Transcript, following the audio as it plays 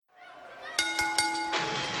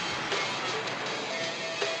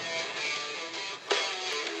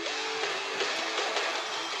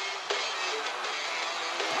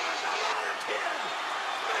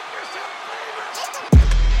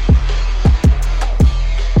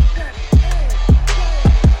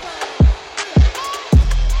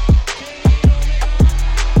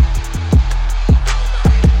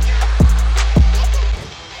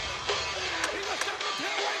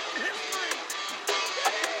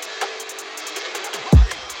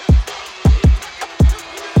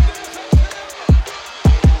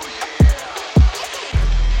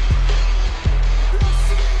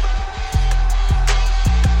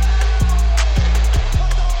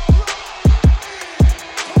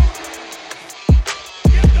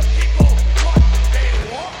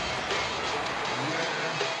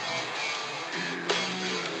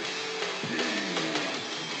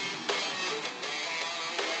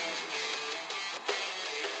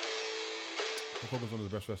Hogan's one of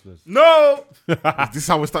the best wrestlers. No. This is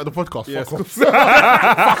how we start the podcast. Yes. Fuck off.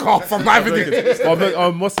 Fuck off. I'm having it. What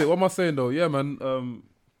am I saying though? Yeah, man.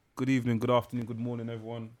 Good evening, good afternoon, good morning,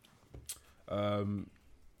 everyone.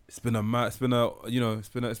 It's been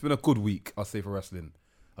a good week. I'll say for wrestling.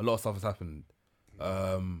 A lot of stuff has happened.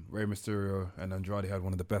 Rey Mysterio and Andrade had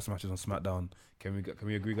one of the best matches on SmackDown. Can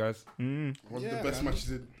we agree, guys? One of the best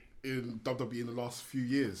matches in WWE in the last few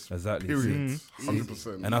years. Exactly. Period.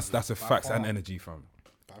 100%. And that's a facts and energy, fam.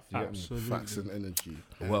 Absolutely. Facts and energy.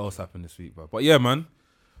 What else happened this week, bro? But yeah, man,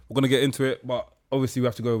 we're gonna get into it. But obviously, we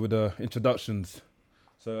have to go with the introductions.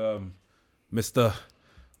 So, Mr.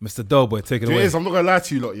 Delboy, take it away. I'm not gonna lie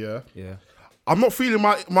to you lot, yeah. Yeah. I'm not feeling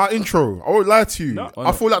my intro. I won't lie to you. No.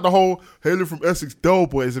 I feel like the whole hailing from Essex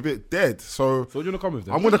Delboy is a bit dead. So So what do you wanna come with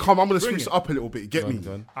then? I'm gonna switch it up a little bit. Get me?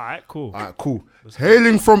 Done. All right, cool. Alright, cool.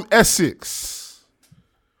 Hailing from Essex.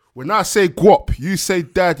 When I say guap, you say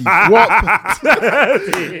daddy. Guap.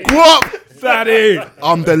 Guap. Daddy.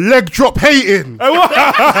 I'm the leg drop hating.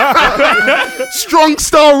 Strong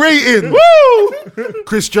style rating. Woo.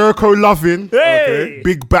 Chris Jericho loving. Hey.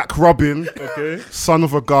 Big back rubbing. Okay. Son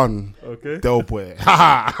of a gun. Okay. Delboy.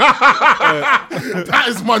 That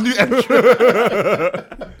is my new entry.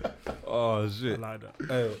 Oh shit. I like that.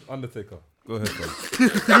 Hey, Undertaker. Go ahead, fam.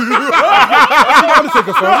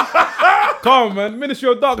 Undertaker, fam. Come on, man. Ministry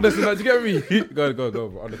of Darkness and that. Do you get me? Go,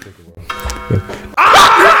 bro. Undertaker, bro.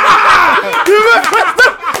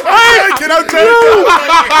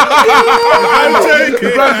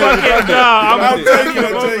 I'm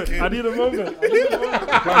taking. I need a moment.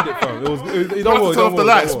 Planned it, fam. You don't want to turn off the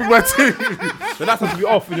lights. Speak my team. The lights have to be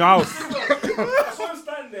off in your house.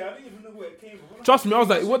 Trust me, I was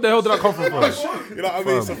like, what the hell did that come from, bro? You know what I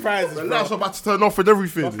mean? Surprises, The bro. lights are about to turn off and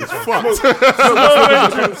everything. It's fucked.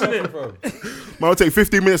 Man, it'll take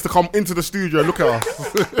 15 minutes to come into the studio and look at us.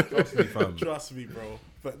 Trust me, fam. Trust me, bro.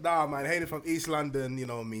 But nah, man, hailing from East London, you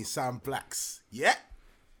know what I mean? Sam Blacks. Yeah.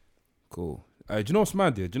 Cool. Do you know what's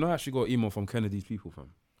mad, dude? Do you know I actually got an email from Kennedy's people, fam?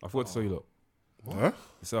 I forgot to tell you, look. Huh?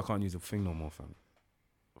 They said I can't use the thing no more, fam.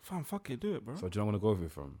 Fam, fuck it, do it, bro. So do you know what I'm going to go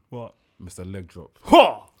with it from? What? Mr. Leg Drop.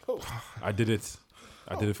 Huh. I did it.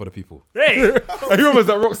 I did it for the people. Hey. You remember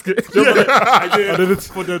that rock skit? I did it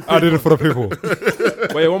for the. I did it for the people.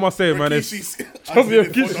 But yeah, what am I saying, man? It's, I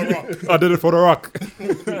did it for the rock.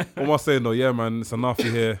 What am I saying though? Yeah, man, it's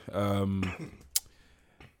Anafi here.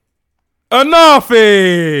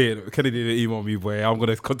 Anafi! Kennedy didn't email me, boy. I'm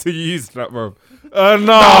gonna continue using that, bro. Anafi!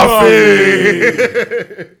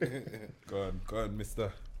 Go on,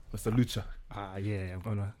 Mr. Lucha. Yeah,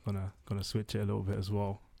 I'm gonna switch it a little bit as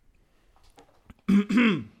well.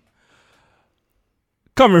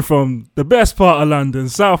 Coming from the best part of London,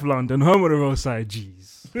 South London, home of the roadside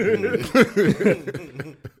G's.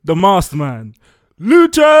 The masked man,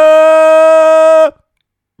 Lucha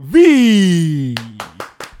V.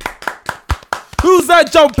 Who's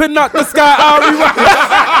that jumping out the sky?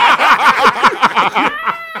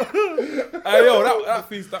 Hey, yo, that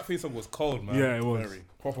theme song was cold, man. Yeah, it was.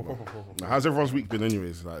 Proper. How's everyone's week been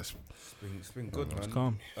anyways? Like, It's been good, man.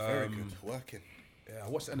 Calm. Very good. Working. Yeah, I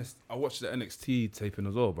watched the NXT taping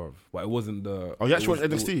as well, bro. But it wasn't the. Oh, you actually watched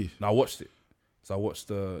NXT? No, I watched it. So I watched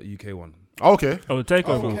the UK one. oh, okay. Oh, the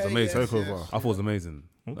takeover. It was amazing. yes, Takeover. yes. I thought it was amazing.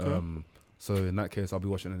 Okay. So in that case, I'll be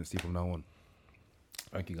watching NXT from now on.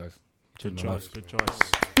 Thank you, guys. Good No choice. life. Good choice.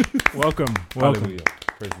 Welcome. Hallelujah.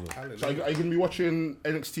 Praise the Lord. So are you going to be watching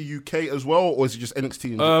NXT UK as well, or is it just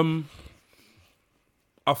NXT? In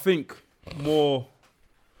I think more.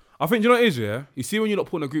 I think, you know what it is, yeah? You see when you're not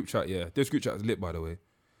putting a group chat, yeah? This group chat is lit, by the way.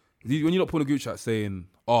 When you're not putting a group chat saying,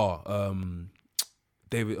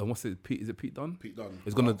 David, what's it? Pete, is it Pete Dunne? Pete Dunne.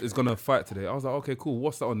 It's gonna fight today. I was like, okay, cool.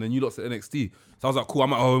 What's that on? Then you lot said NXT. So I was like, cool.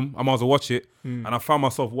 I'm at home. I might as well watch it. And I found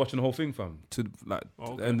myself watching the whole thing, fam, to like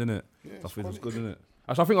the end, innit? Yeah, I think it was good, innit?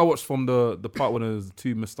 Actually, I think I watched from the part when there was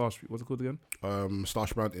two moustache. What's it called again?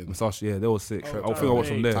 Moustache Brandon. Moustache. Yeah, they were sick. I think I Tyler watched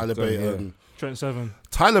from there. Tyler So, Bate. yeah. Trent Seven.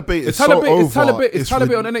 Tyler Bate is Is Tyler so Bate? over. Is Tyler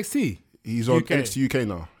Bate on NXT? He's on UK. NXT UK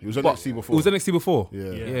now. He was on But NXT before. It was NXT before.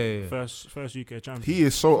 Yeah. Yeah. First UK champion. He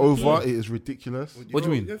is so over. It is ridiculous. What do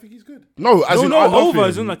you mean? You don't think he's good? No, as in I love over him.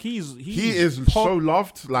 as in like he's He is so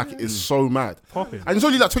loved. Like it's so mad. popping. And he's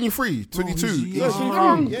only like 23, 22. he's He's young.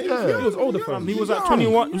 young. Yeah, Yeah. He was older, fam. He was young. at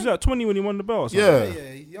 21. He was at 20 when he won the belt. Or something. Yeah.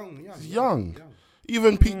 Yeah, he's young. He's young.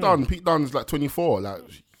 Even Pete Dunne's like 24. Like,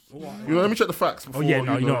 you know, let me check the facts before. Oh yeah,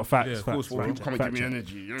 no, you know what? Facts. Yeah, of facts, course, facts, People come and give me facts.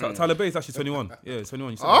 energy. You know? Tyler Bate is actually 21. Yeah, he's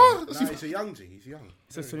 21. You said Ah, Nah, he's a young G. He's young.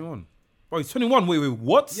 He says 21. Bro, he's 21. Wait,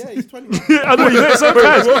 what? Yeah, he's 21. I know you know so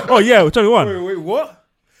fast. Oh yeah, 21. Wait, what?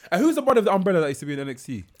 And who's the brother of the umbrella that used to be in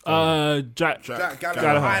NXT? Jack. Jack Gallagher.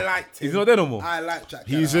 Gallagher. I liked him. He's not there no more. I like Jack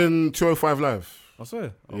He's Gallagher. in 205 Live. I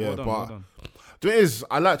swear. Oh, Yeah, well done, but- well done. The thing is,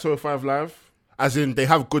 I like 205 Live, as in they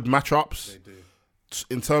have good matchups. They do.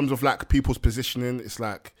 In terms of like people's positioning, it's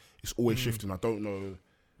like it's always shifting. I don't know.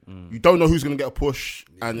 You don't know who's gonna get a push,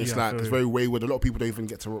 and it's Yeah, like it's very wayward. A lot of people don't even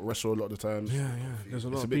get to wrestle a lot of the times. Yeah. There's a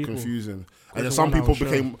lot It's a of bit people. confusing. Go And then to some 1 people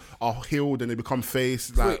hour show. are healed and they become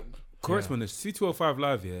face. Like Correct me on this. C205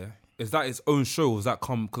 Live, yeah? Is that its own show? Is that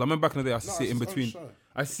come? Because I remember back in the day, I used to No, see it in it's his own between. show.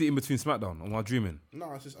 I used to see it in between SmackDown. Am I dreaming?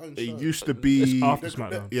 No, it's his own it show. used to be. It's after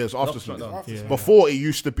SmackDown. Yeah, it's after Not SmackDown. SmackDown. After Yeah. Smackdown. Before it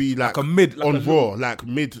used to be like Like a mid, like on a Raw, like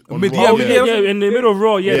mid. On mid, Raw. yeah, Oh, yeah. yeah, in the middle of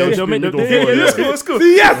Raw, Yeah, they'll it's make been the middle of Raw, yeah. let's go.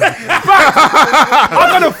 Yes! Facts!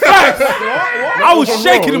 I got a fact! I was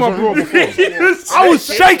shaking him up, bro. I was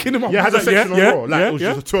shaking him up. Yeah, it had a section yeah, on Raw. Like yeah, it was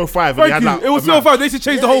yeah. just a 205. Thank and you. they had, like, It was a match. 205. They used to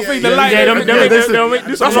change the whole thing. The yeah, light. Yeah, everything. they'll make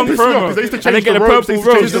this a That's long what pissed me off, 'cause they promo. used to And change they get the the ropes, they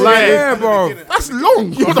purple used to change rose. the light. Yeah, bro. That's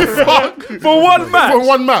long. What the fuck? For one match. For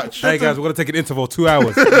one match. Hey guys, we're gonna take an interval 2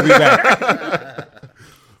 hours. We'll be back.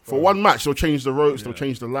 For one match, they'll change the ropes, they'll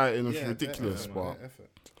change the lighting. It's Yeah, ridiculous. effort, But effort.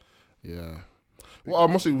 yeah. Well,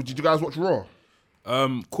 mostly, did you guys watch Raw?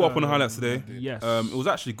 Caught up on the highlights today. Yes. It was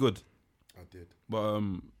actually good, I did. but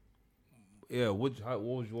yeah. What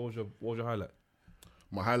was your highlight?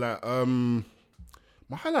 My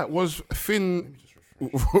highlight was Finn. You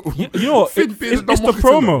know what? Finn being It's the the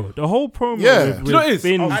marketing promo. The whole promo. Yeah. with Do you know what it is?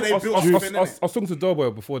 Finn. And they built I off Finn, innit? was talking to Doughboy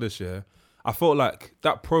before this year. I felt like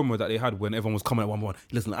that promo that they had when everyone was coming at 1-1.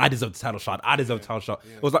 Listen, I deserve the title shot. I deserve the title shot.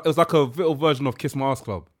 It was like a little version of Kiss My Ass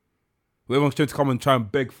Club, where everyone's trying to come and try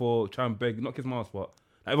and beg, not Kiss My Ass, but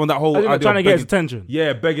everyone that whole I think they're idea trying to of get his begging, attention.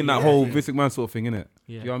 yeah, begging that whole Vince McMahon sort of thing, innit?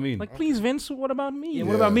 Yeah. You know what I mean? Like, please, Vince, what about me? Yeah,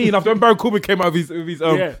 what about me? And after when Baron Corbin came out with his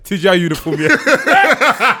Yeah. TGI uniform, yeah.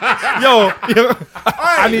 yo,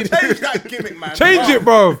 I need- change that gimmick, man. change it,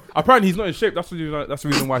 bro. Apparently he's not in shape. That's the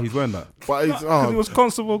reason why he's wearing that. But it's, Because it was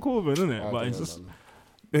Constable Corbin, isn't it? But it's just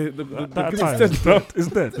that time. It's dead. It's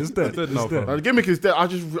dead. It's dead. dead now, It's dead. Now, the gimmick is that I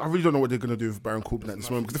really don't know what they're gonna do with Baron Corbin at this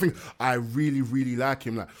moment. Because the thing, I really like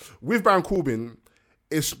him. Like with Baron Corbin,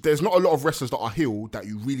 there's not a lot of wrestlers that are heel that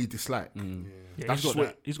you really dislike. Yeah, That's he's got what-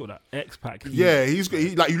 that. He's got that X pack. Yeah,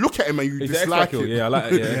 like you look at him and you He's dislike him. Yeah, I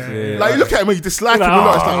like it. Yeah. Like you look at him and you dislike him Like, a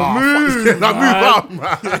lot. It's like, oh, move, move out,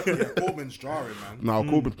 man. Yeah, Corbin's jarring, man. No,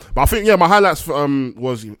 Corbin. But I think my highlights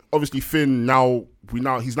was obviously Finn.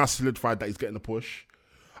 He's now solidified that he's getting the push.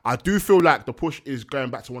 I do feel like the push is going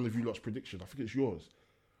back to one of you lot's predictions. I think it's yours.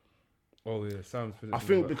 Oh yeah, sounds. I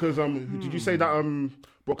think because did you say that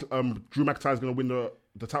Drew McIntyre is going to win the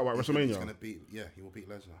title at He's WrestleMania? gonna beat. Yeah, he will beat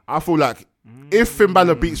Lesnar. I feel like if Finn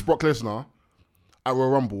Balor beats Brock Lesnar at Royal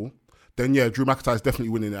Rumble, then yeah, Drew McIntyre is definitely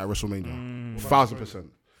winning it at WrestleMania. 1000%.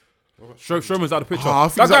 Strowman's out of the picture. I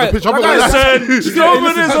think he's out of the picture. I'm not that gonna lie. Listen,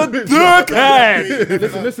 Strowman is a dickhead.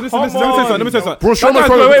 Listen. Come Let me tell you something. Braun Strowman Wait,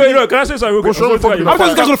 probably- wait, no, can I say something real quick? Braun Strowman probably- How does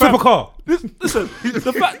this guy gonna flip a car? Listen,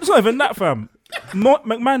 the fact, it's not even that, fam.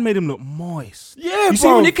 McMahon made him look moist. Yeah, You see,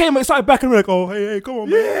 when he came and started back and like, oh, hey, come on,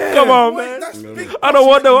 man. Come on, Wait, man. that's big. I don't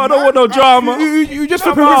want no drama. You just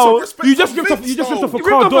Come flipped on. a you just ripped off a He car ripped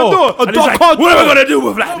up door. and A he's dark like, car what am I door. gonna do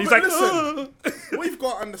with that? No, He's but like, listen, what you've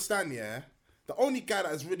got to understand, yeah, the only guy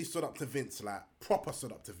that has really stood up to Vince, like proper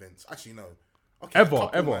stood up to Vince. Actually, no. Okay, Ever.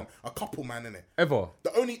 a couple man, innit? Ever.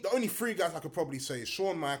 The only three guys I could probably say is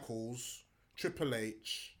Shawn Michaels, Triple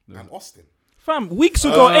H, and Austin. fam, weeks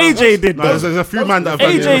ago, AJ did No, that. there's a few man that have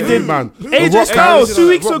done AJ it. did. Man. AJ Styles 2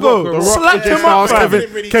 weeks ago The Rock, slapped AJ him up, Styles,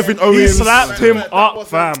 fam. Kevin He Owens. slapped him That up,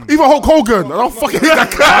 wasn't- fam. Even Hulk Hogan. I don't fucking hate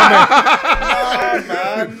that guy.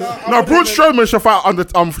 No, Braun Strowman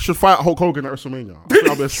should fight Hulk Hogan at WrestleMania. I think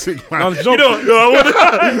that'll be a sick man. You know,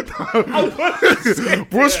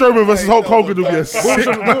 Braun Strowman versus Hulk Hogan will be a sick.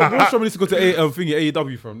 Braun Strowman needs to go to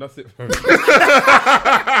AEW from. That's it, fam. Fuck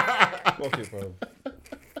it, fam.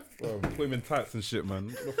 Bro, put him in tights and shit,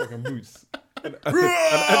 man. No fucking boots. And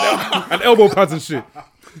elbow pads and shit.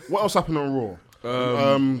 What else happened on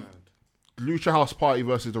Raw? Lucha House Party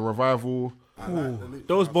versus the Revival.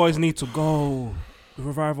 those boys need to go. The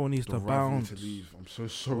Revival needs to Revival need bounce. to leave. I'm so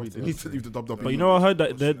sorry. They need to leave the WWE. But you know, I heard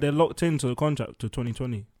that they're locked into the contract to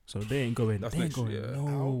 2020, so they ain't going. That's They ain't next going year.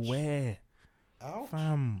 nowhere, Ouch.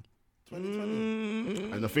 fam.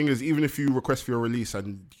 2020. And the thing is, even if you request for your release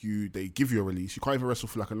and they give you a release, you can't even wrestle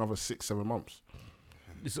for like another 6-7 months.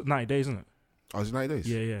 It's 90 days, isn't it? Oh, it's 90 days.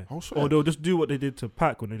 Yeah. Oh, swear. Or they'll just do what they did to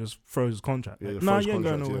Pac when they just froze his contract. Yeah, Like, they nah, froze you ain't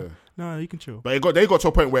going contract, nowhere. Nah, you can chill. But they got to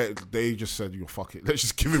a point where they just said, "Yo, fuck it, let's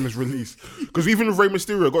just give him his release." Because even with Rey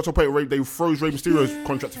Mysterio, it got to a point where they froze Rey Mysterio's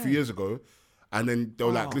contract a few years ago, and then they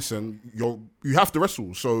were like, "Listen, you have to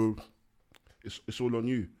wrestle, so it's all on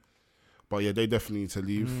you." But yeah, they definitely need to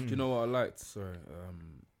leave. Do you know what I liked? Sorry,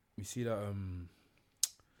 you see that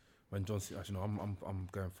when John Cena. Actually, no, I'm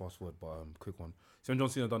going fast forward, but quick one. See when John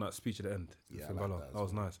Cena done that speech at the end. Yeah, Finn I like Balor? that That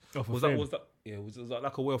was nice. Oh, for Was Finn. that? Yeah, was that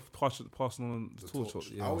like a way of passing on the torch?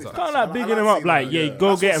 torch. Yeah, I always was Kind that- of like bigging him up, like, yeah, go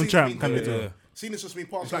That's get what him, Cena's champ, been kind of doing. thing. Cena's just been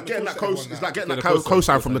passing. It's like on getting the that torch to it's everyone like now. getting Yeah, that the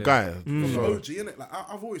co-sign cosign, from the yeah. guy. He's an OG, innit? Like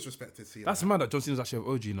I've always respected Cena. That's mad that John Cena's actually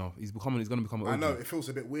an OG now. He's going to become an OG. I know it feels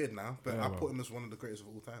a bit weird now, but I put him as one of the greatest of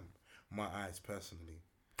all time. My eyes, personally.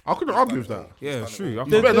 I couldn't argue with that. Yeah, He's true. done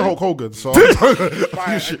He's better than Hulk Hogan, so I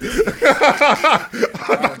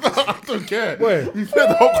don't care. Wait. He's better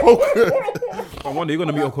than Hulk Hogan. I wonder you're going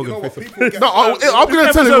to meet Hulk You know Hogan what? face to People get No, I'm going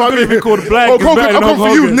to tell him what I mean. called Black Hulk is Hogan, better I'm than on for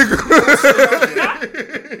Hulk you, Hogan.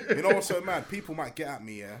 nigga. You know what's so mad? People might get at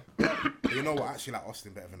me, yeah. But you know what? I actually like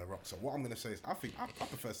Austin better than The Rock. So what I'm gonna say is, I think I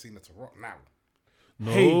prefer Cena to Rock now.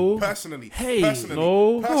 Hey, Personally, Hey, personally,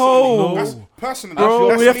 no, personally, bro,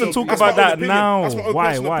 that's we have me. to talk That's my about own that opinion. now. That's my own Why?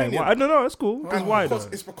 personal opinion. I don't know. It's cool. It's why though?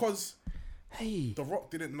 It's because Hey, The Rock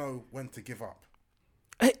didn't know when to give up.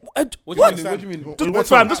 hey, What what? do you mean? Just,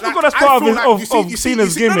 fam, just because that's part of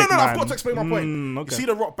Cena's gimmick, No, man. I've got to explain my point. Okay. You see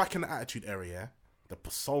The Rock back in the Attitude Era, yeah? The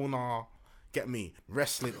persona, get me,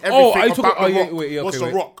 wrestling, Oh, everything are you talking- about The oh, yeah, Rock wait, yeah, was okay,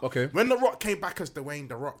 The wait. Rock. Okay. When The Rock came back as Dwayne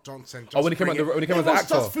The Rock Johnson, Oh, when he came out- when he came it as an was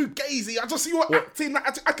actor. just fugazi. I just see you were acting.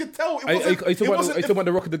 I could tell it Are you wasn't. talking about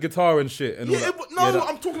the rock of the guitar and shit? And all Yeah, that? no, Yeah, that-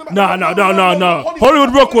 I'm talking about. No.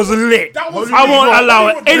 Hollywood Rock was lit. That was I won't allow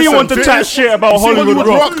Hollywood- anyone to Listen, chat shit about Hollywood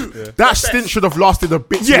Rock. That stint should have lasted a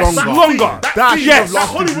bit Yes, longer. longer. That should Yes. have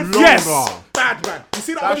lasted Hollywood- longer. Yes. Bad man. You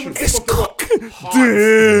see that Hollywood should- thing of The Rock?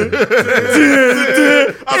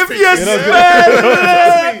 If you Trust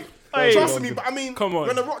smell me. Hey. Trust me, but I mean, Come on.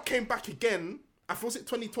 when The Rock came back again, I was it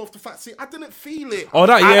 2012 to Fat C, I didn't feel it. Oh,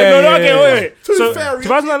 that, yeah. Okay, wait. To So be fair, it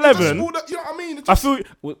 2011, just all that- you know what I mean? It I just- feel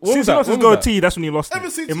What was since that? he lost his When was that? goatee, that's when he lost Ever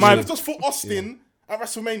it. since In he my should've just fought Austin at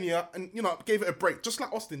WrestleMania and, you know, gave it a break, just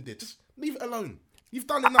like Austin did. Just leave it alone. You've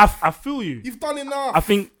done enough. I feel you. You've done enough. I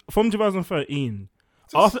think from 2013,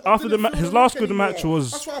 Just- I after the didn't feel his The last Rock good anymore. match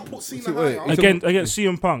was That's why I put Cena wait, higher. against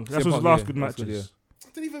CM Punk. That was his Punk, last yeah, good that's good, matches. I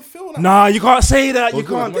didn't even feel that. Nah, you can't say that. You What's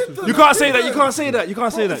good? can't. What's good? You can't say that. You can't say that. You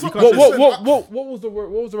can't say that. You can't. What, say what, what, what was the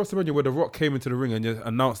WrestleMania where The Rock came into the ring and just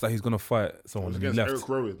announced that he's gonna fight someone and he Against left? Eric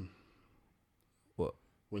Rowan. What?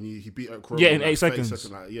 When he beat Eric Rowan. Yeah, in like 8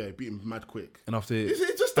 seconds. Like, yeah, he beat him mad quick. And after Is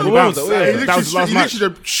it just And the he bounced. He Yeah, literally- that was his last match.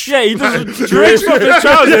 literally Yeah, he just ripped off his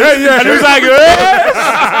trousers and he was like,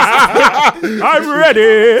 "I'm ready."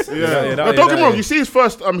 Yeah, that- but don't get me yeah. wrong. You see his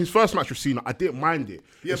first match with Cena, I didn't mind it.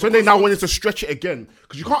 Yeah, it's when they because- now wanted to stretch it again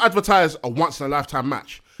because you can't advertise a once in a lifetime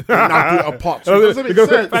match and now do it apart. So it doesn't make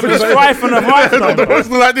sense. Fam, it's rife and a half time, bro. It's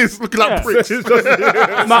like this, looking like pricks. No,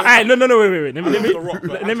 aight, no, wait. The Rock,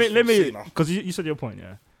 bro. Let me, Cena. because you said your point,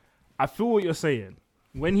 yeah. I feel what you're saying.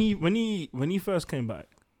 When he first came back,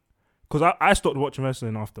 because I stopped watching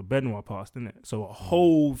wrestling after Benoit passed, didn't it? So a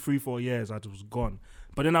whole 3-4 years I just was gone.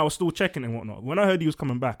 But then I was still checking and whatnot. When I heard he was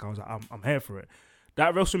coming back, I was like, I'm here for it.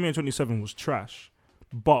 That WrestleMania 27 was trash.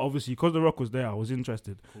 But obviously, because The Rock was there, I was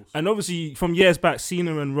interested. And obviously, from years back,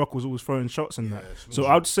 Cena and Rock was always throwing shots in that. So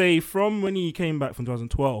I would say from when he came back from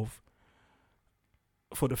 2012,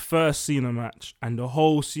 for the first Cena match and the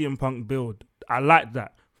whole CM Punk build, I liked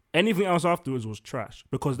that. Anything else afterwards was trash.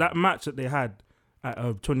 Because that match that they had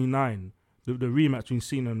at 29, the rematch between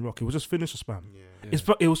Cena and Rock, it was just finisher spam.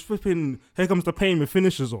 It was flipping, here comes the pain with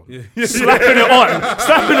finishers on. Slapping it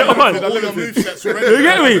on. All your movesets already. You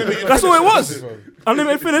get me? That's all it was.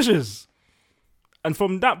 Unlimited finishes. And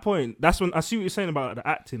from that point, that's when I see what you're saying about the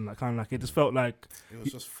acting. Like kind of like it just felt like It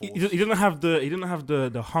was just he forced. didn't have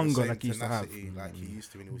the hunger Same like he used to have. tenacity like he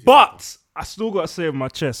used to when he was But I still got to say with my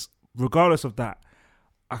chest, regardless of that,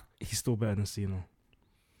 he's still better than Cena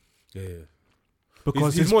Yeah.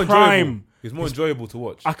 because He's his more prime. enjoyable. He's more enjoyable to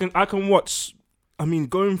watch. I can watch. I mean,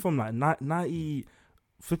 going from like 90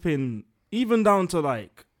 flipping even down to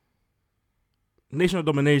like Nation of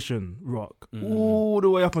Domination Rock, all the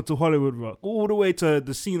way up until Hollywood Rock, all the way to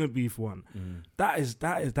the Cena beef one. That is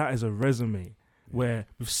a resume. Where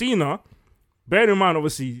with Cena, bearing in mind,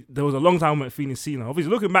 obviously there was a long time with feeling Cena.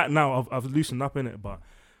 Obviously, looking back now, I've loosened up in it. But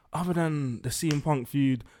other than the CM Punk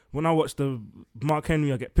feud, when I watch the Mark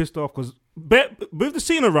Henry, I get pissed off because with the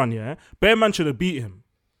Cena run, yeah, Bear Man should have beat him.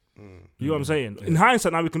 You know what I'm saying? In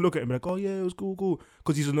hindsight, now we can look at him and be like, oh yeah, it was cool,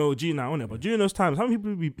 because he's an OG now, isn't it? But during those times, how many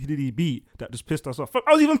people did he beat that just pissed us off?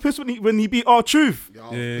 I was even pissed when he beat R-Truth.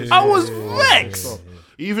 I was vexed.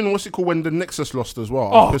 Even what's it called when the Nexus lost as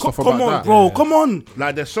well? I Oh, was pissed off come about on, that. bro, come on.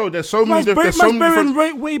 Like there's so many Man's there's so many burying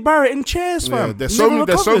different, Wade Barrett in chairs, yeah, fam. there's Never so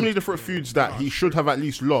recovered. many different feuds that he should have at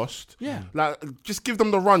least lost. Yeah. Like just give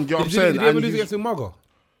them the run. You know what I'm Did saying? he ever And lose he's- against Umaga?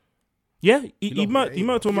 Yeah, he murked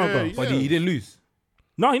him out. Yeah, But he didn't lose.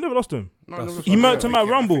 No, he never lost to him. No, He murked him at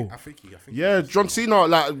Rumble. I think he. Yeah, John Cena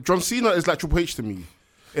is like Triple H to me.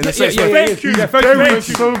 In a Yeah, sense, yeah, like, yeah, he's yeah, thank you, buried thank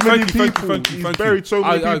you, so thank many you, thank you, people. thank you, He's thank buried you. so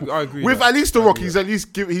many I people. agree With that. at least The I Rock, agree he's at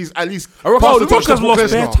least Rock passed has the torch to lost Brock bare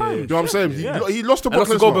Lesnar. time. You know what I'm saying? Yeah. He lost to And Brock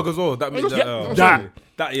lost to Goldberg Lesnar. as well. That means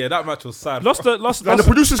that match was sad. Lost. And the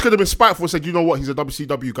producers could have been spiteful and said, you know what, he's a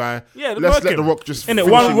WCW guy. Yeah, let's work let him. The Rock just. And it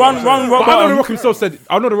finish one him. Rock But I know The bottom. Rock himself said.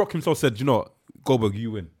 I know The Rock himself said. You know what, Goldberg,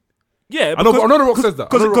 you win. Yeah, I know The Rock says that.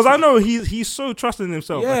 because I know he's so trusting in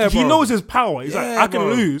himself. Yeah, Like, he bro. knows his power. He's like, Yeah, I can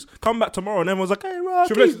bro. lose. Come back tomorrow, and everyone's like, hey,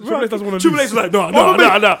 Rocky. Triple H doesn't want to Triple H lose. is like,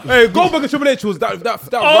 no. Hey, Goldberg and Triple H was that rivalry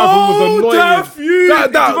Oh, was annoying. that feud.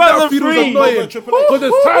 That feud was 2003. annoying. Triple H. Because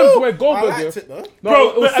there's times where I Goldberg. liked it though. Bro,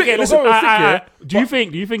 it was sick. okay, No, listen. Goldberg was sick, yeah.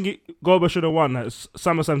 Do you think Goldberg should have won that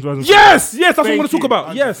SummerSlam 2006? Yes, that's what I Thank want to talk you.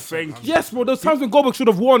 about. Yes, Thank you. yes, bro. There's times when Goldberg should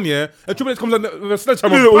have won, yeah, and Triple H comes in with a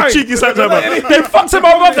sledgehammer. Little bang. cheeky sledgehammer. They fucked him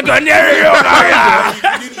over the gun.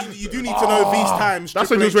 You do need to know these times. That's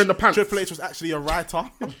when he was wearing the pants. Triple H was actually a writer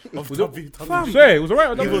of WWE. Say, it was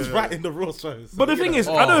alright. He was writing the Raw shows. But the thing is,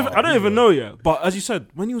 I don't even know yet. But as you said,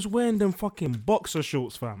 when he was wearing them fucking boxer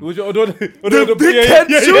shorts, fam, Was your dickhead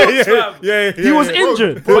shorts, fam. He was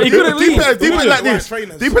injured, but he couldn't leave. Deep it like Right this.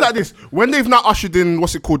 trainers. Deep it like this. When they've now ushered in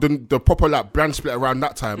what's it called, the proper like brand split around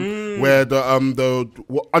that time, where the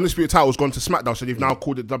undisputed title has gone to SmackDown, so they've now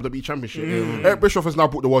called it WWE Championship. Eric Bischoff has now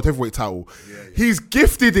brought the World Heavyweight title. He's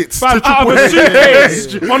gifted it Fam, to out of Triple a H.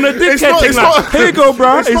 suitcase on the dickhead thing, like, here you go,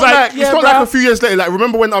 bro. It's He's not like, like, yeah, it's not bro. like a few years later. Like,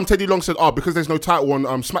 remember when Teddy Long said, because there's no title on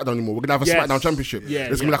SmackDown anymore, we're gonna have a Yes. SmackDown Championship. Yeah,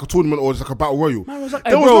 There's yeah. gonna be like a tournament or it's like a battle royal. I was like,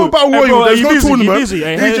 There hey, was bro, no battle hey, royal. bro, There's you no busy, you tournament. busy.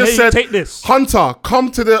 Hey, He hey, just hey, said, take this. Hunter,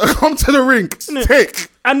 come to the ring. Take.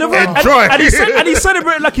 And Enjoy. and he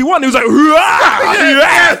celebrated like he won. He was like,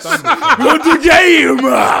 yes, what the game?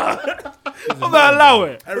 I'm not allow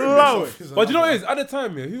it. Allow it. But you know what it is? At the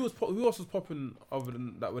time, yeah, who else was popping other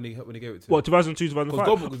than that when he gave it to? What, 2002, Goldberg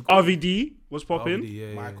 2005? was- RVD was popping.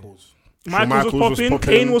 Yeah. Michaels. Michaels was popping.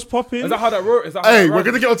 Kane was popping. Is that how that worked? Is that Hey, how we're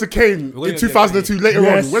gonna get onto Kane gonna in get 2002 later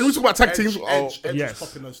Yes. on. When we talk about tag teams, Edge yes. was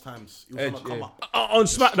popping those times. He was Edge, on a come yeah. up. On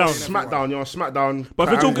SmackDown. SmackDown, you're on SmackDown. But if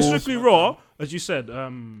we're talking Angles, strictly Raw, as you said,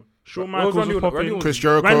 Shawn Michaels was popping. Chris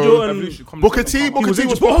Jericho, Randy Orton. Booker T was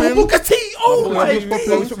injured. popping. Booker T. Oh my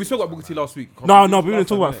We spoke about Booker T last week. No, but we didn't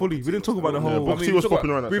talk about it fully. We didn't talk about the whole. Booker T was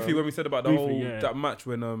popping around that briefly time. when we said about the Briefly, whole yeah. that match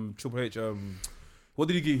when Triple H what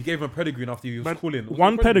did he give? He gave him a pedigree after he was calling. Was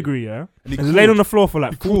One it pedigree, yeah. And he And he laid crawled. on the floor for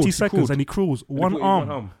like 40 crawled, he seconds crawled. and he crawls. And he One put arm. one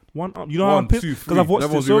arm. One arm. You know how I'm One, pissed? two, Because I've three. watched it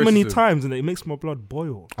Everyone's so many racist. times and it makes my blood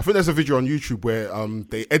boil. I think there's a video on YouTube where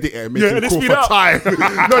they edit it and make Yeah, him and they crawl speed for up.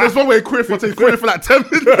 time. No, there's one way he crawling for like 10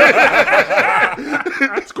 minutes.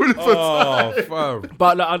 It's crawling for time. Oh, fam.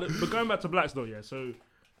 But going back to Blacks though, yeah. So,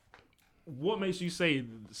 what makes you say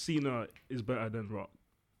Cena is better than Rock?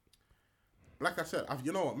 Like I said,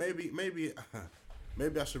 you know what?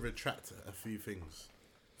 Maybe I should retract a few things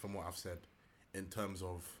from what I've said in terms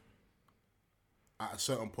of at a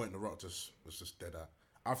certain point the Rock was just dead at.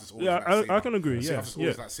 I've just always Yeah, liked I Cena. can agree. See, Yeah, I've just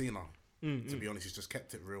always yeah. liked Cena. To be honest, he's just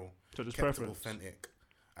kept it real, So just kept it preference. authentic,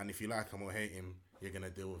 and if you like him or hate him, you're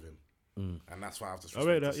gonna deal with him, and that's why I've just I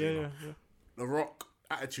rate respected that. Cena. Yeah. The Rock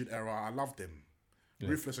Attitude Era, I loved him.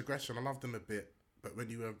 Ruthless Aggression, I loved him a bit, but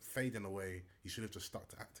when you were fading away, you should have just stuck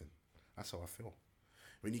to acting. That's how I feel.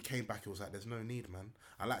 When he came back, it was like, there's no need, man.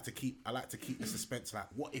 I like to keep the suspense. Like,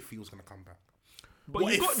 what if he was gonna come back? But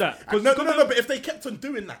What you if? got that. No. But if they kept on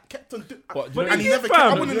doing that, But and he he never, did, I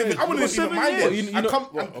fam. wouldn't even For even 7 mind years. it.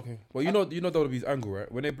 Okay. Well, you know WWE's angle, right?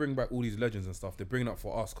 When they bring back all these legends and stuff, they bring it up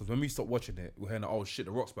for us because when we stop watching it, we're hearing, oh shit,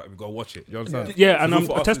 the Rock's back. We go watch it. You understand? Yeah, and So I'm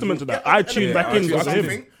for a us, testament to that. I tuned back I in tuned because back of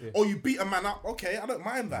in. him. Or you beat a man up. Okay, I don't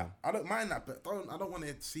mind that. I don't mind that, but I don't want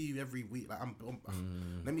to see you every week. Like,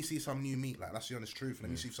 let me see some new meat. Like, that's the honest truth.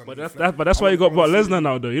 Let me see some. But new that's why you got Brock Lesnar. Lesnar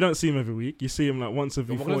now, though. You don't see him every week. You see him like once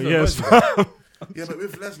every Brock 4 Lesnar years. legend. Yeah, but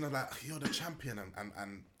with Lesnar, like, you're the champion,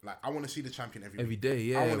 and like, I want to see the champion every Every week. day,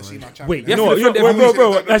 yeah, I want to see man. my champion. Wait, every you know week.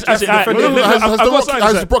 what? Bro. Actually, defend him.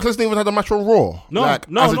 Has Brock Lesnar even had a match on Raw? No, like,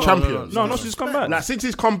 no, as a no, champion. No, she's come back. Like since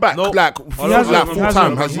he's come back, No. like He full hasn't, time, he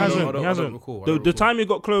has he? hasn't. I don't recall. The time he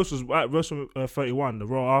got close was at WrestleMania 31, the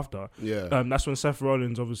Raw after. Yeah. That's when Seth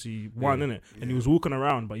Rollins obviously won, innit? And he was walking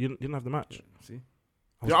around, but he didn't have the match. See?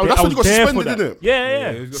 Yeah, that's when he got suspended, innit?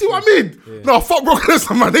 Yeah. See what I mean? No, fuck Brock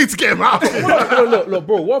Lesnar, man. They need to get him out. Look,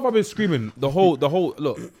 bro. What have I been screaming? The whole.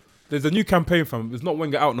 Look, there's a new campaign, fam. It's not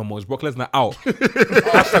Wenger out no more. It's Brock Lesnar out.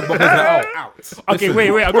 Hashtag Brock Lesnar out. Okay, Listen,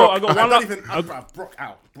 wait. I got one. Brock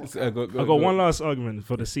out. Go, I got one last argument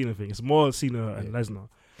for the Cena thing. It's more Cena and Lesnar.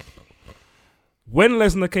 When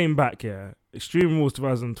Lesnar came back, Extreme Rules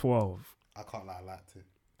 2012. I can't lie, I liked it.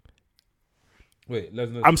 Wait,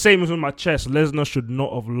 Lesnar. I'm saying this with my chest. Lesnar should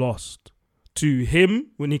not have lost to him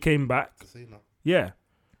when he came back. Cena. Yeah.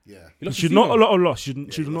 Yeah. He should not a lot of loss. Should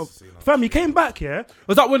he not. lost to Cena. Fam, he came back, yeah.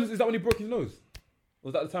 Was that when he broke his nose?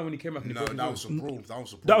 Was that the time when he came back? And he No, broke his that nose? was the brawl.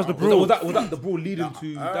 That was the brawl. Was that the brawl leading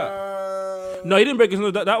to that? No, he didn't break his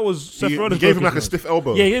nose. That was Seth He Rollins. gave him broke like a his nose. stiff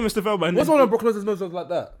elbow. Yeah, he gave him a stiff elbow. And What's then, one of Brock Lesnar's nose was like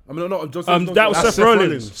that? I mean, not John Cena's nose that was like Seth Seth Rollins.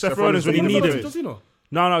 Rollins. Seth Seth Rollins when he Rollins. needed John it. John Cena.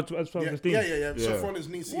 No, 2015. Yeah. Seth Rollins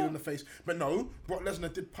needs Cena in the face. But no, Brock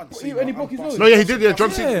Lesnar did punch Cena. and he broke his nose? No, yeah, he did. Yeah,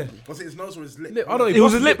 John Cena. Yeah. Was it his nose or his lip? Lip. I don't know. It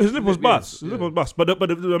was his lip. His lip was Lip, bust. yes, His lip yeah. was bust. But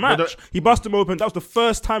the match, he busted him open. That was the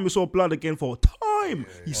first time we saw blood again for a time.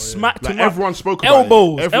 He smacked Like him up. everyone spoke about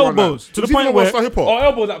elbows, it. Everyone, elbows, like, to was the even point on where. One Star Hip Hop. Oh,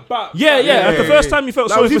 elbow that back. Yeah. The first time he felt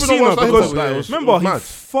That sorry was for even on Cena One Star Hip because Hop, like, it was remember he mad.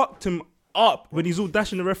 fucked him up when he's all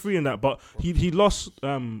dashing the referee and that. But he lost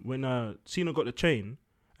when Cena got the chain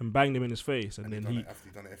and banged him in his face, and then he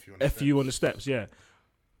done it F you on the steps. Yeah.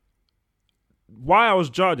 Why I was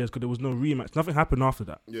judged is because there was no rematch. Nothing happened after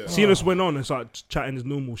that. Yeah. Cena just went on and started chatting his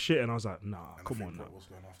normal shit, and I was like, nah, come on now. Was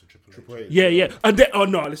going after Triple H. Yeah. And then,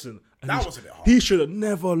 listen. And That he- was a bit hard. He should have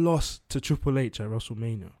never lost to Triple H at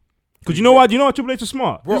WrestleMania. Because you know why? Do you know why Triple H is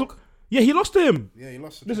smart? Brock. Yeah, he lost to him. Yeah, he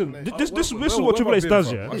lost. to Listen, Triple H. this is what Triple H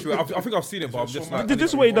does, yeah? Actually, I think I've seen it, but I'm just like. This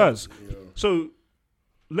is what he does. So,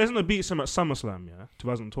 Lesnar beats him at SummerSlam, yeah,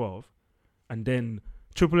 2012. And then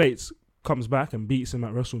Triple H comes back and beats him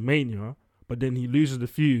at WrestleMania. But then he loses the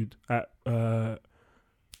feud at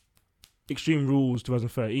Extreme Rules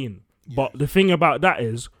 2013. But the thing about that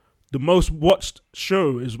is, the most watched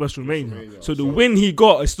show is WrestleMania. So the win he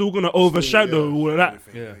got is still going to overshadow all of that.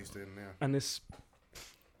 Everything Yeah. he's doing now. And it's...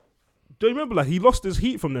 Do you remember, like, he lost his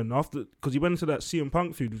heat from then after... Because he went into that CM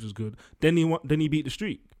Punk feud, which was good. Then he beat the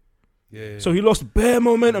Streak. Yeah. So he lost bare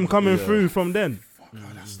momentum coming through from then. Fuck,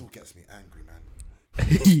 that still gets me angry, man.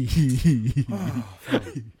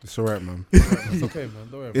 It's alright, man. It's okay, man.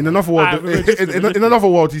 Don't worry. In another world, Alright, we're just- in another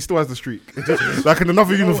world, he still has the streak. Like in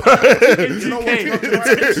another universe. You know what? Let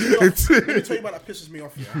me tell you about that pisses me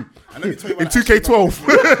off, yeah. And let me tell you In about that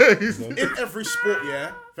 2K12. in every sport,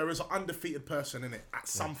 yeah, there is an undefeated person in it at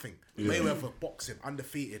something. Mayweather, boxing,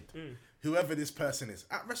 undefeated. Whoever this person is.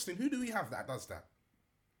 At wrestling, who do we have that does that?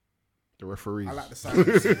 The referees. I like the sound.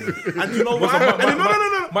 And you know why?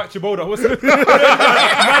 No. Mike Chiboda. What's it?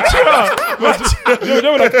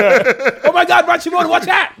 Oh my God, Mike Shimoda, watch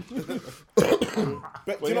that!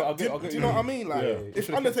 But do you know what I mean? Like,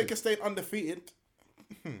 if Undertaker stayed undefeated,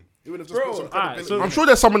 he would have just got some credibility. so- I'm sure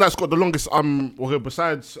there's someone that's got the longest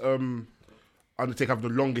besides Undertaker have the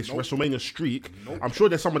longest WrestleMania streak. I'm sure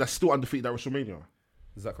there's someone that's still undefeated at WrestleMania.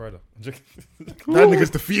 Zack Ryder. I'm joking. That nigga's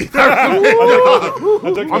defeated.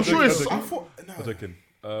 I'm sure it's I thought, no, I'm joking.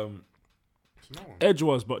 no one. Edge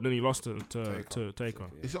was, but then he lost to Taker.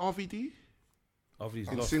 Is it RVD?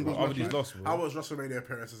 RVD's lost. singles Bro. match, RVD's right? lost. How Bro. was WrestleMania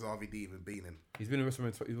appearances RVD even been in? He's been in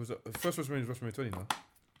WrestleMania. He was first WrestleMania is WrestleMania 20 now.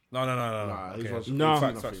 No. Nah, Okay. he was No. 18,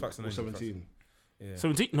 I Facts, think, facts, or facts. 17. Yeah.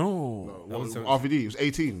 17? No. That was RVD, he was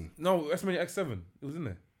 18. No, WrestleMania X7. It was in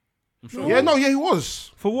there. I'm sure. Yeah, he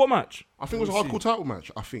was. For what match? I think it was a hardcore title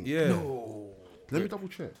match. I think. Yeah. Let me double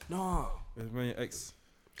check. No. WrestleMania X.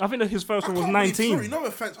 I think that his first one was can't 19. Sorry, no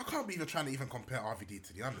offense. I can't be even trying to even compare RVD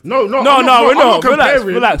to the Undertaker. No, No, I'm we're not. comparing.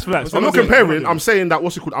 Relax. I'm not comparing. I'm saying that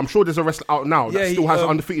what's it called? I'm sure there's a wrestler out now Yeah, that he, still has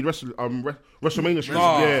undefeated WrestleMania streak.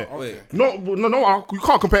 Nah, Yeah. wait. No, you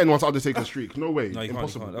can't compare anyone to Undertaker's streak. No way. No, you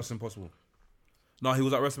Impossible. can't. That's impossible. No, he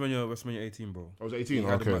was at WrestleMania 18, bro. I was He 18.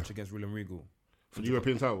 had a Okay. match against William Regal. For the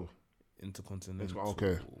European title. Intercontinental.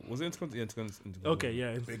 Okay. Was it Intercontinental? Okay,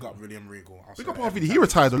 yeah. Big up William Regal. I'll Big say up that RVD. He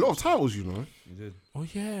retired a lot of titles, you know. He did. Oh,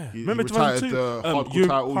 yeah. He Remember retired 2002? the hardcore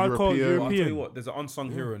title, hardcore European. But I'll tell you what, there's an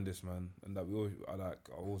unsung hero in this, man, and that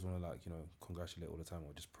I always want to congratulate all the time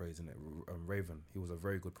or just praise in it. Raven, he was a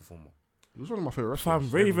very good performer. He was one of my favorite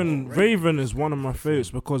wrestlers. Fam, Raven is one of my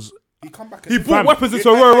favorites because He come back. He and- brought Fam. weapons into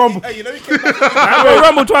a Royal Rumble. Hey, you know he came back. Royal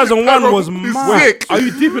Rumble 2001 was mad. Sick. Are you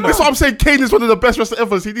deep in That's that? what I'm saying. Kane is one of the best wrestlers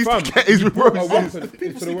ever. He needs Fam, to get his brought a roses. weapon People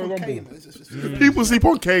into the sleep Royal on Rumble. Kane. It's People sleep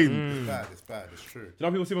on Kane. It's bad. It's true. You know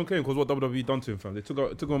how people see him on Kane because what WWE done to him, fam? They took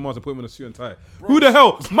him on Mars and put him in a suit and tie. Who the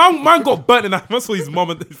hell? Man got burnt in that. Man saw his mum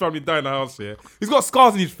and his family die in the house. Yeah, he's got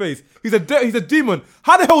scars in his face. He's a demon.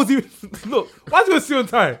 How the hell is he? Look, why's he in a suit and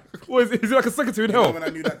tie? Or is he like a secretary in You know hell? when I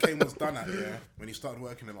knew that Kane was done at, yeah, when he started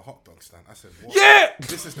working in a hot dog stand, I said, what? Yeah.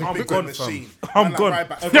 This is the I'm big gone, gun fam. machine. I'm Man gone. Like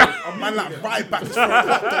Ryback's man like Ryback's throwing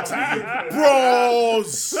hot dogs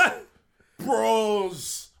at you.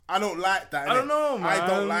 Bros. I don't like that. I don't innit? know, man. I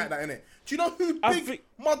don't like that, innit? Do you know who I big think-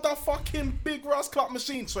 motherfucking big Ross Clark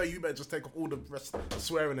machine? So you better just take off all the rest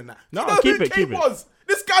swearing and that. No, Do you know keep who it, Kane keep it. was?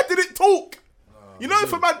 This guy didn't talk. You know,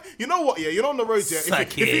 if a man, you know what, yeah, you're on the road, yeah.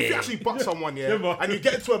 Suck If it. you actually butt someone, yeah, and you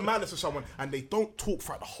get into a madness with someone, and they don't talk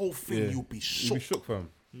throughout the whole thing, you'll be You'll shook. be shook, fam.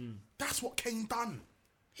 That's what Kane done.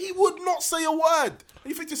 He would not say a word. And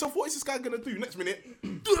you think to yourself, what is this guy gonna do? Next minute,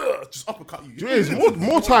 just uppercut you. It is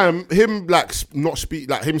more time. Him not speak,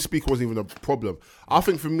 like him speaking wasn't even a problem. I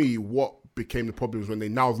think for me, what became the problem is when they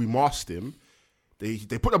now remastered him. They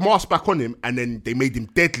put the mask back on him and then they made him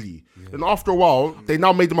deadly. And after a while, they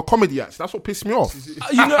now made him a comedy act. That's what pissed me off.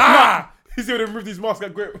 You know, he's going to remove these masks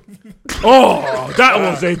at grip. Oh, that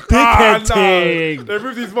was a dickhead thing. They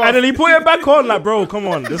removed these And masks. then he put it back on, like, bro, come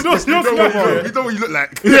on. This, You know what you look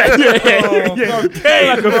like. yeah. Kane,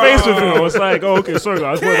 Like a face with him. I was like, oh, okay, sorry,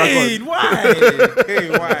 guys. Put it back on. why?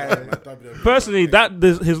 Kane, why? Personally,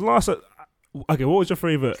 his last. Okay, what was your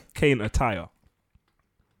favorite Kane attire?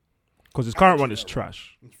 Because his current one is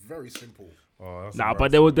trash. It's very simple. Nah,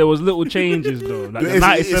 but there was little changes though. Like the It's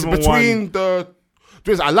 97 one. between the.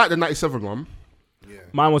 I like the 97 one.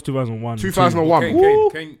 Mine was 2001. 2001.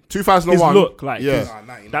 Kane. 2001. His look, like, yeah.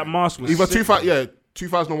 that mask was Either sick.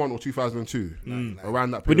 2001 or 2002.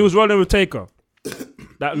 Around that When he period. was rolling with Taker,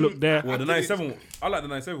 that look there. Well, the 97 one. I like the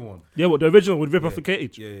 97 one. Yeah, what the original would rip off the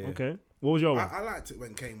cage. Yeah. Okay, what was your one? I liked it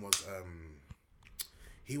when Kane was.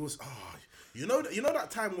 He was. You know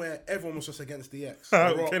that time where everyone was just against DX.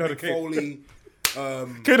 The Rock, Kane had a Mick cape. Foley.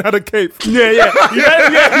 Kane had a cape. Yeah.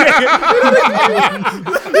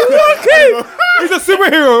 He's a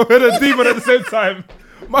superhero and a demon at the same time.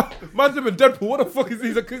 Man's him in Deadpool. What the fuck is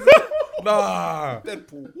he? Nah.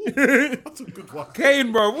 Deadpool. That's a good one.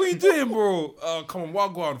 Kane, bro. What are you doing, bro? Come on,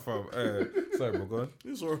 what go on, fam? Sorry, bro, go on.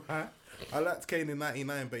 It's alright. I liked Kane in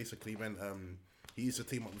 '99 basically when he used to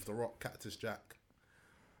team up with The Rock, Cactus Jack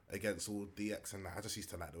against all DX and that. I just used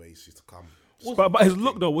to like the way he used to come. But his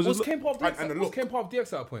look though was Was his Kane part of DX? And the Was look. Kane part of DX at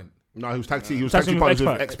that point? No, he was tag team. He was Tag tag team team partners with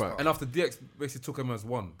with X-Pac. X-Pac. And after DX basically took him as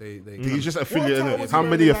one, they He's just affiliate, What innit? time was How he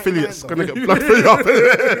many wearing affiliates 99 gonna though? get blood for you up?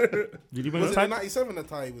 Did he win Was the it tag? the '97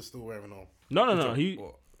 attire he was still wearing on? No. He.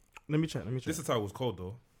 What? Let me check. This attire was cold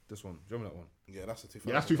though. This one. Do you remember that one? Yeah, that's the 2000.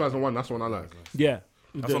 Yeah, that's 2001. That's the one I like. Yeah.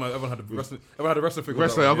 That's when everyone had the wrestling. Everyone had the wrestling figure.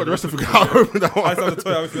 Wrestler, I got the wrestler figure out of that I one. used to have the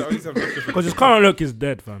toy. I used to have the wrestling figure. Because his current look is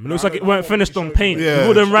dead, fam. It looks like it weren't finished on paint. Yeah.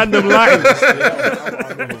 All them random lines.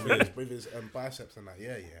 with his biceps and that.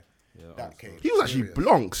 Yeah. That Kane. He was actually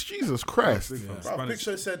Blancs. Jesus Christ. Bro, Big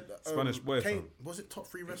Show said Spanish boy, Kane, fam. was it top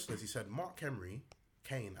 3 wrestlers? He said Mark Henry,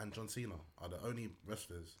 Kane, and John Cena are the only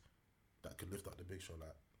wrestlers that could lift up the Big Show like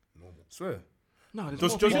normal. Swear. No,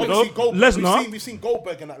 Just Lesnar. We've seen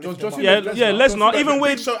Goldberg and that. lift Just- him up. Yeah, Lesnar. Even Big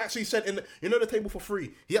with Show actually said in the table for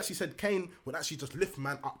free. He actually said Kane would actually just lift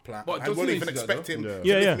man up, like, But and John won't Cena even used to do expect that, him though. to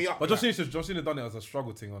Yeah, lift yeah. me up. But like. John Cena done it as a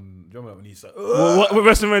struggle thing on. Do you remember when he said? what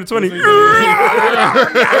WrestleMania 20?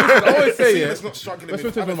 I always say yeah. Cena's not struggling WrestleMania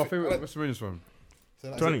with 20 is one of my anything. favorite WrestleManias from.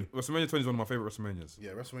 20. WrestleMania 20 is one of my favorite WrestleManias.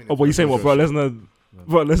 Yeah, WrestleMania. Oh, but you saying what, bro?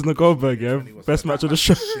 Lesnar Goldberg, yeah? Best match of the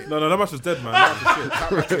show. No, that match was dead, man. That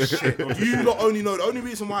match was shit. You lot only know the only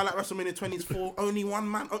reason why I like WrestleMania 20 is for only one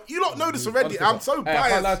man. Oh, you lot know this already. I'm so Hey, I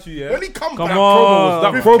can't lie biased. to you, yeah. When he come Come back,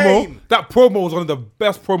 on. With Kane. That promo was one of the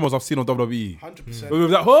best promos I've seen on WWE. 100%. With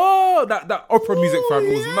that opera music, fam,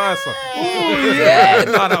 it was nice. Fam. Oh yeah,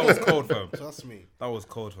 nah, that was cold, fam. Trust me. That was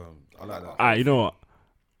cold, fam. I like that. Alright, you know what?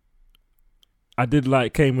 I did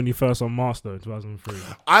like Kane when he first on Master in 2003.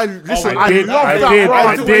 I did, love I that, did, bro.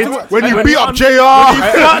 I did. When you beat up JR.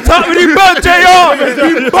 Fucked up when he burned JR!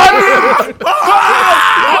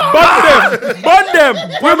 Bun them!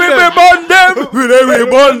 Women be bun them! We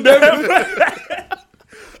bun them!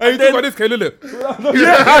 Hey, you talk about this, Kane, Lillip.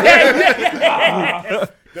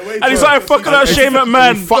 And he's like fucking up Shane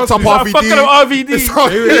McMahon. Fucked up He's like RVD. fucking up RVD. He's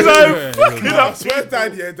like fucking I up. swear,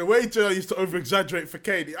 Dad, yeah, the way Joe used to over exaggerate for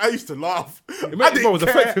Kane, I used to laugh. made- I didn't it was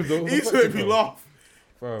care. effective, though. It was He used to make effective, me though. laugh.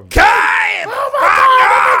 Kane!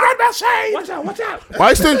 But I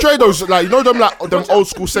used to enjoy those, like, you know them old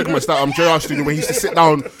school segments that JR used to do when he used to sit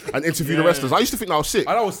down and interview the wrestlers. I used to think that was sick.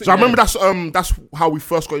 that was sick, So I remember yeah. that's how we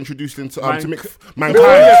first got introduced into to Mankind.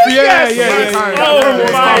 Yeah. Oh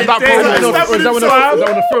my That days. promo. That's Was that when fam.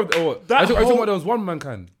 the third? Or what? That I think whole- there was one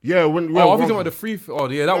Mankind. Yeah, when Oh, I think talking about the free. Oh,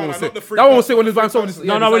 yeah, that one was no, sick. not the free- That one was sick when he was by himself.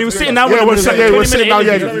 No, when he was sitting down Yeah, with we're him, sitting- like yeah, we're 20-minute sitting down,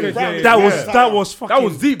 yeah, interview. yeah. That was fucking. That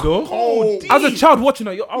was deep, though. Oh, As a child watching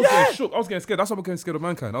that, I was getting shook. I was getting scared. That's why I'm getting scared of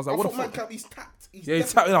Mankind. I was like, I what thought the fuck? Mankind, he's tapped. Yeah,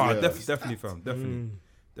 he's tapping. definitely- No, definitely, fam. Definitely,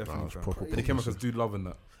 fam. proper And he came up as dude loving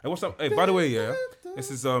that. Hey, what's up? Hey, by the way, yeah, this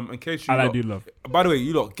is in case you. I like lot- Dude Love. By the way,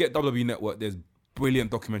 you lot get WWE Network. There's brilliant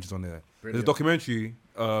documentaries on there. There's a documentary.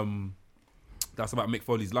 That's about Mick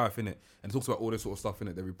Foley's life, innit? And it talks about all this sort of stuff,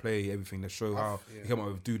 innit? They replay everything, they show how he came up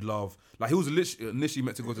with Dude Love. Like, he was initially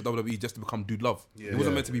meant to go to WWE just to become Dude Love. He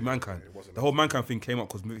wasn't meant to be Mankind. The whole Mankind thing came up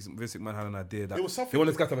because Vince McMahon had an idea that they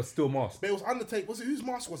wanted this guy to have a steel mask. But it was Undertaker. Whose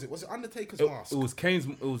mask was it? Was it Undertaker's mask? It was Kane's.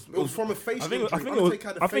 It was from a face. I think it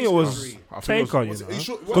Undertaker was Taker, you know. Because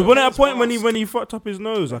Because when at a point when he fucked up his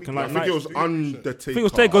nose, I think it was Undertaker. I think it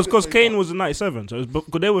was Taker because Kane was in '97, so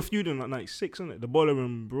because they were feuding like '96, isn't it? The Boiler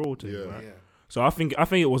Room Brawl thing, right? So I think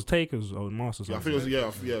it was Taker's own mask or something. I think it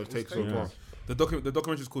was it was Taker's own mask. The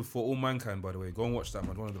documentary is called For All Mankind, by the way. Go and watch that,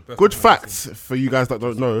 man. One of the best. Good facts for you guys that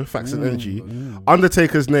don't know, facts and energy.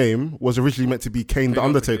 Undertaker's name was originally meant to be Kane the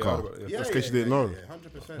Undertaker. Just in case you didn't know.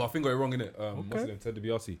 100%. But I think I got it wrong, innit? What's his name? Ted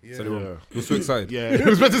DiBiase said it wrong. He was so excited. Yeah, he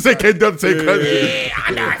was meant to say Kane the Undertaker.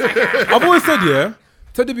 I've always said,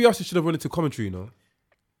 Ted DiBiase should have run into commentary, you know?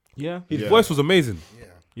 Yeah, His voice was amazing.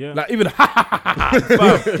 yeah. Like, even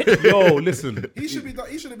yo, listen. He should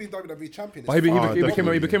have been WWE champion. But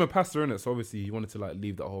he became a pastor, innit? So obviously he wanted to like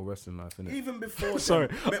leave that whole wrestling life, innit? Even before. Sorry,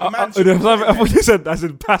 then, I thought you said I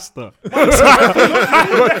said pasta. You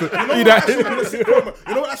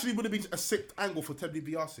know what actually would have been a sick angle for Ted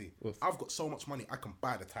DiBiase? I've got so much money, I can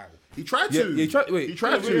buy the title. He tried to. He tried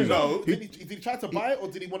to. No, did he try to buy it, or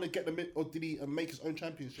did he want to get or did he make his own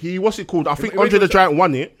championship? What's it called? I think Andre the Giant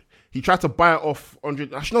won it. He tried to buy it off Andre.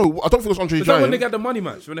 Actually, no, I don't think it was Andre the Is that Giant. when they got the money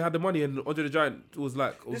match? When they had the money and Andre the Giant was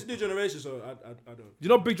like... This new generation, so I don't. You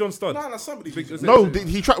know Big John Studd? No, somebody. No,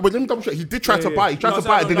 he tried. Wait, let me double check. He did try to buy it. He tried to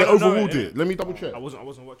buy it, then they overruled it. Let me double check. I wasn't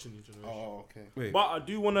watching new generation. Oh, okay. Wait. But I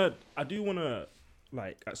do wanna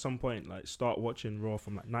like at some point like start watching Raw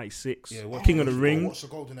from like '96, King of the Ring. Watch the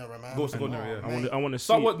Golden Era, man. Watch the Golden Era, yeah. I want to see.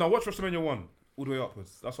 Start now watch WrestleMania 1 all the way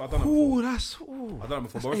upwards. That's what I've done it before. I've done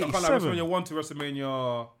it before. But I can't like WrestleMania 1 to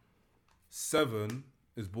WrestleMania 7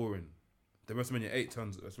 is boring. The WrestleMania 8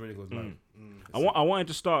 turns WrestleMania goes live. I wanted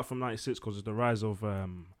to start from '96 because it's the rise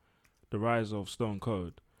of Stone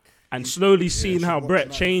Cold, and slowly seeing how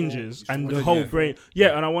Brett changes and the whole brain.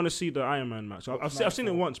 Yeah, and I want to see the Iron Man match. I've seen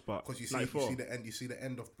it once, but because you see the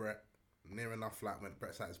end of Brett near enough, like when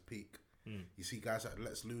Brett's at his peak. You see guys like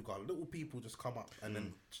Lex Luger, little people just come up and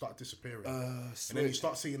then start disappearing, and then you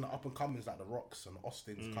start seeing the up and comings like the Rocks and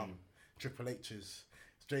Austins come, Triple H's,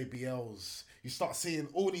 JBLs. You start seeing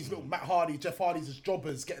all these little Matt Hardy, Jeff Hardy's as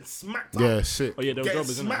jobbers getting smacked up. Yeah, sick. Oh yeah, they were Getting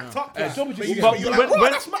jobbers, smacked innit? up.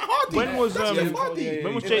 That's Matt Hardy.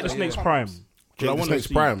 When was Jake the Snake's prime? Jake the Snake's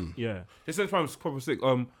prime. Yeah. This next prime is proper sick.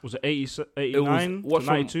 Was it 89 to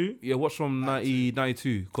 92? Yeah, watch from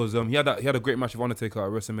 92 because he had a great match with Undertaker at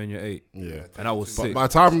WrestleMania 8. Yeah, and that was sick. By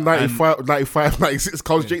the time 95, 96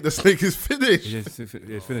 comes, Jake the Snake is finished.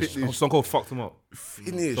 It's finished. Stone Cold fucked him up.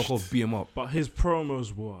 Finished. Stone Cold beat him up. But his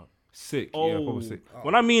promos were sick. Oh, yeah, probably sick.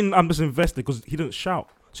 When I mean I'm just invested because he didn't shout.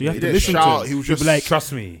 So you have to didn't listen shout, to it. he was just be like,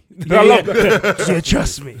 trust me. Yeah, I love that. Yeah,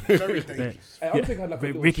 trust me. Very dangerous. Undertaker had like a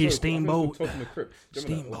little Ricky show, Steamboat. I think it was called Toast in the Crypt. Do you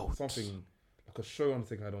remember that? Steamboat. Something like a show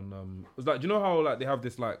Undertaker had on. It was like, do you know how like they have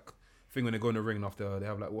this like thing when they go in the ring and after they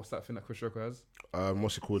have like what's that thing that Chris Jericho has?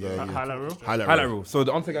 What's it called? Highlight reel. Highlight reel. So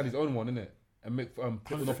the Undertaker had his own one, innit? And make Paul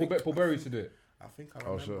Bearer used to do it. I think I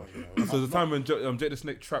remember. sure. So the time when Jake the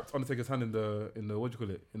Snake trapped Undertaker's hand in the what do you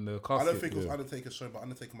call it, in the casket. I don't think it was Undertaker's show, but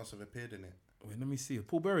Undertaker must have appeared in it. Wait, let me see.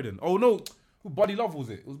 Paul Bearer then. Oh no, Buddy Love was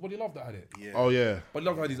it? It was Buddy Love that had it. Yeah. Oh yeah. Buddy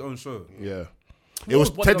Love had his own show. Yeah. It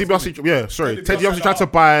was What Ted was DiBiase. Yeah, sorry. Ted Ted DiBiase DiBiase tried to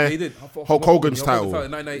buy He did. Hulk Hogan's title.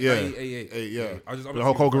 Yeah. Yeah. I'm But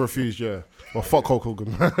Hulk Hogan refused. Yeah. Well, fuck Hulk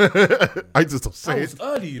Hogan. I just don't say That it. was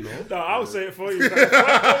early, you know. No, I'll say it for you.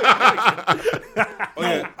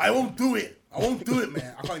 I won't do it. I won't do it,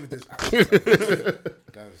 man. I can't even do this.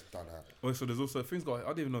 Guys done that. Oh, so there's also things got. I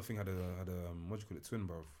didn't even know Thing had a what do you call it, twin,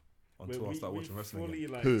 bro. Until I start watching wrestling. Fully,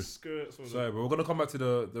 Again. like, Who? skirts on Sorry, bro. We're gonna come back to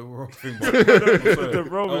the Raw thing. Bro. the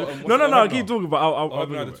Roman. No. Keep talking about. I'll Hebner had a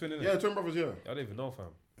believe it. twin, innit? Yeah, Twin Brothers. Yeah. I don't even know, fam.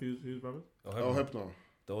 Who's brother? El Hebner.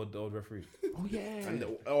 The old referee. Oh yeah. And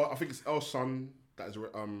I think it's El's son that is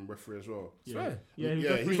referee as well. Swear. Yeah,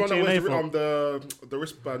 He's one that wears the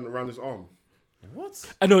wristband around his arm.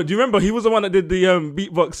 What? I know. Do you remember he was the one that did the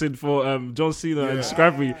beatboxing for John Cena and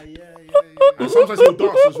Scrappy? And sometimes he'll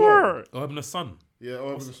dance as well. Oh, having a son. Yeah, El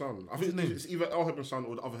Hebner's son. I think it's either El Hebner's son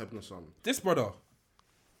or the other Hebner's son. This brother.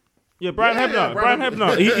 Yeah, Brian Yeah, Hebner. Brian Brian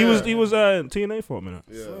Hebner. Hebner. He was TNA for a minute.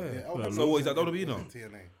 Yeah. So what is that WWE now?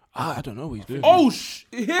 TNA. I don't know what he's doing. Oh,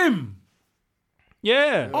 him.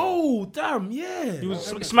 yeah. Oh, damn, yeah. He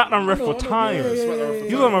was SmackDown ref for time. He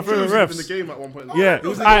was one of my favorite He was refs. in the game at one point. Yeah.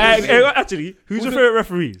 Actually, who's your favorite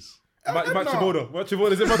referees? Mike Chiboda. Mike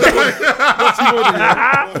Chiboda. Is it Mike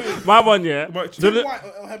Chiboda? My one, yeah. Mike Tim Chiboda. White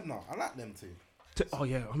or El Hebner. I like them too. Oh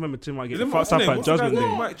yeah, I remember Tim White Is getting it- what's fucked his up name? at What's the guy's Judgment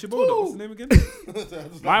name? Day. Mike Chiboda. What's his name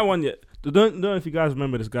again? My one, yeah. Don't know if you guys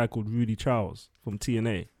remember this guy called Rudy Charles from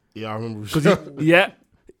TNA. Yeah, I remember.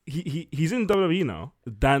 He's in WWE now.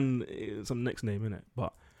 Dan, some next name in it,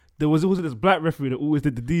 but there was also this black referee that always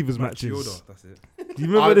did the Divas matches. Chiboda, that's it. Do you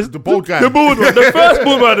remember this? The bald guy. The bald one, the first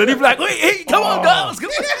bald one. And he's like, wait, hey, come on, girls.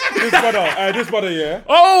 This brother, yeah.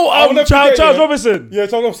 Oh, I'll never Charles forget, yeah. Robinson. Yeah,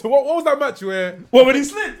 Charles Robinson. What was that match where? What, when he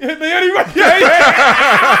slid? The only match. Yeah.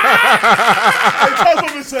 Charles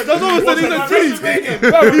Robinson. Charles Robinson, he's a G.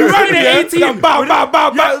 He ran in the 18. Yeah, bow, bow,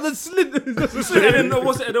 bow, bow. The slid. And then there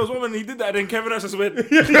was one when he did that, and then Kevin Nash just went.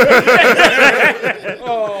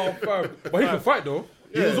 Oh, fam. But he can fight though.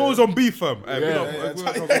 He was always on beef, fam.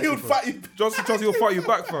 He would fight you. Chelsea will fight you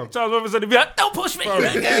back, fam. Charles Robinson would be like, don't push me.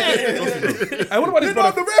 Hey, what about his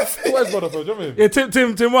brother? the ref. Where's brother, fam? Do you know what I mean? Yeah,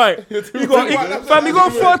 Tim White. He White.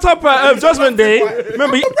 got fucked up at Judgment Day.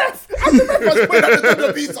 Remember, I'm the ref. I'm the ref. I was playing at the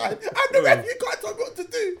WWE side. I'm the ref. You can't tell me what to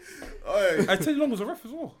do. Oi. And Teddy Long was a ref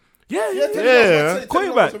as well. yeah. Call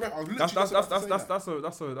you back. That's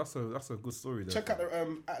a good story there. Check out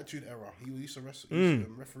the Attitude Era. He used to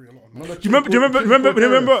referee a lot. Do you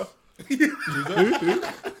remember?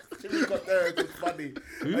 Jimmy Cordero was funny.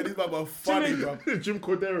 And these man were funny, bro. Jim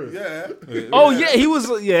Cordero. Yeah. Oh yeah, he was.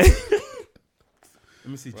 Yeah.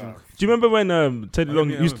 Let me see, Jim. Do you remember when Teddy Long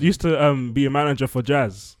used to be a manager for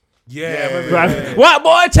Jazz? Yeah. What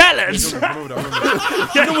boy talent? You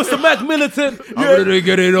know what's the Mac Militant? I'm ready to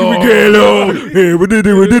get it on. Hey, we did it.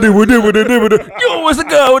 You was the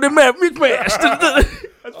girl with the Mac McMash.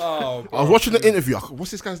 Oh, I was watching the interview.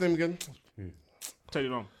 What's this guy's name again? Teddy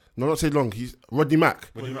Long. No, not Teddy Long. He's Rodney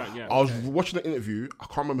Mack. Yeah. I was watching the interview. I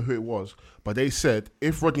can't remember who it was, but they said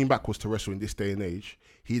if Rodney Mack was to wrestle in this day and age,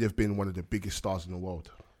 he'd have been one of the biggest stars in the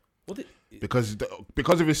world. Because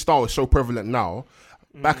of his style is so prevalent now.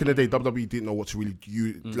 Back in the day, WWE didn't know what to really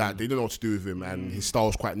use. Like they didn't know what to do with him, and his style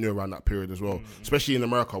was quite new around that period as well. Especially in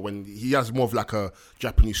America, when he has more of like a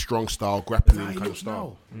Japanese strong style, grappling kind of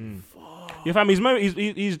style. Yeah, fam,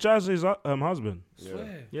 he's Jazz's husband.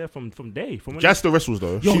 Yeah, from day. From when Jazz still wrestles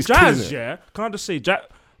though. Yo, She's Jazz, killing it. yeah. Can I just say,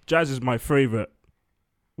 Jazz is my favorite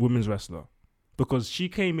women's wrestler because she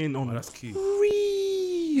came in on that's key.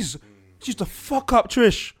 Freeze. She used to fuck up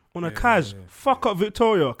Trish on a Kaz, fuck up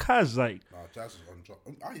Victoria. Kaz, like, Nah, Jazz was on drop.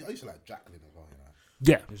 I used to like Jacqueline as well, you know.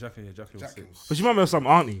 yeah. Jacqueline was sick. Jacqueline was But she remember some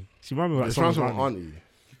auntie. She remember like It some sounds like auntie. auntie.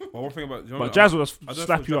 Well, one thing about But Jazz would I don't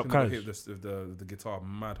slap you know up, if Jacqueline Kaz. hit the guitar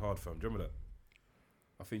mad hard, fam. Do you remember that?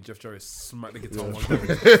 I think Jeff Jarrett smacked the guitar one day.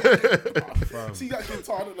 See that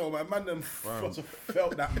guitar, I don't know, man them must have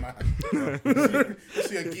felt that, man. You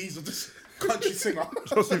see a geezer, just country singer.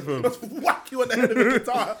 Trust me, fam. Just whack you on the head of the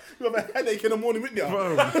guitar. You have a headache in the morning with you.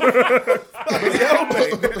 Hell,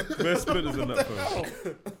 mate. Best spinners in that, fam.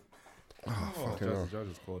 Fucking hell. Jazz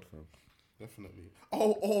is cold, fam. Definitely.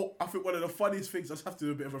 Oh, I think one of the funniest things, I just have to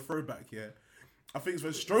do a bit of a throwback here. I think it's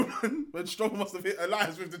when Strowman must have hit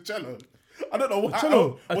Elias with the cello. I don't know what.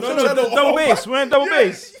 Cello? Was No, the cello double off? bass. We're in double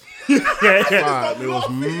bass. Man, it was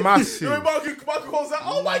You massive. know, Michael calls out,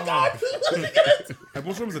 oh my God. Hey,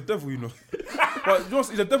 Braun Strowman's a devil, you know. But you know,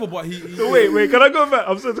 he's a devil, but he Wait, can I go back?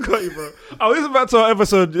 I'm sorry to cut you, bro. I was about to our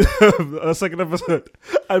episode, a second episode,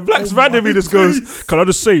 and Black's randomly just goes, can I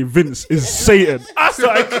just say Vince is Satan? I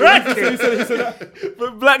started cracking. he said that.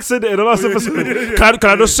 But Black said it in the last episode. Can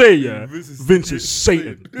I just say, yeah, Vince is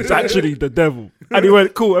Satan. It's actually the devil. And he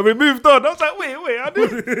went, cool. And we moved on. I was like, wait, I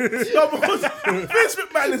didn't. No, because Vince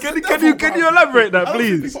McMahon is the Can devil, you bro. elaborate that, I don't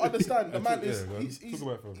think please? people understand. The man is yeah, he's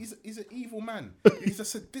Talk about it, he's an evil man. He's a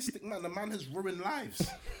sadistic man. The man has ruined lives.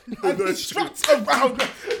 And he struts around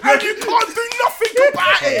and you can't do nothing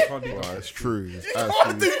about it. Nah, it's true. It's You can't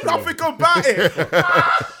absolutely do true. nothing about it.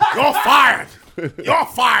 You're fired. You're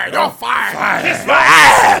fired. You're fired. Kiss my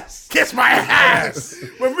ass. Kiss my ass.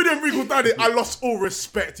 When William Regal done it, I lost all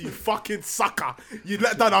respect. You fucking sucker. You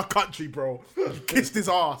let down our country, bro. You kissed his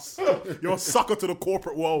ass. You're a sucker to the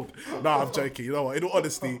corporate world. Nah, I'm joking. You know what? In all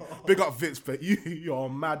honesty, big up Vince, but you're a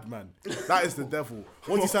madman. That is the devil.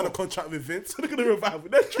 Once you sign a contract with Vince, look at the revival.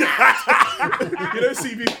 They're trapped. You know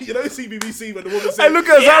CBBC when the woman said, Hey, look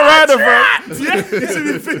at that rider, bro. yeah, you see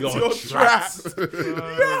me, Vince, you're trapped.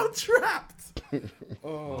 You're trapped.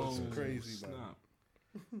 Oh, it's crazy,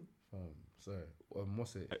 man. Sorry.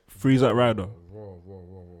 What's it? Freeze that rider.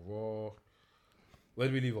 Raw. Where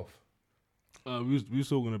did we leave off? We was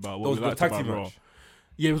talking about That what was we the liked tag about team Raw. match.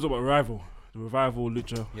 Yeah, it was about Revival. The Revival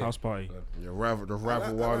Lucha House Party. The rival I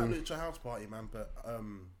like one. Lucha House Party, man, but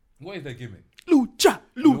What is their gimmick? Lucha.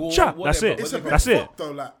 Lucha. What That's they- it. It's a bit That's it. fucked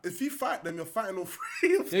though. Like, if you fight them, you're fighting all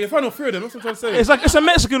three of them. Yeah, you find all three of them. That's what I'm trying to say. It's a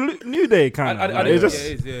Mexican New Day kind of. I, It's yeah, just,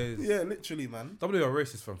 it is, yeah, it is. Yeah, literally, man. W are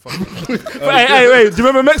racist, fam. Fuck. hey, wait. Do you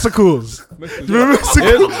remember Mexicals? Do you remember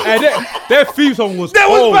Mexico? Their theme song was That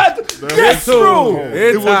cold. was bad. Yes, bro.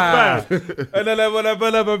 It was bad. And then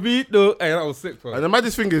I beat though. Hey, that was sick, And bro. the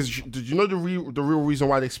maddest thing is, did you know the real reason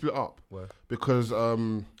why they split up? Where? Because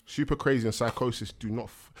Super Crazy and Psychosis do not.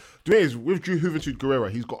 The thing is, with Drew Juventud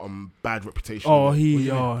Guerrera, he's got a bad reputation. Oh, he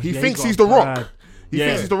he thinks got he's the Rock. bad. He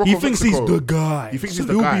thinks he's the Rock. He of thinks he's Mexico. the guy. He thinks So he's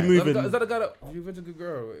the he'll guy. be Is moving. that the guy that you invented good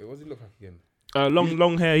girl? What does he look like again?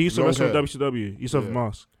 Long hair. He used to Long wrestle in hair. WCW. He used to have a Yeah.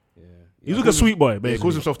 mask. Yeah. He's like a sweet boy, Yeah, he calls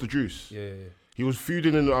basically. himself the Juice. Yeah. He was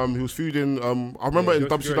feuding in. I remember in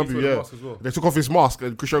Joe Segura, he WCW. took the Yeah, mask as well. they took off his mask,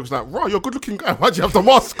 and Chris Jericho's like, "Right, you're a good-looking guy. Why'd you have the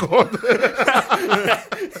mask on?"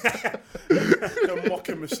 They're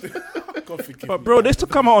mocking Mysterio. God forgive But me. bro, they still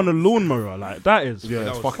come out on a lawnmower. Like that is. Yeah,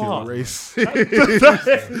 it's was fucking fuck. race.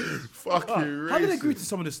 Fucking race. How did they agree to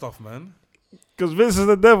some of this stuff, man? Because Vince is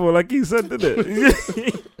the devil, like he said, didn't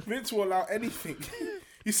it? Vince will allow anything.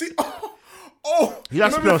 You see, He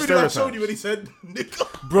has to remember play the video I on showed you when he said,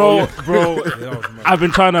 "Nigga." bro. Yeah, that was mad. I've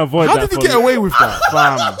been trying to avoid How that. did he for- get away with that?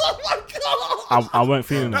 Fam, Oh my god! I weren't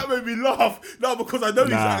feeling it. That made me laugh. No, because I know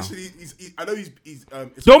he's Nah. actually. I know he's.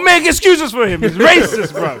 It's Don't make excuses for him. He's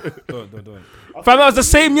racist, bro. Don't. Fam, that was the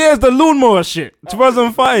same year as the lawnmower shit,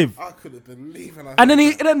 2005. I couldn't believe it. And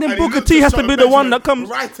then Booker T has to be the one that comes.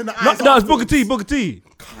 right in the No, eyes. no, it's Booker afterwards. T. Booker T.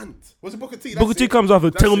 Cunt. Was it Booker T? Booker That's T it. comes off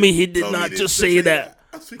and That's tell it. me he did Tell not me just he say didn't that.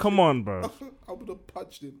 That's it. Come on, bro. I would have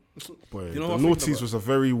punched him. Boy, You know the what I'm thinking noughties about? was a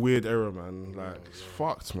very weird era, man. Like, it's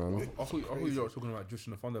fucked, man. I thought you were talking about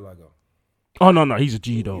Jushin Thunder Liger. Oh no, he's a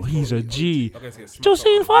G though. He's a G. Okay, so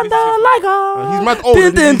Justin Thunder Liger. He's mad old. Dun,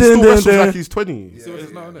 And dun, he still dun, wrestles dun, like dun. he's 20.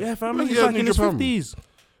 Yeah, fam, Yeah, he's yeah, like in New his Japan. 50s.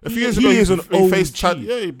 A few years ago, he is an he faced OG. Chad.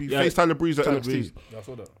 Yeah, he Yeah. faced Tyler Breeze at Tyler NXT. Breeze. Yeah, I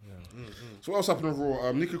saw that. Yeah. So what else happened on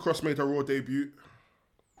Raw? Nikki Cross made her Raw debut.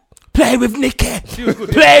 Play with Nikki. She was good.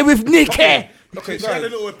 Play with Nikki. Okay, She had a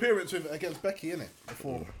guys. little appearance against Becky, innit?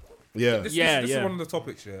 Before. Yeah. This Yeah, is yeah. one of the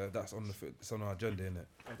topics, yeah, that's on our agenda, innit?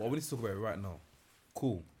 Well, we need to talk about it right now.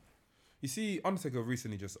 Cool. You see, Undertaker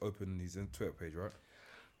recently just opened his Twitter page, right?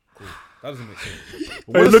 Cool. That doesn't make sense.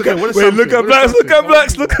 Look at blacks. Look at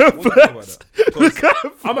blacks. Look at What do you think about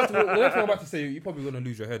that? 'Cause I'm about to, the next thing I'm about to say, you're probably going to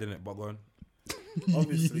lose your head, innit? But go on.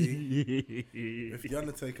 Obviously, if the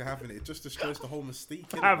Undertaker having it just destroys the whole mystique.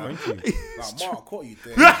 innit, man? Thank you. Like, Mark, what are you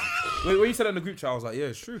doing? When you said that in the group chat, I was like, yeah,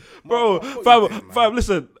 it's true. Bro, What you doing, man? fam,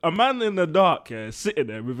 listen, a man in the dark, yeah, sitting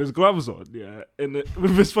there with his gloves on, yeah,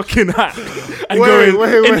 with his fucking hat, and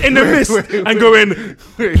going in the mist, and going,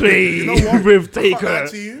 please, You know what? with I can't lie Taker,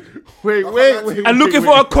 to you. Wait, and looking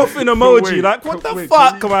for a coughing emoji, like, what the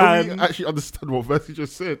fuck, can man? we actually understand what Versi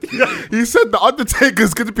just said? He said the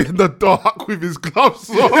Undertaker's going to be in the dark with his gloves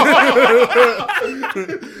on. Do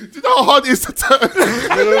you know how hard it is to turn?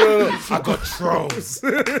 I got trolls.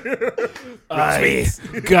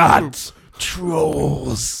 I got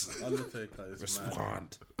trolls. Undertaker is mad.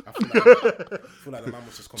 Respond. I feel like the man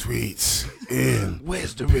was just Tweets in.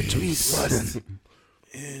 Where's the retweet button?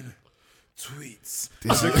 In tweets.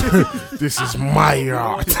 This is my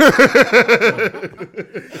yard.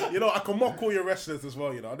 You know, I can mock all your wrestlers as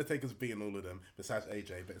well. You know, Undertaker's beating all of them besides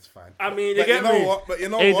AJ, but it's fine. I mean, you But get you know me. what? But you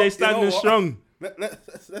know AJ what? standing you know what? strong.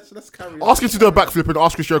 Let's carry on. Ask him to do a backflip and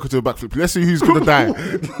ask Chris Jericho to do a backflip. Let's see who's going to die.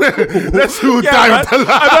 Let's see who Yeah, die man. with the line.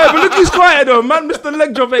 I know, but look, he's quiet though. Man, Mr.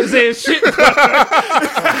 Leg Drop ain't saying shit.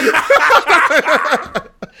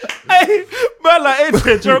 Hey, man, like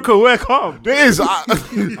AJ Jericho, we're calm. There is, I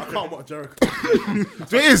can't watch Jericho.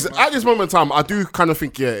 there is. At this moment in time, I do kind of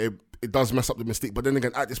think, yeah, it does mess up the mystique. But then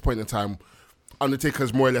again, at this point in time,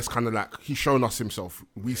 Undertaker's more or less kind of like, he's shown us himself.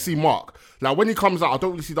 We see Mark. Like, when he comes out, I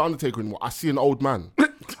don't really see the Undertaker anymore. I see an old man.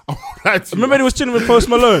 Remember he was chilling with Post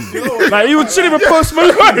Malone? Like, he was chilling with Post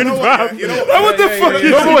Malone, fam. You know what? Like, what the fuck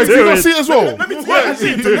is No, wait, he did you not doing? see it as well? Let me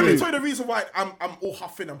tell you the reason why I'm all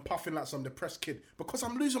huffing and puffing like some depressed kid. Because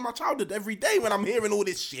I'm losing my childhood every day when I'm hearing all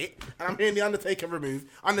this shit and I'm hearing the Undertaker remove,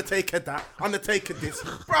 Undertaker that, Undertaker this.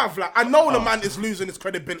 Bruv, like, I know the man is losing his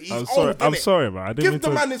credibility. He's I'm sorry, old, I'm innit? sorry, man. I didn't mean Give the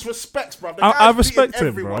to. man his respects, bruv. The I guy's respect beating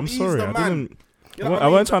him, bro. everyone. I'm He's sorry. the I man. didn't. You know what I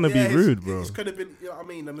weren't trying to Yeah, be rude, bro. His credibility, you know what I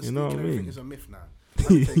mean? The mystique know what I and everything mean? is a myth now.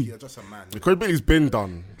 Undertaker, you're just a man. The credibility's been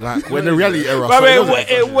done. Like, when the reality era. But so it doesn't-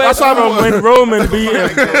 it went That's how from I'm- when Roman beat him.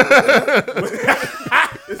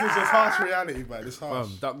 This is just harsh reality, man. It's harsh.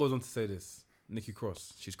 That goes on to say this. Nikki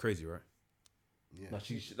Cross, she's crazy, right? Yeah. Like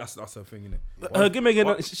that's her thing, innit? Her gimmick,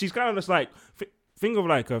 she's kind of just like, think of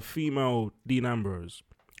like a female Dean Ambrose,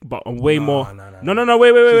 but a way more. Nah. No,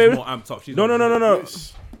 wait. She's more amped up. She's No.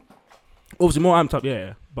 Obviously, more amped up,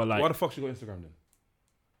 yeah. But like, Why the fuck she got Instagram then?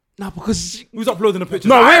 nah, because Who's uploading the pictures?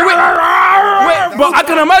 no, wait. But I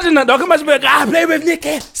can imagine that. Though. I can imagine being like, play with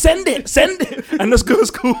Nikki. Send it, and this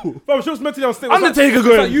girl's cool. Bro, she was mentally unstable. Undertaker It's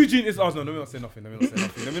going. like Eugene is. Oh no, let me not say nothing.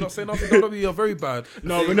 Let me not say nothing. WWE, you're very bad.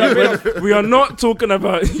 No, we are not talking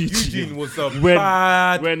about Eugene Eugene. was a We're-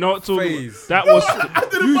 bad. We're not talking. phase. That was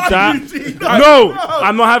Eugene. no.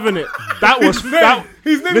 I'm not having it. That was that.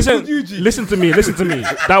 His name is called Eugene. Listen to me.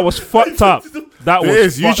 That was fucked up. That It was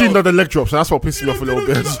is. fucked Eugene up. done the leg drop, so that's what pissed me off a little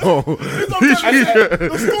bit. So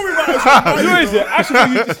The story writers. You know, is it? Actually,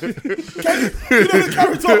 You know the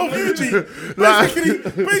character of Eugene.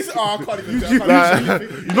 Basically, I can't even tell.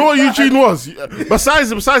 you know what Eugene was?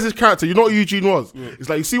 Besides his character, you know what Eugene was? It's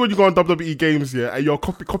like you see when you go on WWE games, yeah, and you're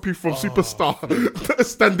copy from Superstar,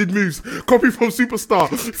 standing moves, copy from Superstar,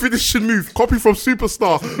 finishing move, copy from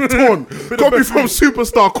Superstar, torn, copy from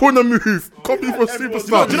Superstar, corner move, copy from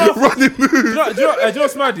Superstar, running move. do you know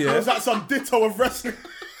what's mad? Yeah, Is that some ditto of wrestling?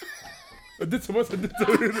 what's a ditto?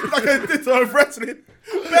 Like a ditto of wrestling.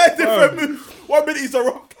 Very different moves. 1 minute he's a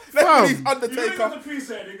Rock. Next minute he's Undertaker.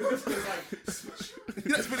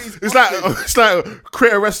 Next minute he's It's like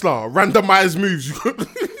create a wrestler, randomize moves.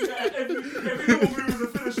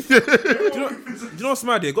 Do you know what's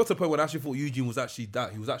mad? Yeah, it got to the point where I actually thought Eugene was actually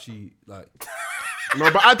that. He was actually like,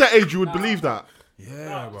 No, but at that age you would believe that.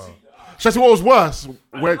 yeah, bro. That's what was worse.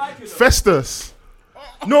 When Festus.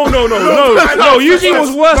 No. Eugene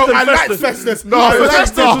was worse than I like Festus. Festus. No,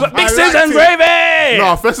 Festus no, was mixes liked and it. gravy.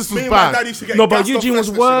 no, Festus Me was and my dad bad. used to get No, but gassed off Eugene was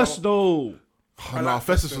Festus, worse you though. No,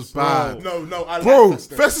 Festus was bad. know. No, I like Bro,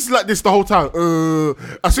 Festus. Festus is like this the whole time.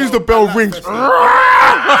 As soon as the bell rings,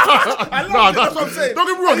 I love it, that's what I'm saying. Don't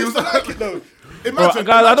get me wrong, I he used was to like it though. Bro, Imagine,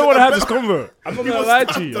 guys, I don't want to have imagine this convo. I'm not He gonna was lie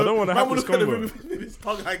stuck, to you. I though. don't want to Man have would this look at him convo. with his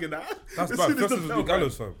tongue hanging out. That's As bad. soon as Festus the was bell Luke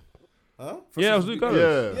Gallows, fam. Yeah, it was Luke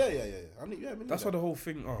Gallows. yeah. Yeah. I mean, That's why the whole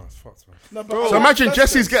thing. Oh, it's fucked, man. No, but So imagine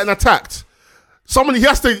Jesse's getting attacked. Somebody he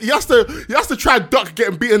has to try and duck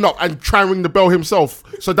getting beaten up and try and ring the bell himself,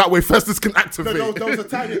 so that way Festus can activate. No, there was a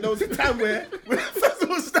time where Festus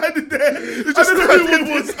was standing there. I don't know who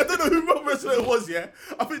it was. I don't know who what wrestler it was. Yeah,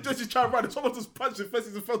 I think Jesse's trying to run. And someone just punched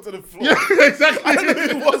Festus and fell to the floor. Yeah, exactly. I don't know who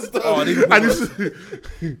it was though. Oh, And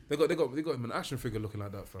they got him an action figure looking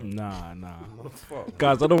like that, fam. Nah. Fuck.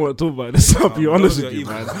 Guys, I don't want to talk about this. I'll be honest those with are you,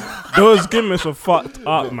 evil. man. Those gimmicks are fucked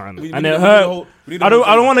up, man, We and need it a hurt. whole- we need a I don't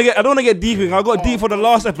whole- want to get deep in. I got deep for the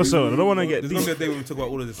last episode. I don't want to get There's deep. gonna be a day when we talk about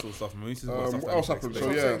all of this sort of stuff, man. We need to talk about stuff what that else makes happened?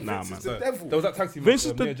 sense. So yeah, Nah, man. It's the devil. There was that tag team Vince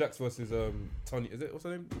match, is the- Nia Jax versus Tony. Is it what's her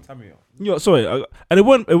name? Tamia. Yo, sorry, and it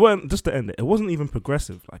weren't just to end it. It wasn't even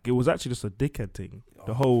progressive. Like it was actually just a dickhead thing.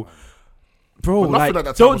 The whole, bro, But nothing like at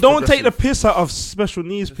that time was don't take the progressive. piss out of special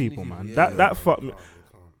needs people, man. yeah, that fucked me.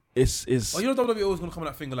 It's Oh, you know WWE always gonna come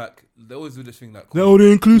with that thing like they always do this thing like they're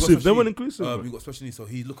inclusive. They weren't inclusive. You got special needs, so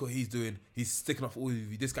he look what he's doing. He's sticking up for all of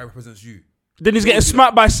you. This guy represents you. Then he's getting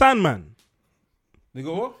smacked by Sandman. They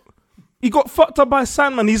go what? He got fucked up by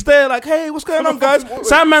Sandman. He's there like, hey, what's going on, guys?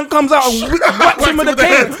 Sandman comes out and whacks him with a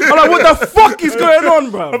cane. I'm like, what the fuck is going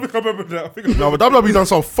on, bro? I remember that. No, but WWE done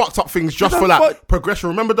some fucked up things just What for the like fuck? progression.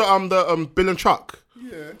 Remember the Bill and Chuck?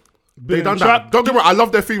 Yeah. They done Chuck. that. Don't get me wrong, I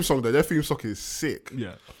love their theme song though. Their theme song is sick.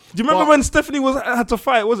 Yeah. Do you remember But- when Stephanie had to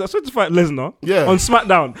fight? Was it supposed to fight Lesnar? Yeah. On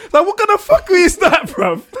SmackDown. Like, what kind of fuckery is that,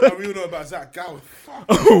 bro? And we all know about Zach Gowen. Fuck.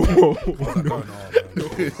 No.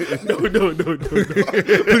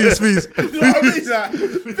 Please. You know what I mean? Like,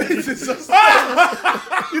 Vince is just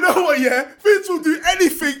you know what, yeah? Vince will do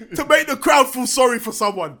anything to make the crowd feel sorry for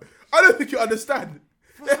someone. I don't think you understand.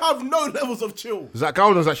 They have no levels of chill. Zach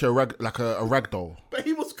Gowen was actually a rag doll. But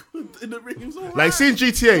he was good in the ring. He was all Like right. seeing I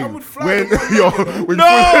GTA would fly when around. when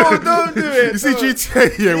No, don't do it. you see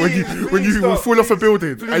GTA, yeah, when you will fall off a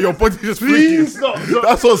building and your body just freezes. Stop.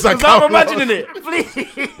 That's what Zach Stop Gowen was. imagining it.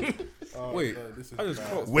 Please. Wait, I just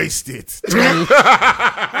clocked. Wasted.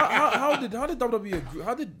 How did WWE agree?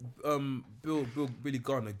 How did Billy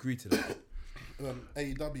Gunn agree to that?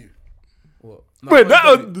 AEW. What? Wait, that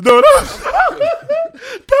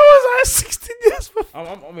was like 16 years before. I'm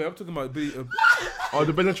talking about Billy. Oh,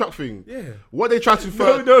 the Bill and Chuck thing. Yeah. What they tried to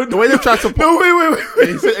No, the way they tried to No, wait.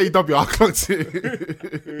 he said AW, I clocked it.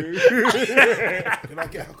 Can I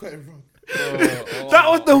get it wrong? That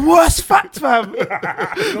was the worst fact, fam. You know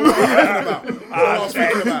what I was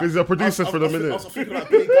thinking about? He's a producer for the I minute. was thinking about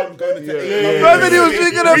Billy Gunn going into AEW. I mean, he was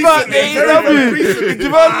thinking about AEW.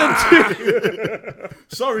 2002.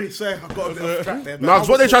 Sorry, sir, I got a bit off track there. No, because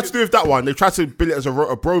what they tried to do with that one, they tried to bill it as a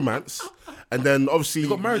bromance, and then obviously They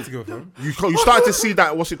got married together, fam. you started to see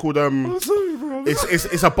that what's it called? Sorry, bro.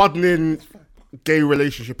 It's a budding gay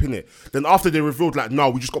relationship in it. Then after they revealed like, no,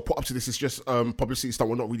 we just got put up to this. It's just publicity stuff.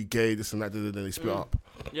 We're not really gay. This and that. Then they split up.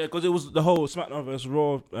 Yeah, because it was the whole SmackDown vs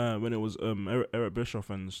Raw when it was Eric Bischoff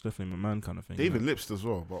and Stephanie McMahon kind of thing. They even lipsed as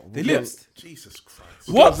well. But They lips. Jesus Christ.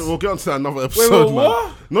 We'll get onto that another episode, man.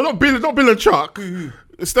 what? No, not Bill and Chuck.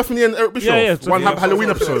 It's Stephanie and Eric Bischoff. Yeah, One Halloween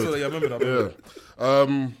Yeah, episode. I remember that.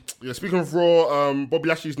 Yeah. Speaking of Raw, Bobby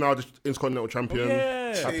Lashley's now the Intercontinental Champion.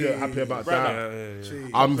 Yeah. Happy about Right. that.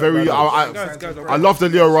 Jeez. I'm very. Guys, I love the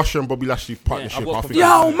Leo Rush and Bobby Lashley partnership. I've got I think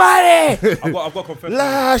confidence. Matty! I've got confession.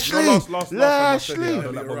 Lashley! Last Lashley! I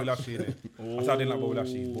don't like Bobby Lashley in it. I said I didn't like Bobby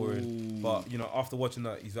Lashley. He's boring. But after watching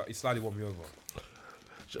that, he slightly won me over.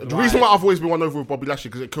 The reason why I've always been won over with Bobby Lashley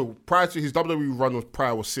because prior to his WWE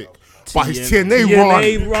run was sick, but his TNA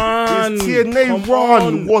run, his TNA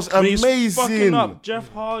run was When he's fucking amazing. up Jeff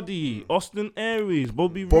Hardy, Austin Aries,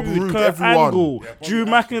 Bobby Roode, Roode, Kurt everyone. Angle, Bobby Drew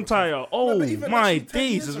Lashley McIntyre. Oh But even my actually 10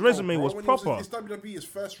 days, years his ago, resume bro, was when proper. His WWE's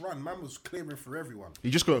first run, man was clearing for everyone. He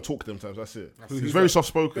just couldn't talk them times. That's it. He's very soft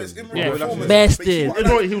spoken. But it's in Yeah, real performance. bested. But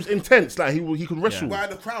it's He was intense. Like he could wrestle. why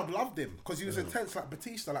the crowd loved him because he was intense like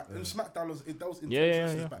Batista. Like in SmackDown, those intense Yeah.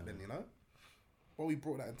 wrestlers back then, Well, we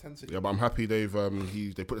brought that intensity. Yeah, but I'm happy they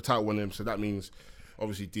put the title on him. So that means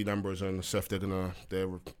obviously Dean Ambrose and Seth their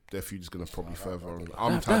feud is gonna probably further on.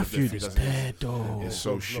 I'm tired That of their feud is as it is. dead, though. It's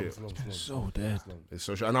so shit. So dead. It's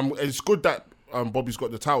so shit. And it's good that Bobby's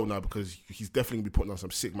got the title now because he's definitely gonna be putting on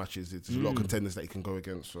some sick matches. There's a lot of contenders that he can go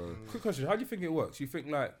against. So Quick question: how do you think it works? You think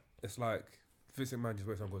it's like Vince McMahon just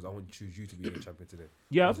wakes up and goes, "I want to choose you to be the champion today."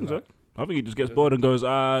 Yeah, I think so. I think he just gets bored and goes,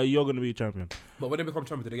 you're going to be champion. But when they become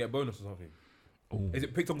champion, do they get a bonus or something? Is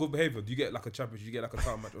it picked on good behavior? Do you get like a championship? Do you get like a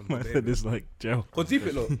title match on good I said behavior? this like jail. Because deep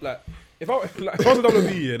it look like if I was a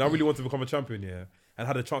WWE and I really wanted to become a champion, and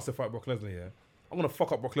had a chance to fight Brock Lesnar, I'm gonna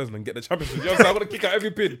fuck up Brock Lesnar and get the championship. You know what I'm saying? I'm gonna kick out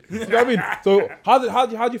every pin. You know what I mean? So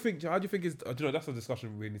how do you think is? That's a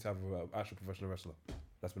discussion we need to have with an actual professional wrestler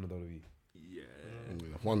that's been a WWE.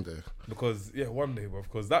 one day. Because one day, bro.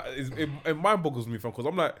 Because that is it mind boggles me, fam. Because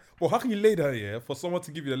I'm like, well, how can you lay there, for someone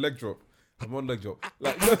to give you a leg drop? One leg drop,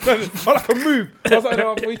 like I like a move. I was like,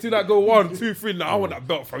 no, for you to like go 1, 2, 3. Now I want that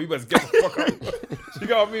belt, fam. You better get the fuck out. You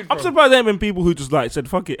know what I mean? I'm surprised there ain't been people who just like said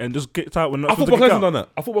fuck it and just kicked out when not I thought supposed to Brock kick Lesnar out. done that.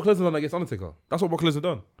 I thought Brock Lesnar done that against Undertaker. That's what Brock Lesnar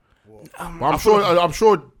done. But I'm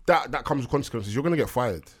sure that comes with consequences. You're gonna get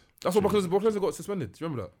fired. That's what Brock Lesnar got suspended. Do you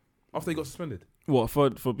remember that? After he got suspended. What,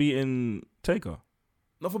 for beating Taker?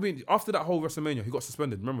 Not for being after that whole WrestleMania, he got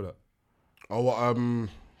suspended. Remember that? Oh,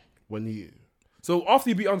 when he So after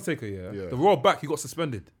he beat Undertaker, Yeah. the Raw back, he got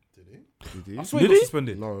suspended. did he? I swear Did he got he?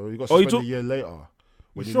 suspended. No, he got Oh, he suspended a year later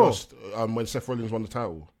when he Sure? lost. When Seth Rollins won the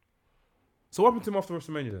title. So what happened to him after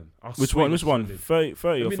WrestleMania then? I Which swear one? he Which got one? suspended.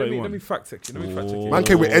 30 or Let me 31? fact check you. Let me fact check you. Man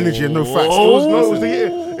came with energy and no facts. It was the year.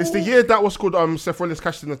 It's the year that was called Seth Rollins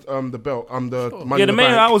cashed in the belt. The money Yeah, in the the main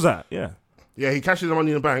bank. I was at. Yeah, Yeah, he cashed in the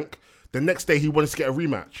money in the bank. The next day he wanted to get a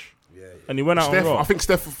rematch. and he went out Steph, on Raw. I think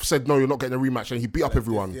Steph said no, you're not getting a rematch, and he beat up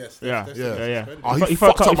everyone. Yes, Yeah. yeah. Oh, He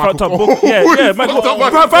fucked up Michael Cole. book. Yeah, He man. fucked up Fam,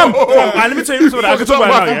 Michael fam, Cole. let me tell you something. I can fucked talk up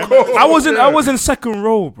about it Michael now, Cole. I was in second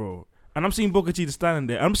row, bro, and I'm seeing Booker T standing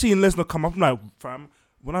there. I'm seeing Lesnar come up. I'm like, fam,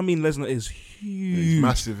 when I mean Lesnar is huge, He's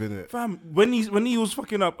massive, innit? fam. When he was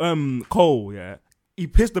fucking up Cole, he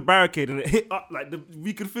pissed the barricade and it hit up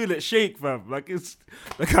we could feel it shake, fam. Like it's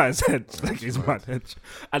the guy's head, like he's mad head.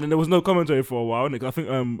 And then there was no commentary for a while. Innit? I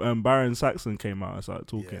think Baron Saxon came out and started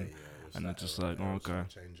talking, and it's just like, oh, okay.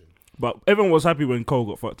 But everyone was happy when Cole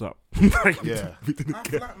got fucked up. Like, Yeah. we didn't I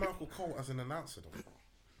care. like Michael Cole as an announcer, though.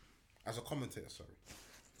 As a commentator, sorry.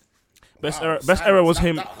 Best Wow, era was that-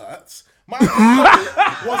 him. That hurts. Michael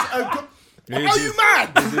Cole was a good. Are you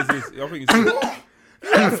mad? I think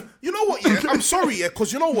it's You know what? Yeah, I'm sorry. Yeah,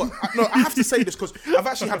 because you know what? I have to say this because I've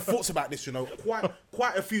actually had thoughts about this.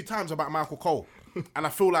 Quite a few times about Michael Cole, and I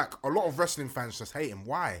feel like a lot of wrestling fans just hate him.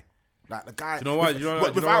 Why? Like the guy. You know why? You know why?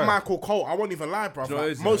 Without Michael Cole, I won't even lie, bro. You know what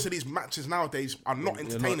it is, Most of these matches nowadays are not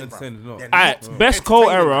entertaining, bro. entertaining, no. They're Alright, not best Cole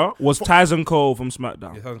entertaining, era bro. was Taz and Cole from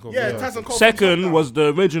SmackDown. Yeah, Taz and Cole. Second was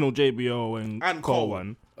the original JBO and And Cole Cole.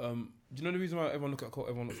 one. Do you know the reason why everyone looks at Cole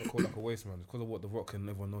like a waste man? It's because of what The Rock and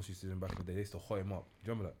everyone else used to do back in the day. They used to hot him up.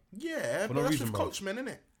 Do you remember that? Yeah, For but no that's reason, with bro. coachmen,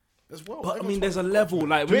 innit? As well. But I Everyone's mean, there's a fucking level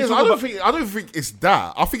like when you I talk don't about, think it's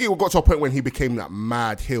that. I think it got to a point when he became that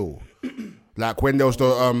mad hill, like when there was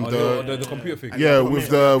The computer thing. yeah, with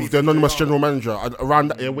the anonymous general manager around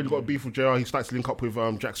that, when he got beef with JR, he started to link up with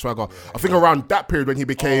Jack Swagger. I think around that period when he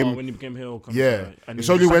became when he became heel. yeah, and it's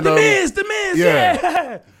he was only just when like, the Miz, yeah.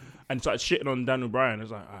 yeah. And started shitting on Daniel Bryan.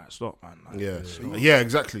 It's like, alright, stop, man. Like, yeah,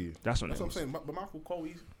 exactly. That's when That's it what I'm was. saying. But Michael Cole,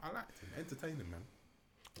 I liked him. Entertaining, man.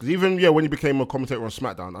 Because even when he became a commentator on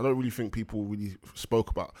SmackDown, I don't really think people really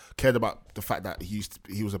cared about the fact that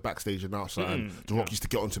he was a backstage announcer and The Rock used to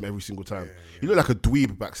get onto him every single time. He looked like a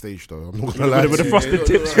dweeb backstage though. I'm not gonna lie. With the frosted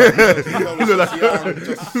tips. He looked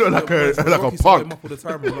like a punk. All the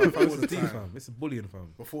time, bro. Like, it's a team, fam. It's a bullying,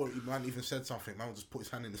 fam. Before man even said something, man would just put his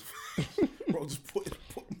hand in his face. Bro, just put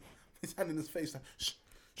his hand in his face. Like, shh.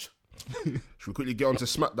 Should we quickly get on to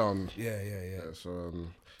SmackDown? Yeah. So,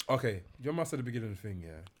 Okay, you must at the beginning of the thing, the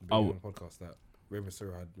beginning of the podcast that Rey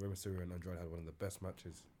Mysterio and Andrade had one of the best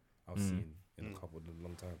matches I've seen in a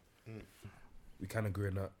long time. We can agree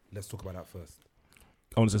on that. Let's talk about that first.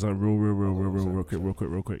 I want to say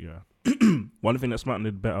something real quick. Yeah. One thing that SmackDown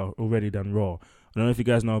did better already than Raw. I don't know if you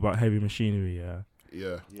guys know about Heavy Machinery.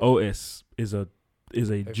 yeah. Otis is a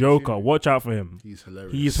joker. Machinery. Watch out for him. He's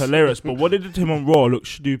hilarious. He is hilarious. But what they did to him on Raw looked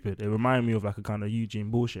stupid. It reminded me of like a kind of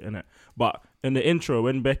Eugene bullshit, innit? But in the intro,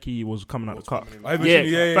 when Becky was coming out the cup,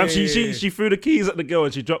 fam, she threw the keys at the girl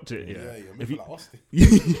and she dropped it. Yeah. If you, Like Austin.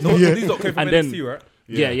 These lot came from And then- NXT, right?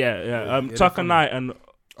 yeah. Tucker Knight and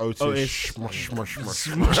Otis. Smash. We're we're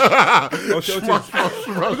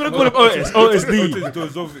gonna call him Otis. Otis D. You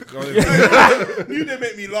didn't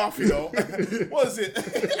make me laugh, you know. What is it?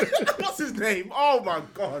 What's his name? Oh my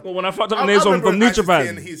god. Well, when I fucked up the names from New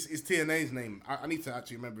Japan, His TNA's name. I need to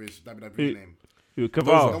actually remember his WWE name. The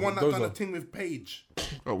Caval. one that done the thing with Paige.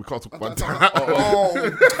 Oh, we can't talk about Oh,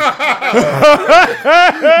 No,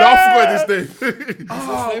 I forgot his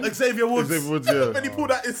name. Xavier Woods. Xavier Woods, yeah. When he pulled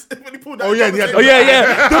that. Oh, yeah, he had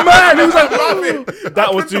The man, he was like,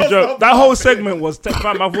 that was too joke. That whole segment was,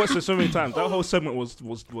 fam, I've watched it so many times. That whole segment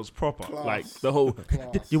was proper. Class. Like the whole,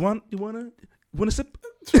 Class. you want to sip?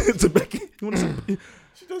 To Becky, you want to sip?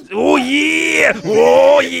 Oh yeah,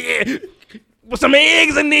 put some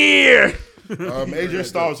eggs in there. AJ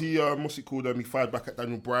Styles, he he fired back at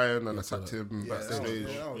Daniel Bryan and attacked him That backstage.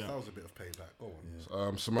 was a bit of payback. Go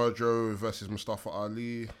on. Samoa Joe versus Mustafa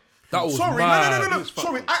Ali. That was Sorry, mad. no.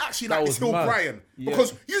 Sorry, I actually like this heel mad. Bryan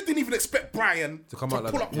because you didn't even expect Bryan to come out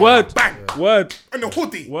like pull that. up Word, bang, word. and the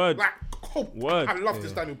hoodie. Word. Like, Word. I love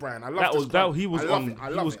this Daniel Bryan. I love That this was- guy. that- he was I love on- it. I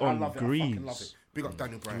he love was it. I on love it. I fucking love greaves. it. Big up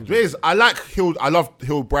Daniel Bryan. I love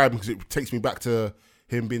Hill Bryan because it takes me back to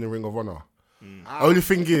him being in Ring of Honor. Only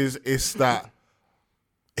thing is that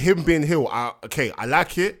him being Hill, I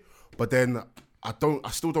like it, but then I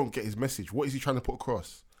still don't get his message. What is he trying to put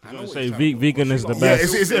across? I know what Say he's trying to vegan do. is the Yeah,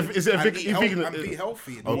 best. is it a And vegan? and be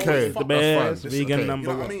healthy. and Okay, fuck The that's best fine. vegan Okay. number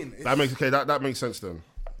You know what I one. mean? That makes sense then.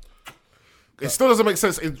 It still doesn't make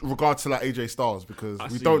sense in regard to like AJ Styles because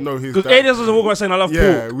we don't know his. Because AJ doesn't walk around saying I love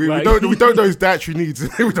Yeah, pork. we Like- don't know his dietary needs.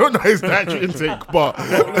 We don't know his dietary intake, but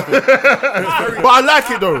I like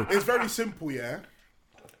it though. It's very simple, yeah.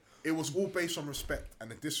 It was all based on respect,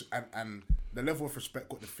 and the level of respect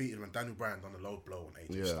got defeated when Daniel Bryan done the low blow on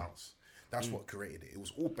AJ Styles. That's what created it. It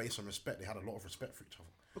was all based on respect. They had a lot of respect for each other.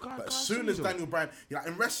 But as soon as Daniel Bryan,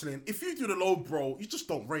 in wrestling, if you do the low blow, you just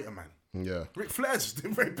don't rate a man. Yeah. Ric Flair just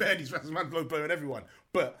did very bad. He's man low blowing everyone.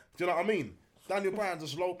 But do you know what I mean? Daniel Bryan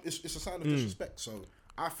just low. It's a sign of disrespect. So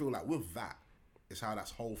I feel like with that, is how that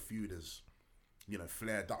whole feud is,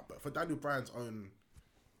 flared up. But for Daniel Bryan's own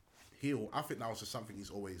heel, I think that was just something he's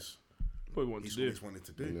always wanted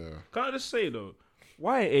to do. Yeah. Can I just say though,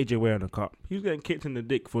 why ain't AJ wearing a cup? He was getting kicked in the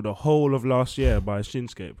dick for the whole of last year by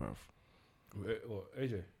Shinsuke, bruv. What,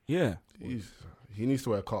 AJ? Yeah. He needs to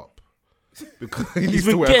wear a cup. Because he He's needs to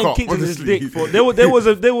been wear a getting cup. kicked in his Honestly. dick for there was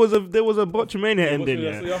a Botchamania ending,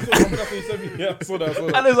 yeah. I saw that.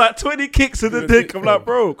 And there's like 20 kicks in the dick. I'm like,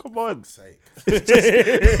 bro, come on. Sake.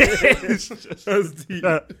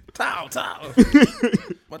 Towel.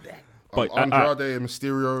 But Andrade and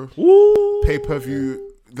Mysterio Woo. pay-per-view.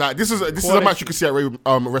 Like this is a match you can see at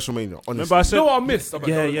WrestleMania. Honestly, Remember I said, You know what I missed? About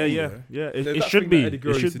yeah. WWE, It There's that should thing be. that Eddie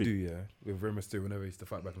Guerrero It used should to be. do, with Rey Mysterio whenever he used to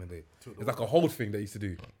fight back in the day. It's like a whole thing they used to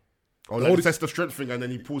do. like the test of strength thing, and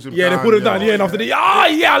then he pulls him. Yeah, down. they put him down. Yeah, and after the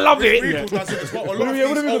I loved it. Rico does it as well. A lot Whenever of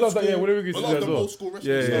these Rico old does that, school- whenever Rico a does lot that of as them well. old school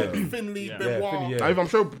wrestlers, Yeah. Finley, Yeah, Benoit, Finley, yeah. I'm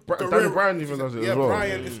sure Daniel Bryan even does it as well.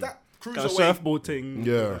 Bryan, if that Got a cruiserweight, surfboard thing.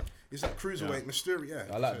 Yeah, is that cruiserweight Mysterio?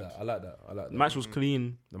 Yeah, I like that. The match was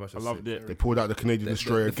clean. The match I was loved sick. it. they pulled out the Canadian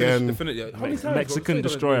Destroyer The finish- again. the finish- yeah. How many times, Mexican bro?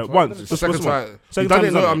 Destroyer. He's done it Once. twice. The second time. He Second done time it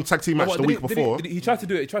in he's the done it. tag team match What, the did week he- did before. he tried to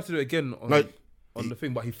do it. He tried to do it again on Like, the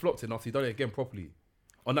thing, but he flopped it after he done it again properly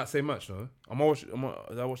on that same match. No,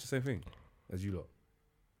 did I watch the same thing as you lot?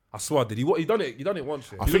 I swear, did he? What he done it? He done it once.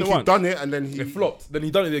 Yeah. I think he done it and then It flopped. Then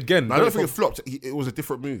he done it again. No, I don't think it flopped. It was a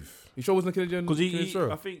different move. You sure it wasn't a Canadian? Because Canadian I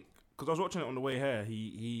show? think, because I was watching it on the way here,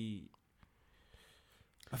 he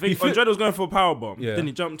I think Andrade was going for a powerbomb. Yeah. Then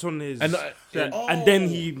he jumped on his... And, and then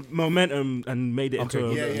he momentum and made it into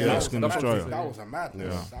Okay. a Mexican destroyer. That was a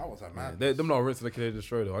madness. That was a madness. Them not rinsing the Canadian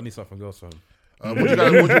destroyer though. I need something else, man. What do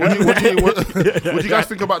you guys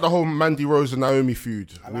think about the whole Mandy Rose and Naomi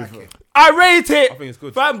feud? I like it. I rate it. I think it's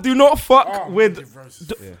good. Fam, do not fuck with... Mandy Rose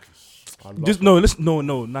is Just no, listen, no.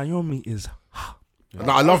 Naomi is...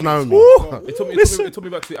 No, I love Naomi. It took me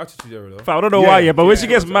back to the attitude era though. Fam, I don't know why, but when she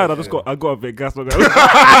gets mad, I got a bit gassed. I'm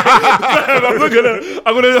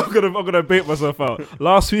gonna bait myself out.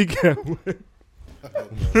 Last weekend,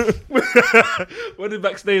 when the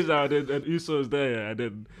backstage now, and Uso's there,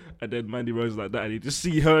 and then Mandy Rose like that, and you just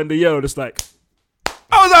see her in the yellow, just like.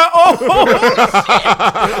 I was like, oh,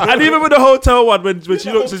 shit. And even with the hotel one, when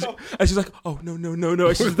she looks and she's like, oh no,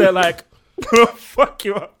 and she's there like, fuck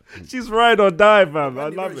you up. She's ride or die, fam. I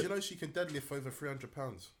love it. You know she can deadlift over 300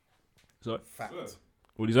 pounds. Sorry? Fact.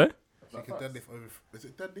 What do you say? She can deadlift over. Is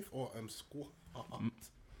it deadlift or squat?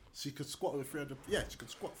 She could squat over 300. Yeah, she could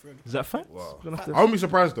squat 300. Is that fact? I won't be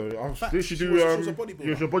surprised though. Did she do? She was a bodybuilder. She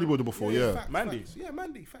was a bodybuilder before, yeah. Facts, Mandy. facts. Yeah,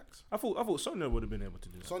 Mandy. Facts. I thought Sonia would have been able to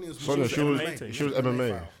do that. Sonia, She was MMA.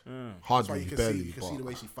 That's why Hardly, you can barely. see the but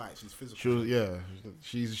way she fights. She's physical. She was, yeah.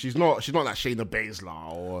 She's not like Shayna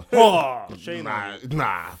Baszler or Oh, Shayna.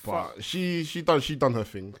 nah. But she done her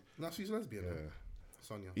thing. No, she's lesbian.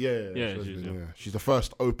 Sonia. Yeah, she's she's the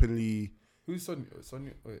first openly Who's Sonya?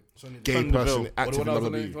 Wait. gay Sonya person Deville. active in What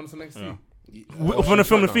was WWE. on NXT?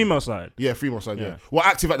 From the female side. Yeah, female side. Yeah, Yeah. well,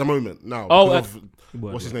 active at the moment now. Oh, because of-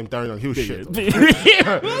 what's his name? Darren Young. He was shit. Don't get me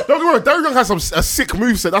wrong. Darren Young has a sick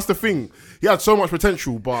moveset. That's the thing. He had so much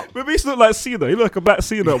potential, but Maybe he used to look like Cena. He looked like a black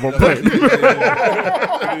Cena at one point.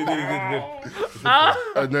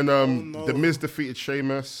 and then the Miz defeated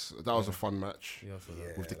Sheamus. That was a fun match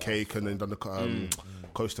with the cake, and then done the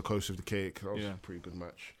coast to coast with the cake. That was a pretty good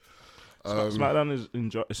match. SmackDown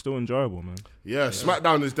is still enjoyable, man. Yeah,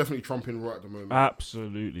 SmackDown is definitely trumping right at the moment.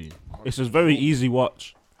 Absolutely. It's a very easy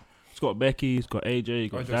watch. It's got Becky, it's got AJ,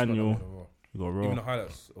 it's got Daniel, you got Even Raw. the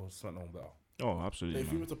highlights or SmackDown better. Oh, absolutely. If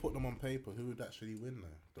you Man. were to put them on paper, who would actually win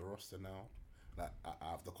though? The roster now, like out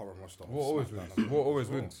of the current roster. Raw always wins. Raw always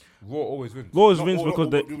wins. Raw always wins. Raw wins because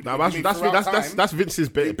they. Nah, that's Vince's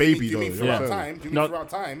baby though. You you mean know throughout what I'm saying? time? Do you No, mean throughout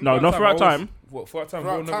time? No, not throughout time. What throughout time?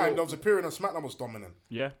 Throughout Raw time, never- there was a period when SmackDown was dominant.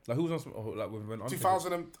 Yeah. Like who was on? Like when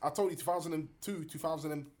 2000, I told you 2002,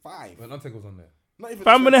 2005. When Undertaker was on there. Not even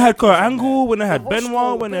Fam, when they had Kurt Angle, when they The had roster,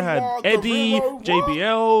 Benoit, when they had Benoit, Eddie, Guerrero, what?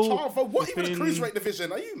 JBL. Chavo, what even the flipping- cruiserweight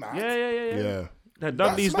division? Are you mad? Yeah. Yeah. They had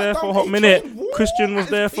Dudley's there SmackDown, for a hot A-Train, minute. what? Christian was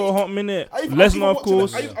At there his for a peak. hot minute. I was even Lesnar, of watching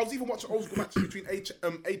course. I was even watching old school matches between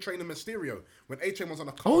A-Train and Mysterio when A-Train was on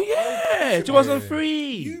a card. Oh yeah,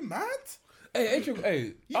 2003. You mad? Hey, You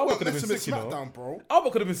Albert weren't could have been messing with sick, you know. SmackDown, bro.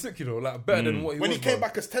 Albert could have been sick, you know, like better than what he When was. he came bro.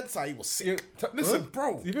 back as Tensai, he was sick. Yeah, Listen,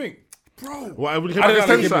 bro. You think? Bro. What? When he came I back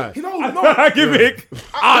as didn't like Tensai? You know, no. Gimmick.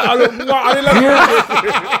 I didn't like it.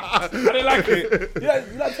 I didn't like it. Yeah,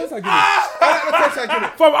 you like Tensai gimmick? I like the Tensai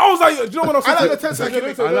gimmick. Fam, I was like, do you know what I'm saying? I like the Tensai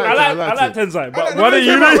gimmick. I like Tensai, but what do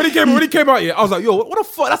you When he came out, yeah, I was like, yo, what the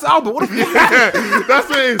fuck? That's Albert. What the fuck? That's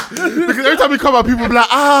what it is. Because every time we come out, people be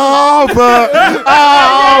like, Albert.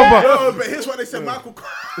 No, but here's what they said. Michael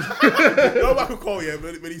Cole, yeah,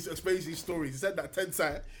 when he explains his stories, he said that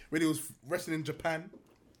Tensai, when he was wrestling in Japan,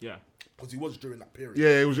 Yeah. because he was during that period.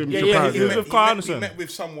 Yeah, it was in Yeah, Japan. he was with Carl Anderson. He met with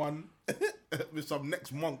someone, with some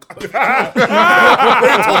next monk. They taught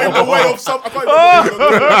him the way of some. I can't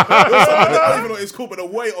even know what it's called, but the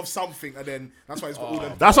way of something, and then that's why it's got all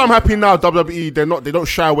them. That's why I'm happy now. WWE, they don't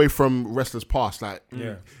shy away from wrestlers' past. Like,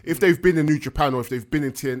 if they've been in New Japan or if they've been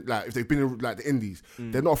in if they've been in like the Indies,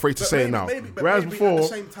 they're not afraid to say it now. Whereas before, at the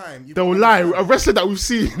same time, they'll lie. A wrestler that we've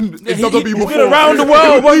seen in WWE He's before, been around the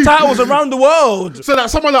world. Won titles around the world. So that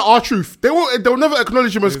someone like R-Truth, they'll never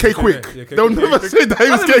acknowledge him as K Quick. Yeah, K They'll Quick. never say that he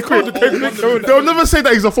was K Quick. They'll never say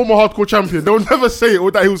that he's a former hardcore champion. They'll never say it or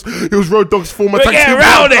that he was Road Dogg's former We're tag getting team.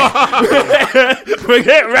 round it. We're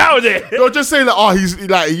getting round it. They'll just say that, oh, he's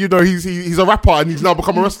like, you know, he's a rapper and he's now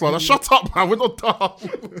become a wrestler. Like, shut up, man. We're not dumb. I've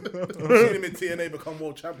seen him in TNA become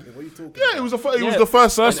world champion. What are you talking Yeah, about? it was the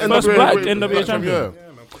first black NWA champion. Yeah.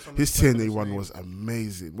 His TNA one was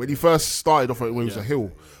amazing. When he first started off when he was a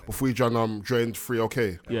heel, before he joined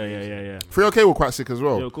 3OK. Yeah. 3OK were quite sick as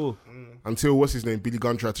well. Yo, cool. Until what's his name, Billy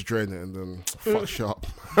Gunn tried to join it and then fuck shit up.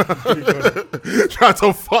 Tried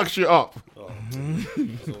to fuck shit up.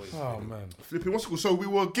 Oh man. Flipping, what's it called? So we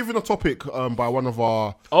were given a topic by one of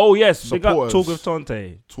our Oh yes, big up supporters. Talk with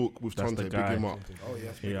Tonte. Talk with That's Tonte, the big guy. him up. Oh,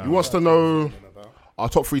 yes. Yeah. He wants to know our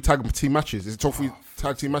top 3 tag team matches. Is it top 3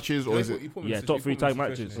 tag team matches or is it? Yeah, top 3 tag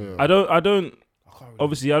matches. I don't.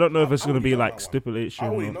 obviously, I don't know if it's I going to already be know my like one. stipulation. I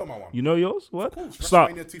already or- know my one. You know yours? What? Of course,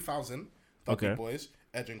 Start. WrestleMania 2000, Dudley Okay. Boys,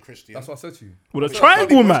 Edge and Christian. That's what I said to you. With a Dudley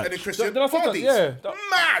triangle Boys, match. Edge and Christian. Then I said that, Hardys. yeah. That-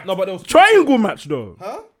 Mad. No, but there was Triangle match though.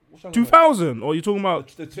 Huh? 2000, or you talking about?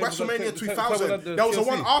 WrestleMania 2000. There was a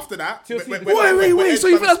one after that. TLC. Wait. So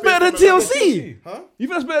you think that's better than TLC? Huh? You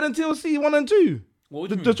think that's better than TLC 1 and 2? What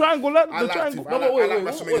The, would you the mean? triangle, I the like triangle. I like wait,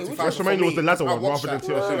 WrestleMania 2000. WrestleMania was the ladder one watched rather than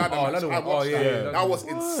that. TLC. Ladder Oh, match. ladder I one. watched Oh, yeah, that. yeah, That was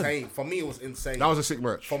insane. For me, it was insane. That was a sick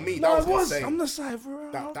match. For me, that was insane. I'm the side,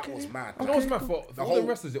 bro. That was mad. You know what's mad for The all whole- the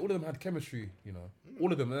wrestlers? All of them had chemistry. You know, all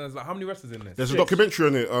of them. There's like how many wrestlers in this? There's a documentary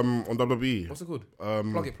on it on WWE. What's it called?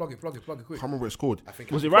 Plug it quick. I can't remember what it's called. I think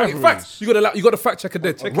Was it Plug it, rivalries? facts. You got the fact checker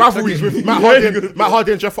there. Check it, Rivalries check it. with Matt Hardy and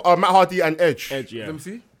Matt Hardy and Edge. Edge, yeah. Let me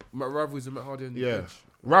see. Rivalries and Matt Hardy and Yeah. Edge.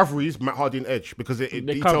 Rivalries, Matt Hardy and Edge, because it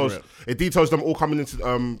They cover details it. it details them all coming into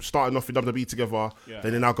starting off in WWE together. Yeah.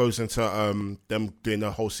 Then it now goes into them doing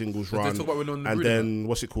the whole singles they run, talk about when they're on the and grid, then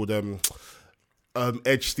what's it called?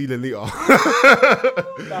 Edge stealing Lita.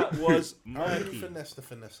 That was How do you murky. finesse the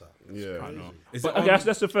finesser? Yeah, Is But it okay, on?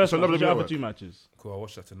 that's the first one. another What's your other network. 2 matches? Cool. I'll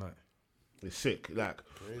watch that tonight. it's sick. Like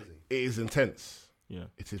Crazy. it is intense. Yeah.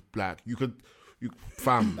 It is black.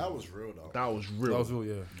 Fam. That was real though. That was real. That was real.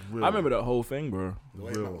 Yeah. real. I remember that whole thing, bro. The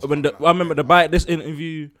way Matt was When coming I out. remember the Bite This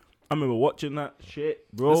interview. I remember watching that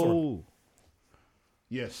shit, bro.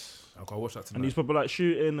 Yes. I'll watch that And tonight. these people like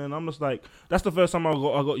shooting, and I'm just like, that's the first time I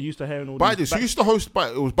got used to hearing all Bite these. this. Who used to host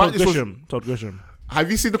Bite? It was Todd Bite this. Todd Grisham. Have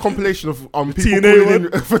you seen the compilation of people TNA calling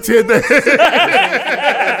in for TNA?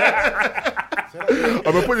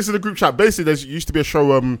 I'm gonna put this in the group chat. Basically, there used to be a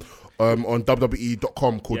show on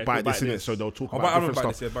WWE.com called Yeah, Bite called This Bite in it, This. so they'll talk I about remember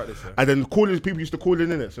different about stuff. this. Yeah. And then people used to call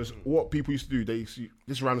in it. So it's what people used to do. This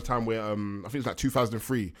is around the time where I think it's like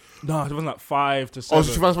 2003. No, it was like 5 to Oh, 7. it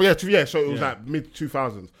was 2000. Yeah. So it was Yeah. like mid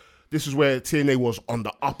 2000s. This is where TNA was on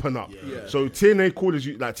the up and up. So TNA callers,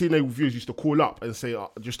 TNA viewers used to call up and say,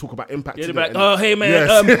 just talk about Impact. Yeah, they'd in be it. like, And- oh, hey, man,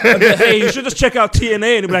 Yes. hey, you should just check out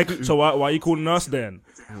TNA. And they'd be like, so why are you calling us then?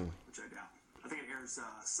 Which I doubt. I think it airs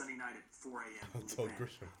Sunday night at 4 a.m. Todd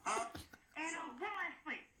Grisham. And one last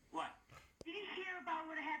thing. What? Did you hear about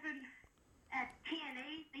what happened at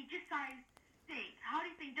TNA? They just signed Sting. How do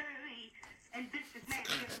you think WWE and Vince McMahon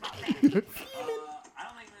feels about that? I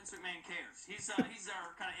don't think Vince McMahon cares. He's our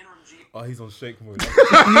kind of interim G. Oh, he's on shake mode.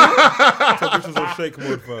 Todd Grisham's on shake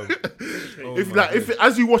mode, fam. Oh if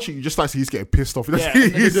as you watch it, you just like see he's getting pissed off. Yeah,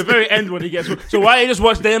 and then at the very end when he gets, so why you just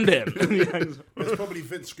watch them then? It's probably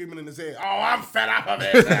Vince screaming in his ear. Oh, I'm fed up of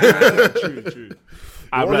it. True.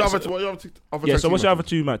 What are Blacks. your other Yeah, tag so team what's your other matches?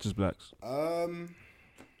 2 matches, Blacks?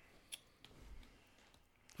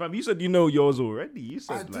 Fam, you said you know yours already. You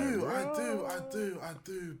said I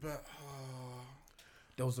do, but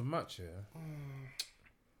There was a match, yeah.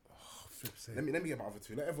 let me get my other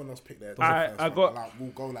 2. Let everyone else pick their. I first got- one. We'll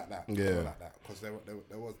go like that. Yeah. We'll go like that because there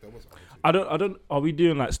was other 2. I don't. Are we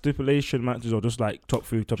doing like stipulation matches or just like top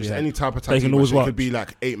 3, top Just yeah? any type of They tag can team always match. It watch. could be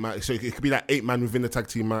like 8 man. So it could be like 8 man within the tag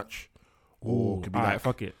team match, or it could be Alright, like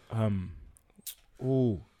fuck it.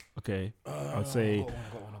 Okay. I'd say.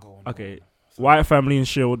 Okay. Wyatt Family and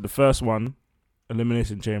Shield, the first one,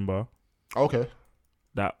 Elimination Chamber. okay.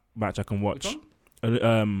 That match I can watch.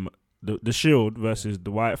 The Shield versus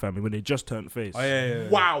the Wyatt Family when they just turned face. Oh, yeah.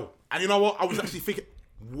 Wow. And you know what? I was actually thinking,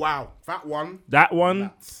 wow, that one. That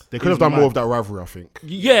one. They could have done more of that rivalry, I think.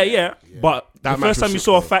 Yeah. But That the match first time was you sick,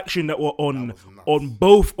 saw a though. faction that were on That was nuts.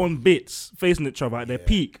 both on bits facing each other at their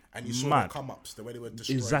peak, And you saw mad. the come ups, the way they were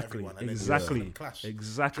destroying Exactly, everyone. And then exactly, the clash.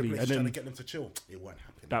 exactly. Triple H And trying then to get them to chill. It won't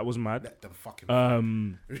happen. that was mad. Let them fucking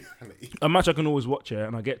reality. A match I can always watch here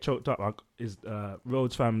and I get choked up is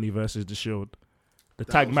Rhodes Family versus the Shield. The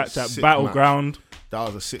tag was a match at sick Battleground. That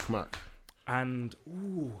was a sick match. And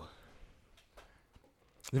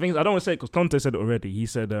the thing is, I don't want to say it because Conte said it already. He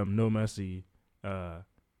said No Mercy,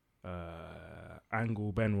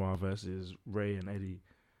 Angle Benoit versus Ray and Eddie.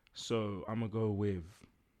 So I'm gonna go with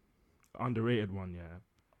underrated one, yeah.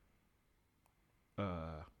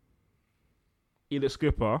 Elite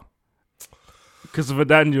Skipper, Christopher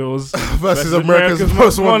Daniels Versus America's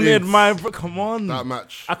Most Wanted. Come on, That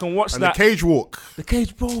match. I can watch And that. the cage walk. The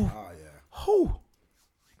cage, bro. Oh, yeah. Oh.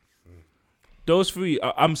 Those 3,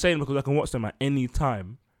 I'm saying because I can watch them at any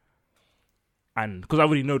time, and because I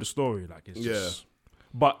already know the story, like it's just.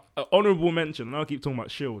 But honorable mention, and I'll keep talking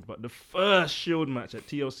about Shield, but the first Shield match at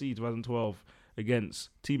TLC 2012 against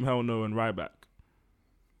Team Hell No and Ryback.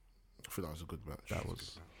 I think that was a good match. That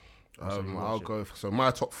was. I'll go. So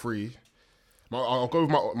my top 3. I'll go with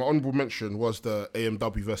my honorable mention was the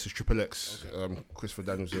AMW versus Triple X. Christopher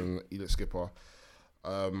Daniels and Elite Skipper.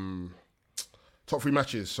 Top 3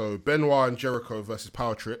 matches. So Benoit and Jericho versus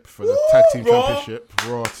Power Trip for the Tag Team Championship.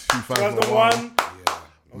 Raw 2001.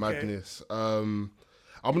 Madness. I'm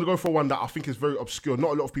gonna go for one that I think is very obscure.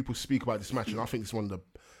 Not a lot of people speak about this match, and I think it's one of the,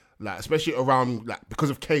 like, especially around, like, because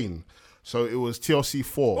of Kane. So it was TLC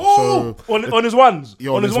 4. Oh, So on his ones.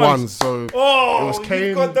 yeah, on his ones. So it was Kane.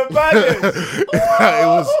 You got the baggage. It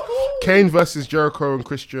was Kane versus Jericho and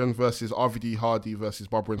Christian versus RVD, Hardy versus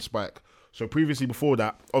Barbara and Spike. So previously, before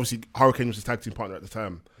that, obviously Hurricane was his tag team partner at the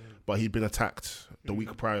time, but he'd been attacked the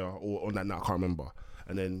week prior or on that night, I can't remember.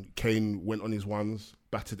 And then Kane went on his ones,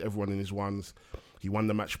 battered everyone in his ones. He won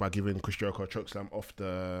the match by giving Chris Jericho a chokeslam off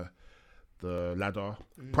the ladder.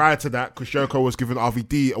 Prior to that, Chris Jericho was giving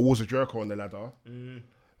RVD a Wars of Jericho on the ladder. And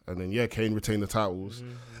then, Kane retained the titles.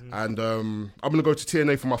 And I'm going to go to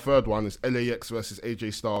TNA for my third one. It's LAX versus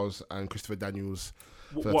AJ Styles and Christopher Daniels.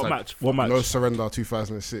 What match? What match? No Surrender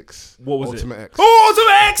 2006. What was Ultimate it? X. Oh,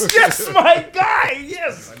 Ultimate X! Yes, my guy!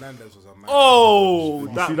 Yes! Hernandez was a man. Oh,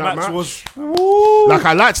 see that that match match? was... Woo. Like,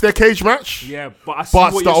 I liked their cage match, Yeah, but I see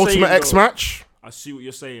but what the you're Ultimate saying, X though. match, I see what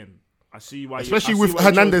you're saying. I see why. especially I see with why you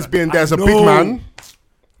chose Hernandez that. being there as a I big know. man.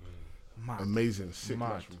 Mad. Amazing. Sick Mad.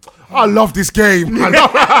 match. I love this game.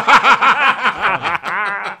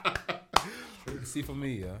 See, for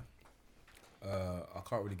me, I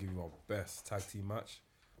can't really give you my best tag team match.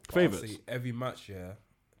 But Favourites? I'll say every match,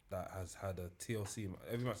 that has had a TLC,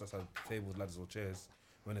 every match that's had tables, ladders, or chairs,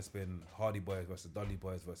 when it's been Hardy Boys versus Dudley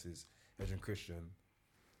Boys versus Edge and Christian,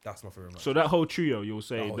 that's my favourite match. So that whole trio, you'll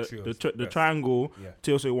say, whole trio is the the best. triangle, Yeah.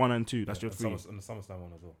 TLC 1 and 2, that's Yeah, your three. and the SummerSlam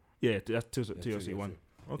one as well. Yeah, that's TLC, Yeah, TLC true, 1. true.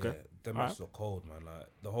 Okay. Yeah, the matches are cold, man. Like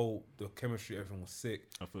the chemistry, everything was sick.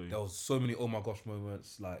 I feel you. There was so many oh my gosh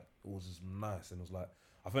moments. Like it was just nice, and it was like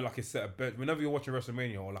I feel like it set a bench. Whenever you're watching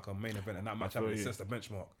WrestleMania or like a main event, and that match happened, it sets the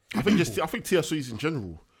benchmark. I think TLC's in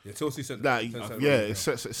general. Yeah, TLC said Like,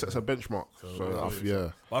 set it sets a benchmark. So,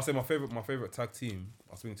 But I'll say my favorite tag team.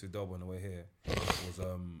 I was speaking to Delbo on the way here. Was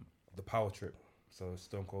the Power Trip. So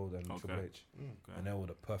Stone Cold and Triple H, and they were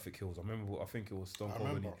the perfect kills. I think it was Stone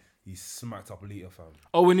Cold when he smacked up Lita, fam.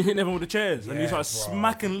 Oh, when he hit everyone with the chairs, and he Yeah, started bro.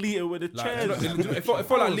 smacking Lita with the Like, chairs. it felt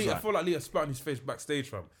like Lita. I felt like Lita spat on his face backstage,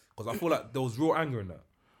 fam. Because I feel like there was real anger in that.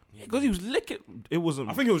 Because he was licking. It wasn't.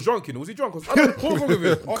 I think he was drunk. Was he drunk? I don't know what was wrong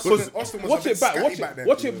with him. Austin was Watch a bit it back. scatty back then.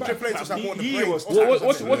 Watch it back. Triple H was like more on the He brains. was- Austin was a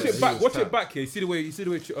Watch bit it loose. back. Watch it back here. You see the way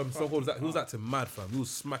Stone Cold was he was acting mad, fam. He was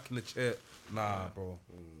smacking the chair. Nah, bro.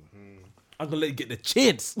 I'm gonna let you get the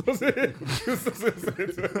chance. you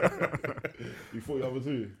thought the other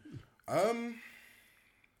two?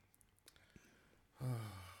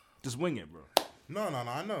 Just wing it, bro. No,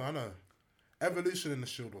 I know. Evolution in the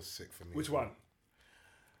Shield was sick for me. Which one?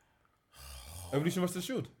 Evolution vs. the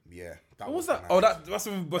Shield. Yeah. What was that? Oh, that's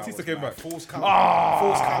when Batista came back. Falls count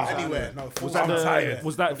anywhere. No, falls count anywhere.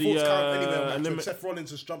 Was that the Falls count anywhere match when limit? Seth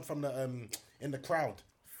Rollins just jumped from the in the crowd.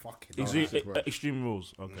 Fucking Extreme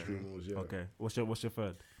Rules. Okay. Extreme Rules, yeah. Okay. What's your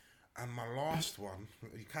third? And my last one,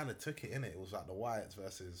 you kind of took it in it. It was like the Wyatts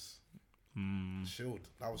versus Shield.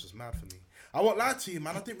 That was just mad for me. I won't lie to you,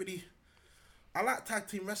 man. I like tag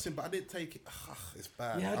team wrestling, but I didn't take it. It's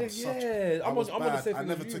bad. Yeah, I'm on the bad. same I thing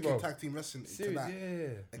never as you, took bro. in tag team wrestling to that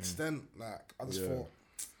extent. Like I just thought.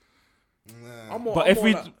 Nah.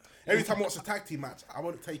 Every time I watch a tag team match, I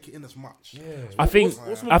won't take it in as much. Yeah. I think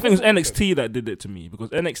what's it was NXT that did it to me,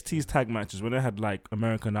 because NXT's tag matches, when they had like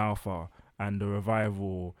American Alpha and the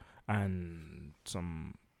Revival and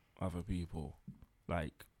some other people,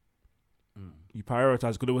 like you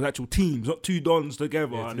prioritize because there was actual teams, not two dons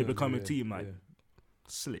together, and they become a team. Like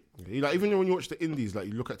slick. Like, even when you watch the indies, like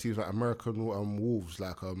you look at teams like American Wolves,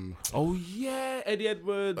 like Oh yeah, Eddie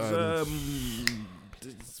Edwards,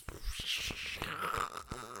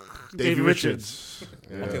 Davey Richards.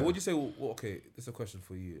 Yeah. Okay, what do you say? Okay, this is a question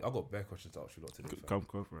for you. I've got bare questions to ask you lot today. fam. Come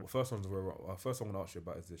go for it. Well, first one I'm going to ask you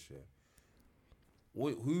about is this year.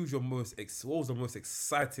 Who's your most? What was the most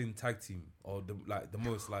exciting tag team, or the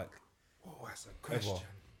most like? Oh, that's a question.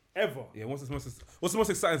 Ever. Yeah, what's the most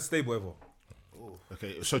exciting stable ever?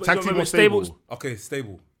 Okay, so tag team or Stables- stable? Okay,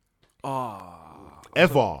 stable.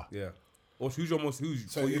 Ever. Yeah. Who's your most?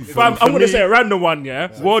 So you- Fam, I'm gonna say a random one,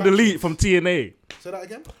 yeah. World Elite from TNA. Say that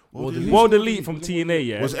again. World Elite from TNA,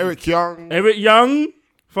 yeah. Was Eric Young? Eric Young,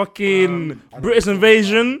 fucking British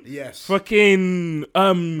Invasion, Yes. fucking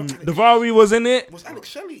Davari was in it. Was Alex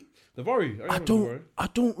Shelley? The Vari. I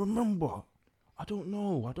don't remember. I don't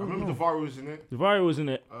know. I remember Davari was in it. Davari was in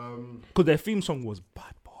it because their theme song was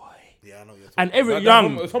Bad Boy. Yeah, I know you're talking. And Eric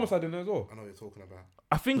Young, It's Homicide in there as well. I know you're talking about.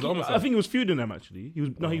 I think Homicide? he was feuding them actually. He was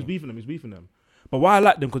beefing them. But why I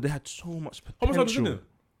like them because they had so much Homicide was in potential. it.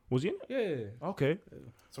 Was he in it? Yeah. Okay.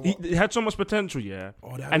 So He had so much potential, yeah.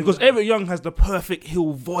 Oh, they had And all because that. Eric Young has the perfect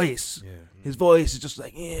heel voice. Yeah. His voice is just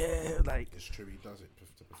like, yeah, like. it's true, he does it.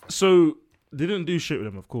 To be fair. So they didn't do shit with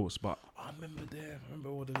him, of course, but I remember them. I remember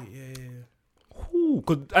all the yeah.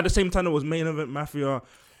 because at the same time it was Main Event Mafia.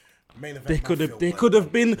 Main event They could Mafia have, they were could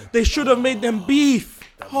have been. They should have made them beef.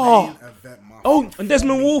 the Oh, main event Mafia oh, and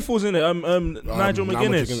Desmond for me. Wolf was in it. Nigel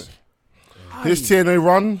McGuinness. His TNA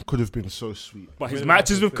run could have been so sweet. But his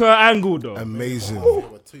matches with Kurt Angle though. Amazing. They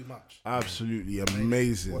were too much. Absolutely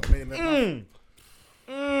amazing. What main event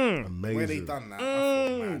Mafia? Amazing. Where they done that? I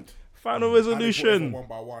thought, mad. Final How they brought it Resolution. for one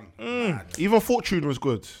by one. Mad. Even Fortune was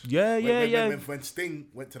good. Yeah, When Sting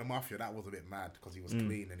went to the Mafia, that was a bit mad because he was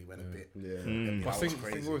clean and he went a bit. Yeah. That But was Sting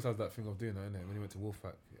crazy. always has that thing of doing that, innit? When he went to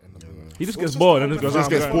Wolfpack. He just gets bored and Just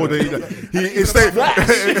gets bored.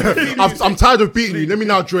 I'm tired of beating you. Let me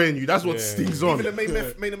now join you. That's what Sting's on. Even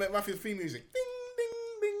the main event Mafia's theme music.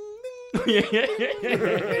 Ding, ding,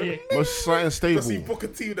 ding, Most something Just see stable. Booker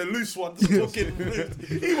T with the loose one just talking.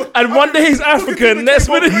 He was- And one day he's African. Next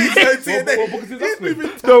minute,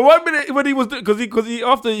 no, 1 minute when he was because he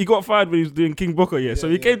after he got fired when he was doing King Booker, so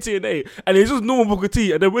he came TNA and he's just normal Booker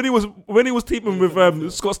T. And then when he was teaming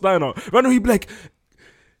with Scott Steiner, randomly he'd be like,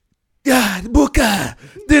 yeah, Booker.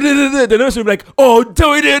 The nurse would be like, oh,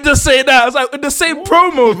 tell me to just say that. I was like, the same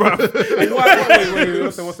promo, bro. Wait,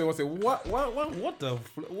 what's it? What the?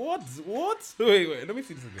 What? Wait, let me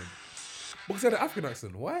see this again. Because he had an African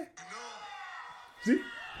accent. Why? See? You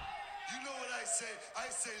know what I say? I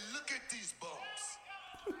say, look at these bums.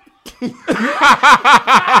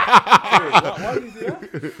 Why did you do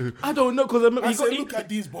that? I don't know because I said, look at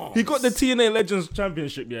these bombs. he got the TNA Legends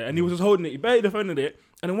Championship, and he was just holding it. He barely defended it.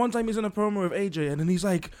 And then one time he's in a promo with AJ, and then he's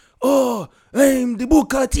like, "Oh, I'm the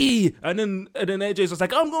Booker T." And then AJ's just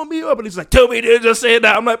like, "I'm gonna beat you up," and he's like, "Tell me to just say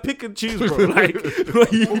that." I'm like, pick and choose, bro. Like,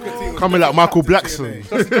 Coming like Michael Blackson.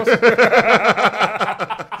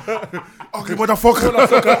 Okay, motherfucker.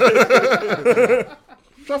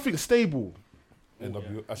 I think stable.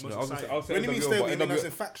 NW. Actually, I was When you mean stable, you mean as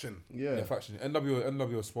in faction? Yeah, faction.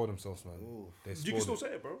 NWO spoiled themselves, man. They you can still spoiled say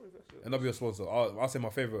it, bro. NWO spoiled themselves. I'll say my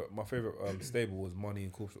favorite stable was Money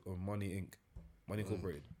Inc. Money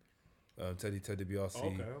Incorporated. Teddy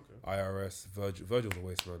DiBiase, IRS, Virgil's a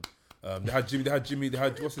waste run. They had Jimmy. They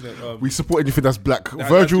had what's his name? We support anything that's black. had-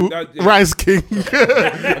 Virgil, they had- Rise King.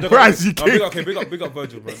 Rise, you king. Big up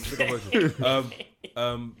Virgil, bro. Big up Virgil.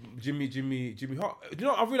 Jimmy Hart. You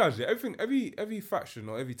know, I realized every faction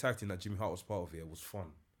or every tag team that Jimmy Hart was part of here was fun.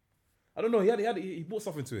 I don't know. He brought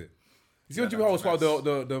something to it. You see when Jimmy Hart was part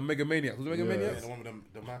of the Mega Maniacs? Was it Mega Yeah, Maniacs? the one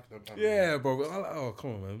with the Mac. Yeah, bro. Oh,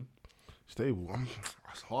 come on, man. Stable.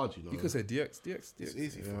 That's hard, you know. You could say DX. It's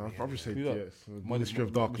easy for Yeah, me. I'll probably say Who's that? DX. Ministry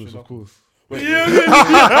of Darkness, of course. You know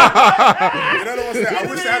what's there? I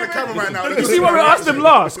wish they had a camera right now. You see why we asked him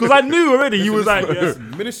last? Because I knew already. He was like, yes.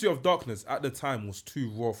 Ministry of Darkness at the time was too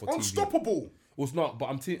raw for TV. Unstoppable. It was not, but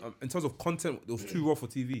in terms of content, it was too raw for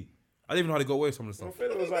TV. I didn't even know how they got away with some of the stuff.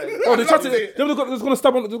 Oh, they tried to. They were gonna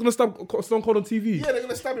stab Stone Cold on TV. Yeah, they're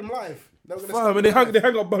gonna stab him live. They were gonna Fam, stab and they him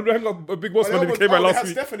hang up a Big Boss live. when he came out last They had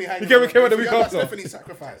week. Stephanie hanging He came on. out the week Forgot about after. Stephanie's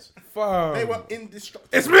sacrifice. They Fam, were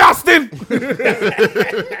indestructible. it's me, Austin.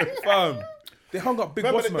 Fam, they hung up Big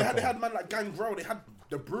Remember, Boss man. they had man like Gangrel. They had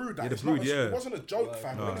the Brood. Like, the it's Brood, not, yeah. It wasn't a joke,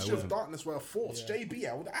 fam. No, it Ministry of wasn't. Darkness were a force.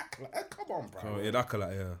 JBL, the Acolyte. Come on, bro. Oh, yeah, that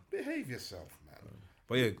colour, yeah. Behave yourself, man.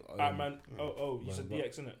 But yeah, Alright, man. Oh, you said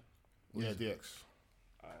DX, innit? Yeah, DX.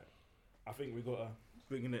 I think we gotta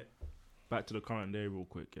bring it back to the current day real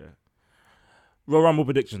quick, yeah. Royal Rumble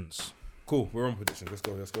predictions. cool. We're on predictions.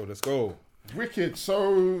 Let's go. Wicked.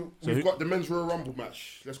 So we've who- got the men's Royal Rumble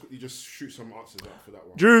match. Let's quickly just shoot some answers up for that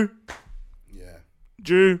one. Drew,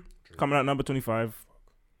 Yeah. coming out number 25.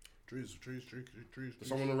 Drew's. Does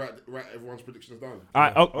someone write everyone's predictions down?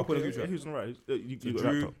 Alright, I'll put it okay, in the who's on the right? You got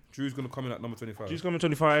Drew, laptop. Drew's gonna come in at number 25. Drew's coming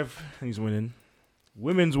 25, and he's winning.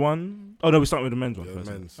 Women's one. Oh no, we're starting with the men's one Yeah, first.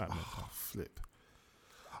 men's. Alright, Oh, flip.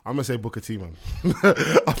 I'm gonna say Booker T, man.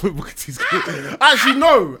 I think Booker T's good. Actually,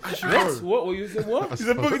 no. What? What you said? What? He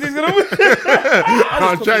said Booker T's gonna win.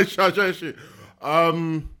 I'm trying shit.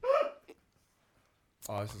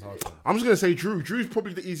 Oh, this is hard. Man. I'm just gonna say Drew. Drew's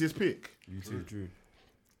probably the easiest pick. You too, Drew.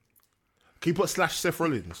 Can you put / Seth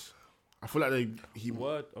Rollins? I feel like he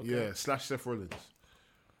Word, okay. yeah / Seth Rollins.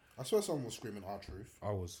 I swear someone was screaming our truth. I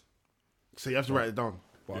was. So you have to write it down.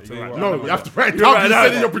 But I'll tell you what. No, you have to write it You're down. You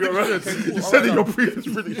right, said in your you're right. predictions. You said in your previous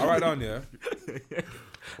predictions. I write down, yeah.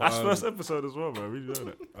 That's first episode as well, man. We know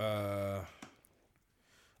that.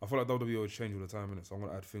 I feel like WWE will change all the time, innit? So I'm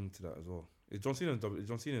gonna add thing to that as well. Is John Cena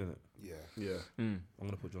in it? Yeah. Yeah. I'm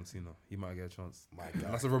gonna put John Cena. He might get a chance. My And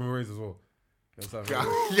God. that's a Roman Reigns as well.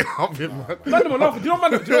 Yeah, I've been man. Man, them are laughing. Do you know,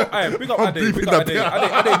 man? Do you know? Aye, big up I'm Ade. Big bleeping up that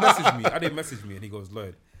Ade. bit. Ade messaged me. Ade messaged me, and he goes,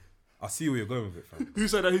 "Lloyd, I see where you're going with it, fam." Who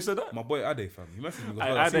said that? Who said that? My boy Ade, fam. He messaged me. He goes,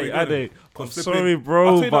 "Lloyd, I see where Ade, you're going with Ade. it." I'm 'Cause sorry, flipping- bro,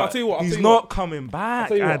 I'll tell you but what, he's I'll not coming back.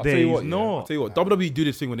 tell you what, Ade, I'll he's tell not. you what. WWE do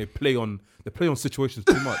this thing when they play on situations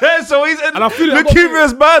too much. So he's in And I feel it, I'm not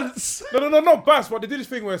leukemia's bans. No, not bass, but they do this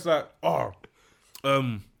thing where it's like,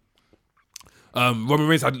 Roman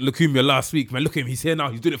Reigns had leukemia last week, man. Look at him, he's here now.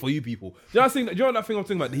 He's doing it for you people. Do you know that thing I'm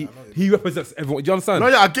talking about? He represents everyone. Do you understand? No,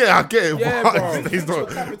 yeah, I get it. Yeah, but bro. he's not.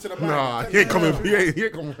 Coming to the mic. Nah, he ain't coming. He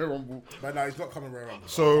ain't coming Royal Rumble. But no, he's not coming Royal Rumble.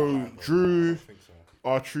 So Drew, I think so.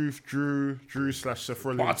 R-Truth, Drew / Seth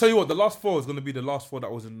Rollins. But I'll tell you what, the last four is going to be the last four that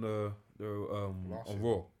was in the on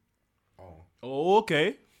Raw. Oh,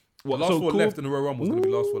 okay. The last four left in the Royal Rumble was going to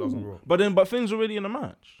be the last four that was on Raw. But Finn's already in the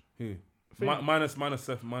match. Who? Minus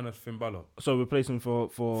Seth, minus Finn Balor So replacing for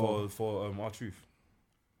R-Truth.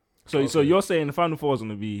 So you're saying the final four is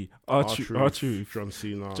gonna be R-Truth, John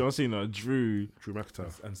Cena, John Cena, Drew,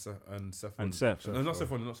 McIntyre. and Seth. and Seth. No, not Seth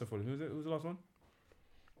Rollins, not Seth Rollins. Who's the last one?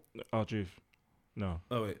 R-Truth. No.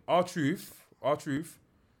 Oh wait, R-Truth,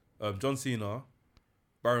 John Cena,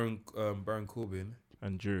 Baron Corbin,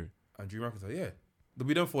 And Drew. and Drew McIntyre. Yeah, there'll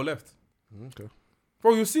be them four left. Okay,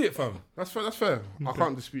 Bro, you'll see it, fam. that's fair. I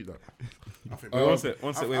can't dispute that. I think Wait, one sec.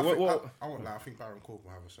 Wait, what? I won't lie. I think Baron Corbin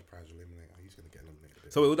will have a surprise eliminator. He's going to get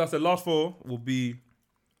eliminated. So wait, that's the last four will be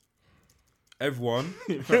everyone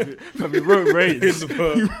Have you wrote Reigns? in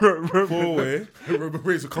the four-way. Roman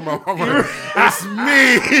Reigns will come out. I'm like, it's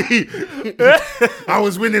me. I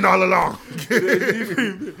was winning all along.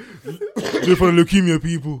 Do it for the leukemia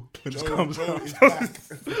people. And just comes out.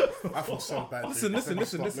 I feel so bad. Listen.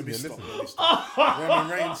 Let me stop. Roman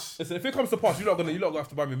Reigns. Listen, if it comes to pass, you're not gonna have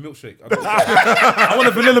to buy me a milkshake. I want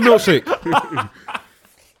a vanilla milkshake.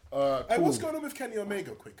 Hey, what's going on with Kenny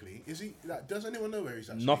Omega quickly? Is he like, does anyone know where he's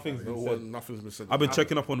actually Nothing's going? been said. Nothing's been said. I've been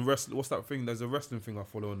checking up on wrestling. What's that thing? There's a wrestling thing I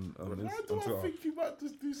follow on Why do Twitter. I think he might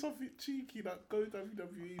just do something cheeky like go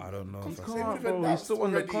WWE? I don't know. They If I would say- have bro, he's announced still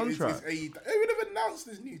on the already contract. They would have announced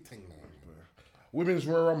this new thing now. Women's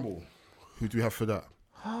Royal Rumble. Who do we have for that?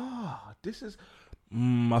 This is.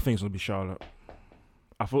 I think it's gonna be Charlotte.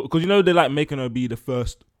 I thought because they like making her be the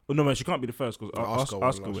first. Oh, no, man, she can't be the first because Asuka won Asuka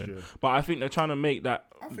last win. year. But I think they're trying to make that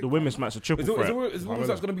the women's match a triple threat. Is women's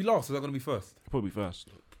that's gonna be last? Or is that gonna be first? Probably first.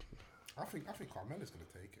 I think Carmella's going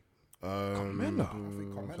to take it. Carmella. I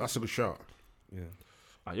think Carmella. That's a good shout.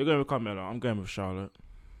 Yeah. You're going with Carmella. I'm going with Charlotte.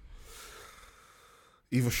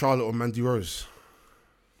 Either Charlotte or Mandy Rose.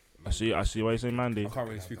 I see why you're saying Mandy. I can't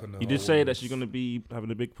really speak on that. You did say that she's gonna be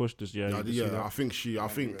having a big push this year. You did see that. I think Mandy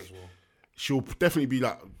as well. she'll definitely be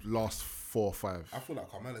like last 4 or 5. I feel like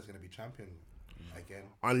Carmella's going to be champion again.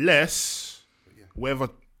 Unless Yeah. wherever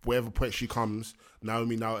point she comes,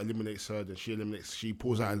 Naomi now eliminates her, then she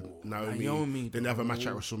pulls out Naomi, then they have a match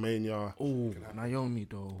at WrestleMania. Oh, Naomi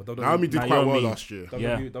though. But Naomi did quite well Naomi. last year.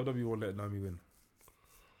 WWE won't let Naomi win.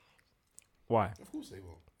 Why? Of course they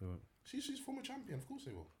will. Yeah. She's former champion. Of course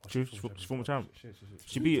they will. She's former champ. Shit.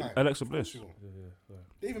 She beat Two-time. Alexa Of course Bliss. she will.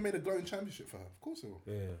 They even made a glowing championship for her. Of course they will.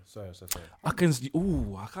 Yeah. Sorry. I can.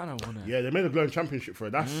 I kind of want to. Yeah, they made a glowing championship for her.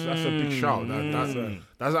 That's a big shout. That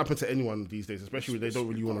doesn't happen to anyone these days, especially when they don't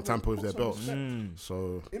really want to tamper with their belts.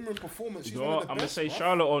 So In performance, she's You one know of what? the I'm gonna best. say bruv.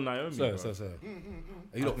 Charlotte or Naomi. Sorry. bro.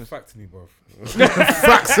 You lot fact me, bro.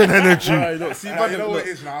 facts and energy. Right, look, see, You man, know what look, it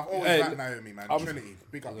is now. I've always Hey, liked Naomi, man. Trinity,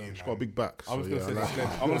 big up you, man. She's got a big back. I'm So, just gonna yeah, say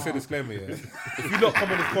disclaimer. I'm gonna say disclaimer. Yeah. If you not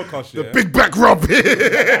come on this podcast, yeah. big back rub. Hey,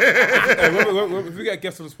 if we get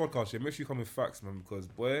guests on this podcast, yeah, make sure you come with facts, man. Because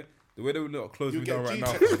boy, the way they would not close You me down get right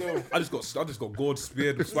G-check now, still. I just got gored,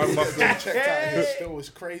 speared, spine busted. Checked out here still. It's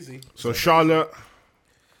crazy. So Charlotte,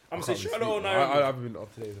 I'm gonna say Charlotte or I Naomi. haven't been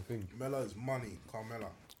up to date with the thing. Mella's money. Carmella.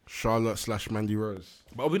 / Mandy Rose.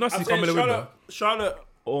 But it'll be nice to I'm see saying Carmella win though. Charlotte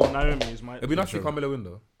or Naomi is my. It'll be nice to see Carmella win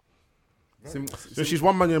though. So she's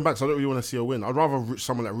 $1 million back, so I don't really want to see her win. I'd rather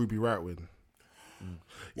someone like Ruby Riott win.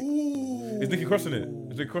 Is Nikki crossing it?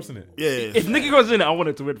 Is Nikki crossing it? Yeah. If Nikki goes in it, I want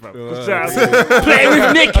it to win, fam. Play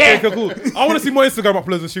with Nikki. Okay, cool. I want to see more Instagram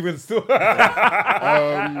uploads when she wins still.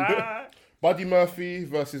 Buddy Murphy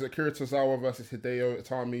versus Akira Tozawa versus Hideo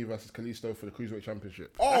Itami versus Kalisto for the Cruiserweight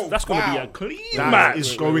Championship. Oh, That's gonna wow. be a clean That match.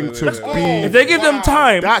 is going to If be. they give them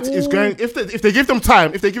time, That is going. If they give them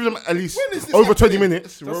time, if they give them at least When is this over 20 happening?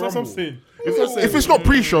 minutes, That's Royal what I'm Rumble. saying. If it's not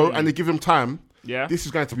pre-show and they give them time, yeah. this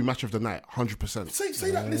is going to be match of the night, 100%. Say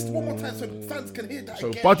that list one more time so fans can hear that So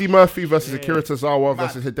again. Buddy Murphy versus Akira Tozawa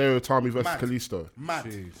versus Mad. Hideo Itami versus Mad. Kalisto. Mad.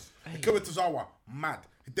 Akira Tozawa, mad.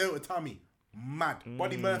 Hideo Itami, Mad.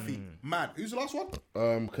 Buddy Murphy, mad. Who's the last one?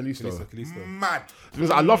 Kalisto. Mad.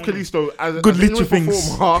 Because I love Kalisto as Good as an lucha things.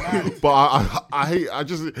 performer, but I hate. I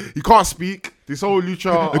just he can't speak. This whole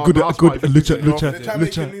lucha. A good that's why he's pissing me off. The time they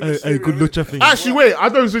can leave the a good stereo, lucha thing. Actually, wait. I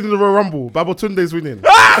know who's winning the Royal Rumble. Babatunde's winning.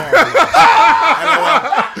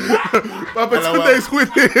 Babatunde's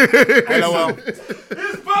winning. LOL.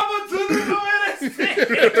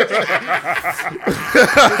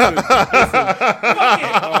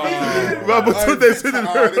 Babatunde's winning.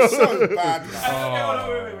 It's so bad.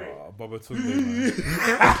 Baba Tunde,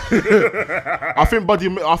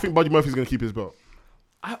 man. I think Buddy Murphy's gonna keep his belt.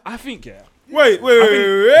 I think, yeah. Wait.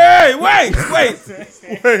 I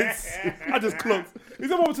just clocked. He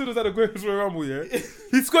said Baba Tunde's at the greatest Royal Rumble, yeah?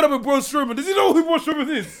 He squared up with Braun Strowman. Does he know who Braun Strowman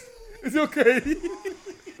is? Is he okay?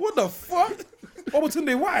 What the fuck? Baba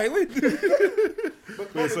Tunde, why? Wait.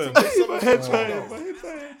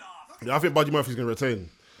 Yeah, I think Buddy Murphy's gonna retain.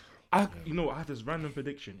 You know what? I have this random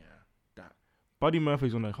prediction, yeah, that Buddy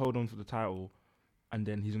Murphy's gonna hold on to the title, and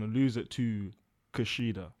then he's gonna lose it to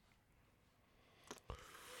Kushida.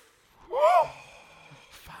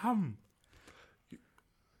 Fam.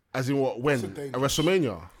 As in what? When? That's At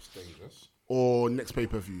WrestleMania It's dangerous. or next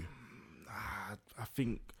pay-per-view? I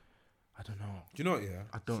think. I don't know. Do you know what, yeah?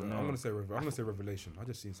 I don't know. I'm gonna say Revelation. I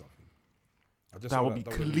just seen something. That would be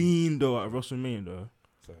clean though at WrestleMania though.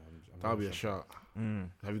 That would be a shot.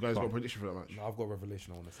 Have you guys got a prediction for that match? No, I've got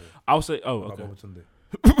Revelation I want to say. I'll say. Oh, About okay. Baba Tunde.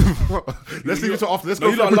 Let's leave it to after. Let's No,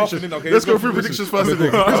 go you through lot are predictions. laughing, okay? Let's You go go through through predictions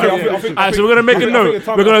predictions. first. innit? Alright, so we're gonna make a note.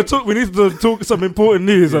 We're gonna talk. We need to talk some important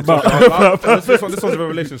news about. This one's a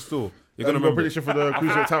Revelation still. You're Gonna gonna go remember. prediction for the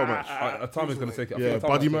Cruiserweight title match. Time is gonna take it. I Yeah, think Time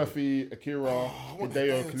Buddy might take it. Murphy, Akira,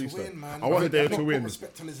 Hideo, to Kalisto. win, man. I want I Hideo put to win,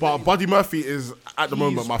 respect on his but name. Buddy Murphy is at the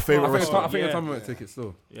moment my favorite I wrestler. think Yeah. Time might take it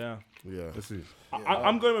still. Yeah, Yeah. Let's see.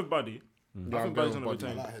 I'm going with Buddy. I I'm think going Buddy's with gonna Buddy. I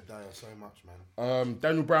retain. like Hideo so much, man.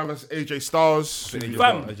 Daniel Bryan versus AJ Styles. Fam.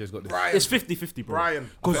 AJ's got this. Brian. It's 50-50, bro. Brian.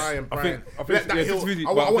 I think- Let yeah, that this hill. is really-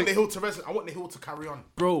 I but I want the think- hill to resonate. I want the hill to carry on,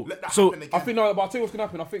 Bro, Let that so happen again. I think no, but I'll tell you what's gonna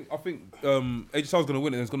happen. I think AJ Styles gonna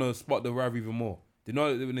win it and it's gonna spark the rivalry even more. They know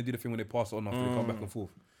when they do the thing when they pass it on after they come back and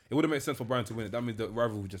forth. It wouldn't make sense for Brian to win it. That means the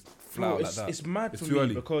rivalry would just fly Bro, out like it's, that. it's mad It's for too me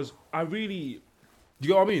early. because I really, Do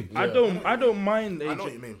you get what I mean? I don't mind AJ. I know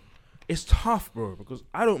what you mean. It's tough, bro, because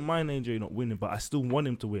I don't mind AJ not winning, but I still want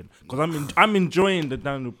him to win because I'm enjoying the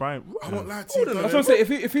Daniel Bryan. I won't lie to you. That's what I'm saying.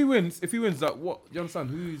 If he wins, like what? You understand?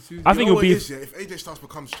 Who's I think You know it'll what be. it is, yeah? If AJ Styles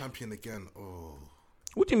becomes champion again,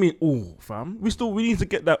 What do you mean, all fam? We need to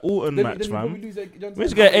get that Orton Then- match, then fam. we lose, you understand? We need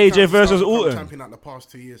to get AJ versus Styles become Orton. champion like the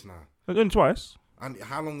past 2 years now. They're doing twice. And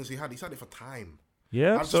how long has he had? He's had it for time.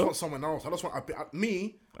 Yeah. I just So want someone else. I just want a bit.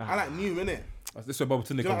 I like new, innit? This is where Baba Tunde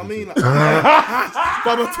Do you know what I comes mean? into. Like,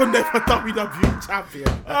 Baba Tunde for WWE champion.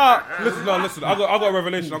 Listen. I got a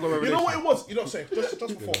revelation. You know what it was? You know what I'm saying? Just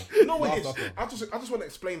before. You know what it is? I just want to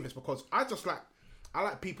explain this because I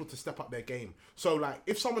like people to step up their game. So like,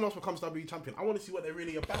 if someone else becomes WWE champion, I want to see what they're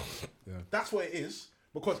really about. Yeah. That's what it is.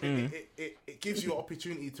 Because it gives you an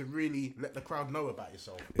opportunity to really let the crowd know about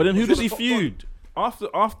yourself. But then who Because does he you're the top feud?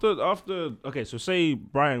 After okay, so say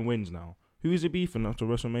Bryan wins now. Who is he beefing after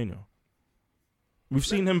WrestleMania? We've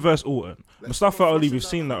seen him versus Orton. Let's Mustafa go Ali, first we've and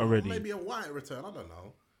seen that down. already. Maybe a Wyatt return. I don't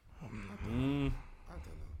know. I don't know.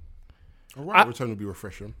 A right return would be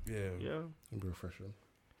refreshing. Yeah. Yeah. Would be refreshing.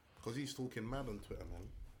 Because he's talking mad on Twitter, man.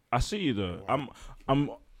 I see you though.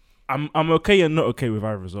 I'm okay and not okay with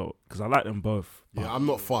either result because I like them both. Yeah, I'm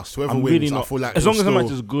not fussed. Whoever I'm wins, really I not. feel like As long as the it'll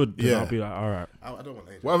match is good, then Yeah. I'll be like, all right. I don't want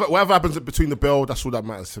AJ. Whatever happens between the bell, that's all that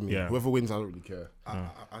matters to me. Yeah. Whoever wins, I don't really care.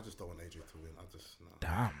 I just don't want AJ to win. I just no.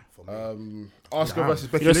 Damn. For me. Asuka versus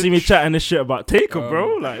Becky You don't see me Lynch. chatting this shit about Taker,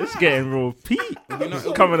 bro. Like it's getting real Pete.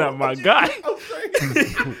 It's coming at my guy.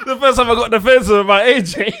 The first time I got defensive about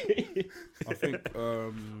AJ. I think.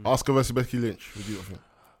 Asuka versus Becky Lynch. What do you think?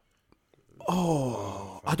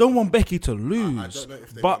 I don't want Becky to I lose, don't know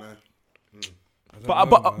if they're but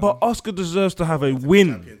gonna but Asuka deserves to have a win.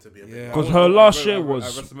 champion to be a bit. Yeah, 'Cause I her want- last at- year at-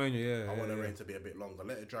 was- at WrestleMania. I want the Yeah. reign to be a bit longer.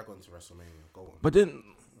 Let it drag on to WrestleMania. Go on. But then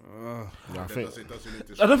Yeah, I think Does it need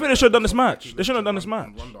to I don't think they should have done this Becky match. Lynch They shouldn't have done this and match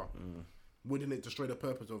Ronda? Wouldn't it destroy the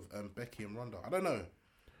purpose of Becky and Ronda? I don't know.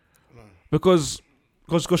 because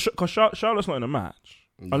Charlotte's not in a match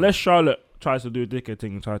unless Charlotte tries to do a dickhead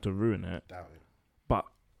thing and try to ruin it. Doubt it. But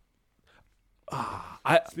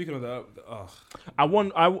Speaking of that, I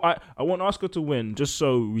want Asuka to win just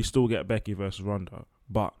so we still get Becky versus Ronda.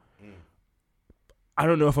 But I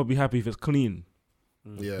don't know if I'll be happy if it's clean.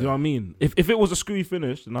 yeah. You know what I mean? If it was a screwy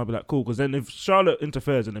finish, then I'll be like, cool. Because then if Charlotte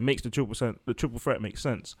interferes and it makes the triple threat make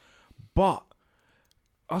sense. But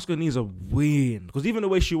Asuka needs a win because even the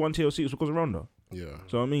way she won TLC was because of Ronda. Yeah.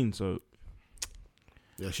 So I mean, so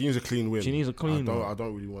Yeah, she needs a clean win. She needs a clean one. I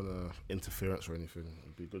don't really want interference or anything.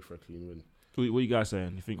 It'd be good for a clean win. What you guys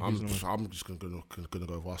saying? You think I'm just gonna go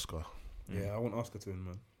with Asuka. Yeah, I want Asuka to win,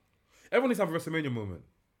 man. Everyone needs to have a WrestleMania moment.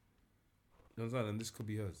 You understand? And this could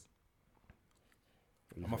be hers.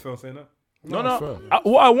 Am I fair on saying that? No.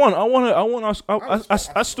 What I want us.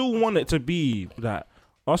 I still want it to be that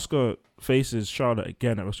Asuka faces Charlotte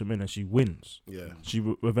again at WrestleMania and she wins. Yeah. She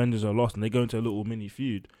revenges her loss and they go into a little mini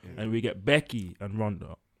feud and we get Becky and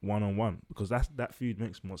Ronda 1-on-1 because that feud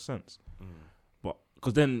makes more sense. But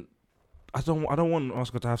because then I don't want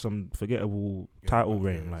Asuka to have some forgettable title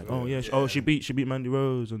reign like she beat Mandy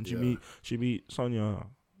Rose and she beat Sonya.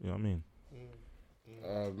 You know what I mean?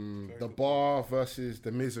 The Bar versus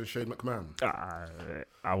The Miz and Shane McMahon.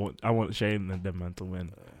 I want Shane and them man to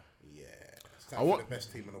win. I want the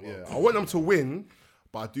best team in the world. I want them to win,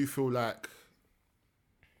 but I do feel like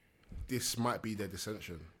this might be their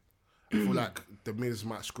dissension. I feel like The Miz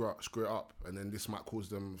might screw it up, and then this might cause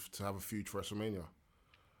them to have a feud for WrestleMania.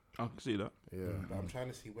 I can see that. Yeah, But I'm trying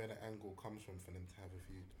to see where the angle comes from for them to have a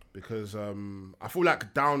feud. because I feel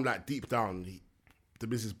like deep down, The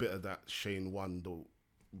Miz is bitter that Shane won the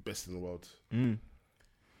best in the world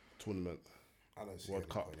tournament. I don't see World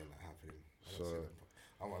any Cup. point in that happening.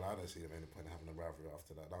 I don't see any point in having a rivalry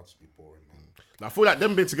after that. That would just be boring, man. I feel like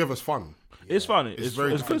them being together is fun. It's funny. It's It's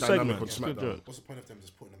very it's good dynamic segment. on It's good SmackDown. joke. What's the point of them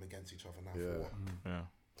just putting them against each other now? Yeah. For what? Yeah.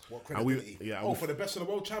 What And we- credibility? yeah, and oh, we- for the best of the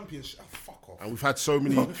world championship. Oh, fuck off. And we've had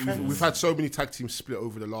so many tag teams split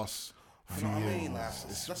over the last You know what I mean? Like,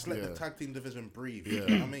 just let the tag team division breathe. You know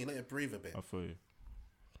what I mean? Let it breathe a bit. I feel you.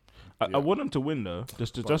 I want them to win though,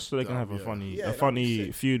 just so they can have a funny Yeah, that'd be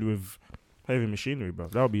sick. feud with heavy machinery, bro.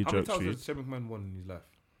 That would be a How many joke times feud. has Shane McMahon won in his life?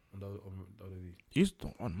 On the WWE? He's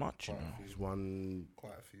not won much, you know. He's won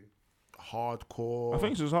Quite a few. hardcore. I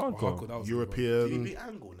think it's just hardcore. Hardcore, that was Did he European. beat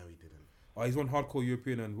Angle? No, he didn't. Oh, he's won hardcore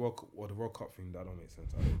European and the World Cup thing. That don't make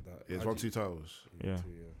sense. He's won 2 titles. Yeah.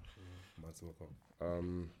 Mine's World Cup.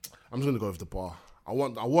 I'm just gonna go with the Bar. I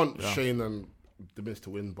want Shane and The Miz to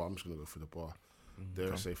win, but I'm just gonna go for the Bar.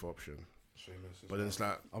 They're a safer option. Sheamus. But then it's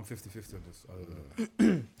like, I'm 50-50 on this. I don't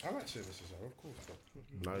know. I like Sheamus as well, of course.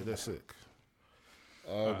 no, they're sick.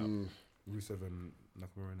 Rusev and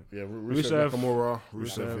Nakamura in it. Yeah, Rusev, Nakamura,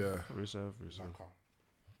 Rusev, yeah. Rusev. Naka.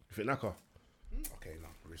 You think Naka? Okay, no,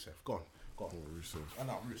 Rusev. Go on. Rusev.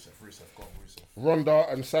 No, Rusev. Go on, Rusev. Ronda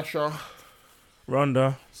and Sasha.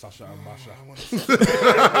 Ronda. Sasha and Masha.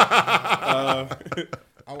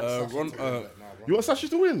 I want Sasha to win, but nah, You want Sasha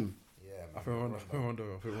to win? Yeah, I man. think Ronda.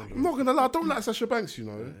 I'm not gonna lie, I don't like Sasha Banks, you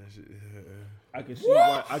know. I can see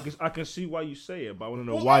why. I can see why you say it, but I want to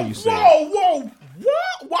know why you say it. Whoa,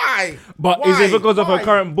 what? Why? But is it Why? because of her Why?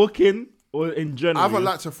 current booking or in general? I haven't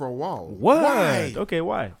liked her for a while. What? Why? Okay,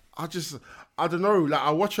 why? I don't know. Like,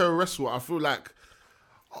 I watch her wrestle, I feel like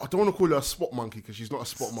I don't want to call her a spot monkey because she's not a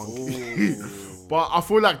spot monkey. But I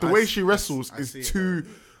feel like the way she wrestles is see it, too.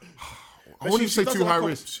 I But wouldn't she say does too it high like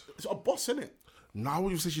risk. It's a boss, isn't it? No, I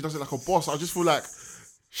wouldn't say she does it like a boss. I just feel like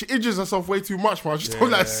she injures herself way too much, man. I just don't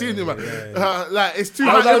like seeing it, man. Like, it's too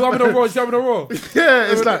high. I'm in a raw. I'm in a raw.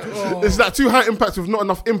 Yeah, it's like too high impact with not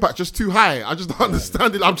enough impact, just too high. I just don't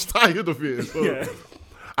understand it. I'm just tired of it. So. Yeah.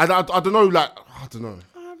 And I don't know, like, I don't know.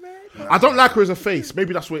 I don't like her as a face.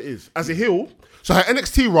 Maybe that's what it is. As a heel, so her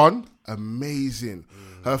NXT run, amazing.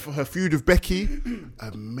 Her feud with Becky,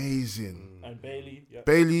 amazing. And Bailey. Yeah.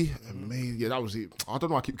 Bailey, amazing. Yeah, that was it. I don't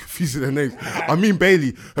know. I keep confusing their names. I mean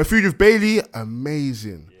Bailey. Her feud with Bailey,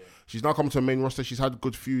 amazing. She's now come to the main roster. She's had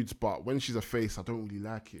good feuds, but when she's a face, I don't really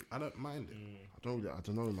like it. I don't mind it. I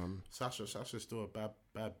don't know, man. Sasha's still a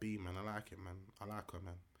bad B, man. I like it, man. I like her,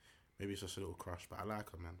 man. Maybe it's just a little crush, but I like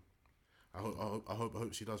her, man. I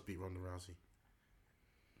hope she does beat Ronda Rousey.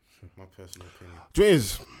 My personal opinion. Do you know what it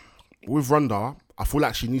is? With Ronda, I feel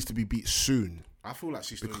like she needs to be beat soon. I feel like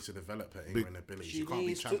she still needs to develop her in-ring ability. She can't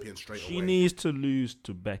be champion straight She away. needs to lose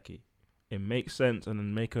to Becky. It makes sense, and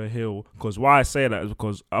then make her heel. Because why I say that is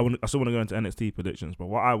because I still want to go into NXT predictions. But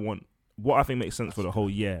what I think makes sense for the whole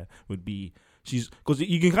year would be because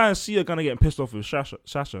you can kind of see her kind of getting pissed off with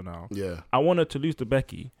Sasha now. Yeah. I want her to lose to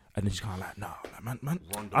Becky, and then she's kind of like, no, like, man,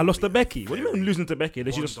 Ronda I lost will to be a Becky. What do you mean losing to Becky?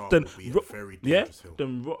 Then she just Ronda then will be a very dangerous heel.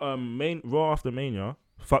 then Raw after Mania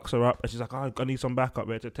fucks her up, and she's like, oh, I need some backup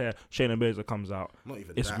ready to tear. Shayna Baszler comes out. Not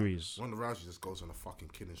even It's that. Grease. Ronda Rousey just goes on a fucking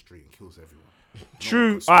killing streak and kills everyone.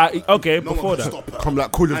 True. No Okay, before one can that. stop her. Come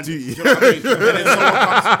like Call of And, Duty. you know what I mean?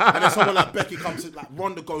 And then someone like Becky comes in, like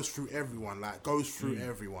Ronda goes through everyone, like,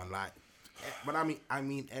 but I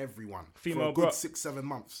mean everyone. Female for a good bro- 6-7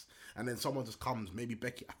 months, and then someone just comes, maybe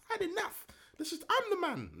Becky, I had enough. I'm the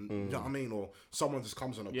man. You know what I mean? Or someone just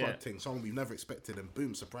comes on a prod thing, someone we've never expected, and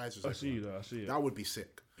boom, surprises. I see that. I see it. That would be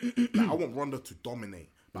sick. Like, I want Ronda to dominate,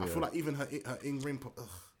 but I feel like even her in ring.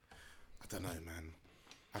 I don't know, man.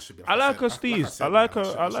 I should be. I like her said, steez. I like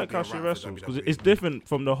her. I like how she wrestles because it's different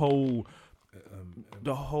from the whole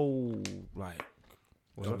like.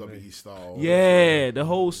 WWE style. Yeah, the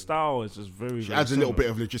whole style is just very. She adds a little bit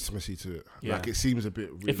of legitimacy to it. Yeah. Like it seems a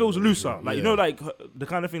bit. It feels looser, like you know, like the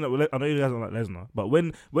kind of thing that I know you guys don't like Lesnar, but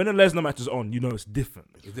when a Lesnar match is on, you know it's different.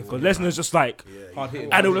 Because Lesnar's just like, and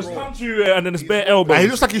it will just come to you, and then it's bare elbows. And he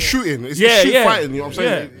looks like he's shooting. It's fighting. You know what I'm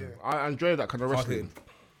saying? Yeah. I enjoy that kind of wrestling.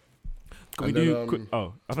 Can we do? I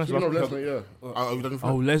think Lesnar.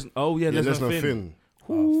 Lesnar. Oh yeah, Lesnar Finn.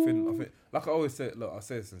 Finn, I think, like I always say, look, I'll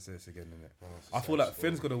say this and say this again, innit? I feel like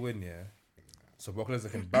Finn's gonna win, yeah. So Brock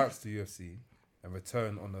Lesnar can bounce to UFC and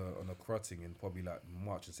return on a crutting in probably like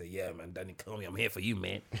March and say, yeah, man, Danny, call me, I'm here for you,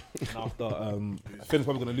 man. And after, Finn's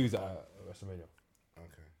probably gonna lose at WrestleMania.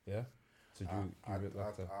 Okay. Yeah. So I think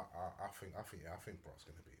Brock's gonna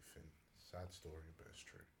beat Finn. Sad story, but it's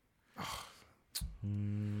true.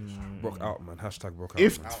 Brock out, man. Hashtag Brock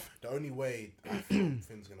out. The only way I think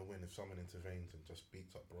Finn's gonna win if someone intervenes and just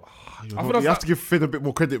beats up Brock. You have to give Finn a bit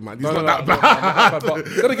more credit, man. He's No, not that bad.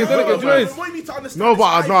 Then again, do you know What you need to understand? No,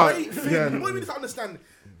 but what you need to understand.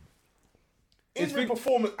 It's In-ring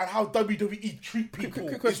performance and how WWE treat people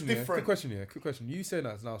Quick is question, different. Quick question. You saying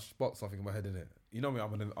that's now sparked something in my head, innit? You know me,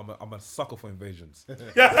 I'm a sucker for invasions.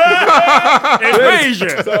 Invasion.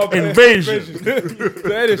 So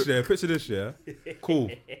picture this, yeah. Cool.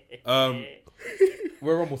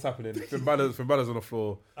 Where Rumble's happening, Finn Balor's on the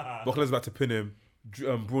floor. Brock Lesnar's about to pin him.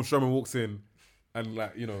 Braun Strowman walks in, and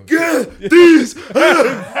like you know, These.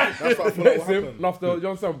 That's what I feel like will happen. After you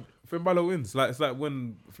understand, Finn Balor wins. Like it's like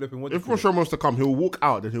when flipping. If Braun Strowman wants to come, he'll walk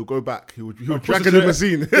out, then he'll go back. He'll drag a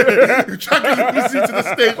limousine. He'll drag a limousine to the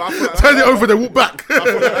stage, turn it over, then walk back.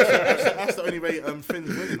 That's the only way Finn's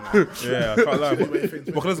winning. Man. Yeah, I can't lie.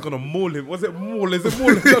 Brock Lesnar's gonna maul him. Was it maul? Is it maul?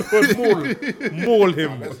 Is that word? Maul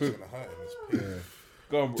him. That's gonna hurt him.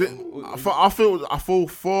 Go on, bro. I feel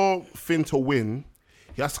for Finn to win,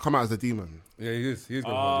 he has to come out as the demon. Yeah, he is. He's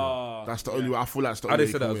gonna. That's the only way. I feel that's the I only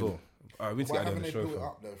did way say he that can as win. well. We need to Why get him on haven't the they show. built it fam.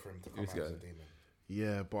 up though for him to come out as a demon?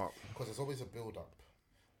 Yeah, but Because there's always a build up.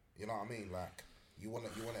 You know what I mean? Like you want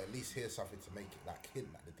to at least hear something to make it like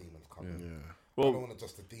hint that the demon's coming. yeah. I don't want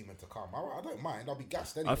just the demon to come. I don't mind. I'll be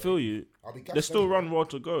gassed anyway. I feel you. I'll be gassed. There's still anyway. run Raw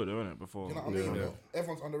to go, though, isn't it? Before You know what I mean?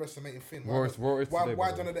 Everyone's underestimating Finn. Raw is today, why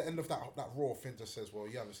brother. don't at the end of that Raw, Finn just says, "Well,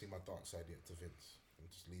 you haven't seen my dark side yet," to Vince, and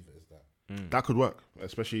just leave it as that. that could work.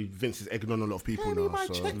 Especially Vince is egging on a lot of people now. my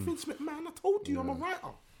So. check, Vince McMahon. I told you, I'm a writer.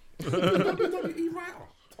 WWE writer.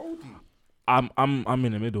 Told you. I'm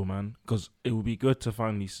in the middle, man, because it would be good to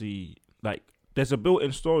finally see like there's a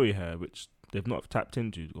built-in story here which they've not tapped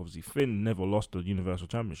into. Obviously, Finn never lost the Universal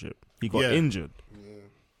Championship. He got injured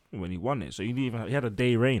when he won it, so he had a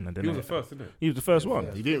day reign, and then He was the first, didn't he? he was the first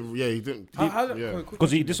one He didn't. Yeah, he didn't.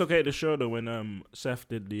 because he dislocated the shoulder when Seth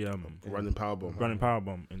did the running powerbomb. running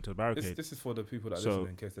powerbomb into the barricade. This is for the people that So- listen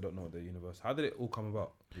in case they don't know the Universal. How did it all come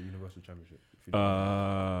about? The Universal Championship. If you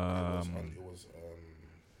It was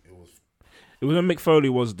It was when Mick Foley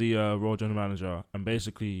was the Raw general manager, and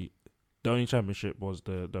basically the only championship was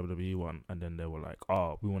the WWE one, and then they were like,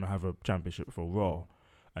 "Oh, we want to have a championship for Raw,"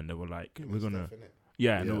 and they were like, "We're gonna." Steph,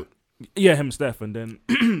 innit? Yeah, him, Steph, and then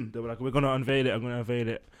they were like, "We're gonna unveil it. I'm gonna unveil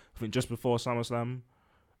it." I think just before SummerSlam,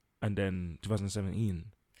 and then 2017.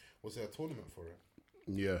 Was there a tournament for it?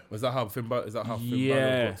 Yeah. Was that how Finn Balor? Is that how Finn Balor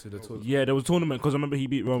Yeah, got to the tournament? yeah, there was a tournament because I remember he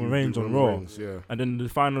beat Roman Reigns on Roman Raw, Reigns, yeah. and then the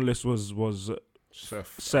finalist was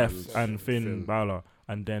Seth and Finn Balor,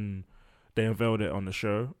 and then they unveiled it on the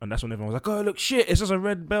show, and that's when everyone was like, "Oh, look, shit, it's just a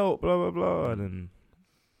red belt, blah blah blah," and then,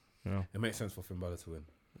 you know. It makes sense for Finn Balor to win.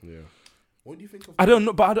 Yeah. What do you think of? I don't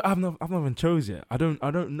know, but I've not even chose yet. I don't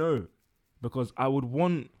know because I would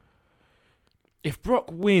want if Brock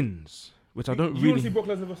wins, which I don't You want really. to see Brock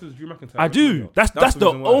Lesnar versus Drew McIntyre? I do. That's the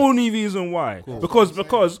reason why. only reason why. Cool.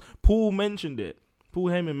 Because Paul mentioned it. Paul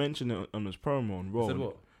Heyman mentioned it on his promo on Raw. Said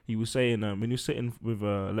what? He was saying when he was sitting with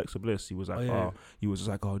Alexa Bliss, he was like, yeah. he was just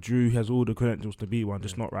like, "Oh, Drew has all the credentials to be one,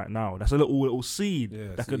 just not right now." That's a little seed.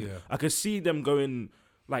 Yeah, that see, could yeah. I could see them going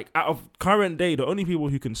like out of current day. The only people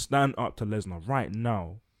who can stand up to Lesnar right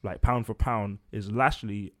now, like pound for pound, is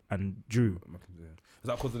Lashley and Drew Yeah. Is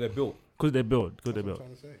that because of their build? because they build. That's what I'm trying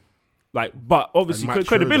to say. Like, but obviously And Matt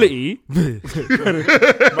credibility.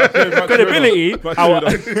 Credibility.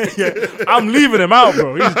 I'm leaving him out,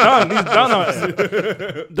 bro. He's done. He's done out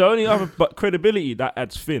here. The only other, but credibility that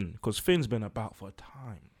adds Finn, because Finn's been about for a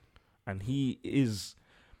time, and he is.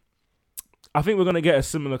 I think we're gonna get a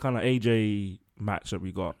similar kind of AJ match that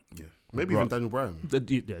we got. Yeah. Maybe even Daniel Bryan.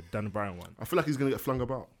 Daniel Bryan one. I feel like he's gonna get flung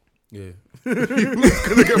about. Yeah. Gonna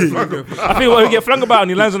get flung about. I think when he get flung about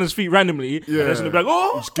and he lands on his feet randomly, Yeah. and it's gonna be like,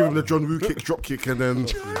 oh, Just give him the John Woo kick, drop kick, and then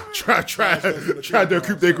try the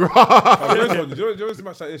coup de grace. Do you know the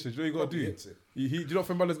match like this? Do you know what you got to do? Do you know what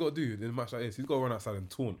Finn Balor's got to do in a match like this? He's got to run outside and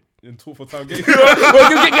taunt for time game. get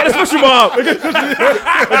the special bar up.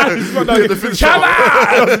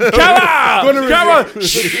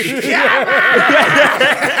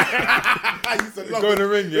 Go in the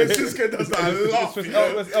ring, yeah. Cisco does that a lot.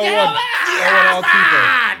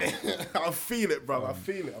 I feel it, bro. I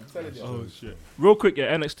feel it. I'm telling you. Oh shit! Real quick,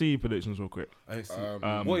 NXT predictions, real quick. What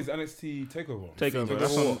is NXT Takeover?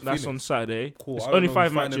 Takeover. That's on Saturday. Cool. It's I don't only know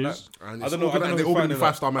 5 who's fighting in matches. And I don't know. They're all who's going to be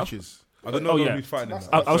fighting 5-star matches. I don't know yeah. who's fighting in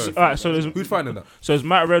that. All right, so there's Who's fighting in that? So it's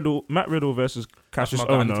Matt Riddle versus Cassius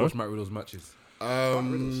I need to Ohno. watch Matt Riddle's matches.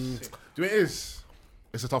 Do it is.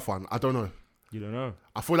 It's a tough one. I don't know. You don't know.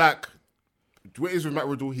 I feel like the way it is with Matt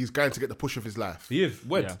Riddle, he's going to get the push of his life. He is.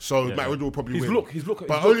 Wed. Yeah. So Matt Riddle will probably win. He's look.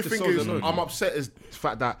 But the only thing is, I'm upset is the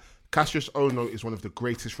fact that Cassius Ohno is one of the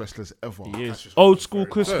greatest wrestlers ever. He is. Old school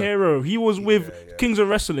Chris Hero. He was with Kings of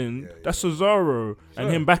Wrestling. That's Cesaro.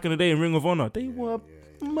 And him back in the day in Ring of Honor. They were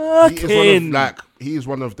murking. He is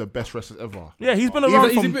one of the best wrestlers ever. Yeah, he's been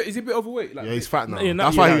around from... Is he a bit overweight? Like, Yeah, he's fat now. Yeah,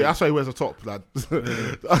 that's why he wears a top. Like, that's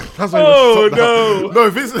why Oh, he wears a top now. No,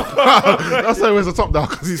 Vince, that's why he wears a top now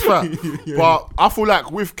because he's fat. But I feel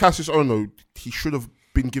like with Cassius Ohno, he should have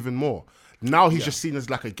been given more. Now he's just seen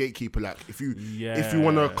as like a gatekeeper. Like if you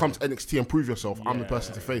want to come to NXT and prove yourself, I'm the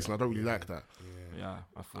person to face, and I don't really like that. Yeah,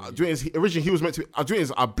 I feel Originally, he was meant to be.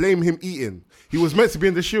 I blame him eating. He was meant to be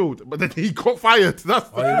in the Shield, but then he got fired. That's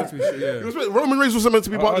Roman Reigns wasn't meant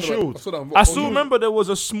to be part of the Shield. I still remember there was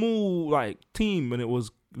a small like team, and it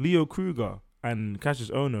was Leo Kruger and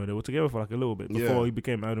Cassius Ohno. They were together for like a little bit before he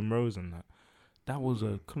became Adam Rose, and that was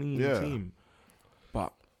a clean team.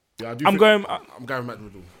 But I'm going Matt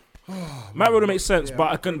Riddle. Matt Riddle makes sense,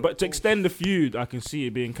 but to extend the feud, I can see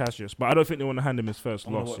it being Cassius. But I don't think they want to hand him his first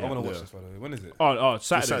loss. I want to watch this, by the way. When is it? Oh,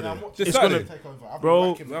 Saturday. It's Saturday.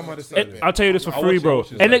 Bro, Saturday. I'll tell you this for free, bro.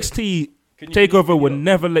 watch this. NXT Takeover will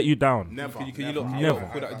never let you down. Never. Can you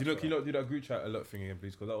lot do that group chat alert thing again,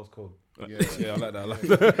 please? Because that was cold. Yeah, I like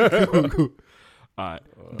that. Alright.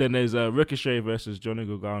 Then there's Ricochet versus Johnny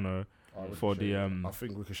Gargano for the. I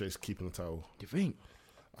think Ricochet's keeping the title. You think?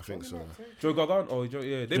 I think so. Joe Gargano? Oh,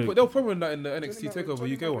 yeah. They'll probably run that in the NXT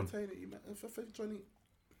Takeover UK one.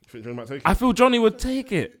 I feel Johnny would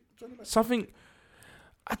take it. Something.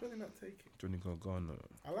 Johnny Gargano.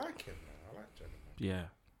 I like him, man. I like Johnny. Yeah.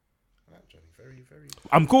 I like Johnny. Very, very.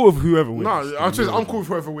 I'm cool with whoever wins. No, I'm cool with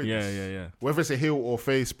whoever wins. Yeah. Whether it's a heel or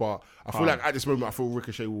face, but I feel like at this moment, I feel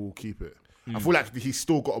Ricochet will keep it. I feel like he's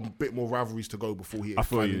still got a bit more rivalries to go before he. I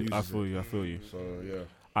feel you. So yeah.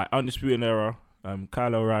 Alright, Undisputed Era.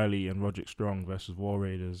 Kyle O'Reilly and Roderick Strong versus War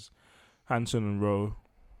Raiders. Hanson and Rowe.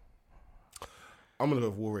 I'm gonna go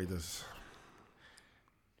with War Raiders.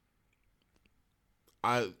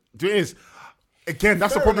 The thing is, again,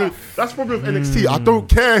 that's the problem. That's the problem with NXT. I don't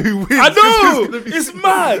care who wins. I know! It's It's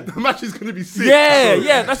mad! The match is gonna be sick.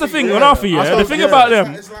 Yeah, that's the thing. On Alpha, the thing about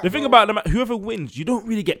them, It's like, the thing about them, whoever wins, you don't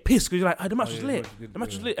really get pissed because you're like, the match was lit. The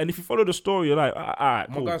match was lit. And if you follow the story, you're like, alright,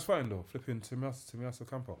 My cool. guy's fighting though. Flipping Tommaso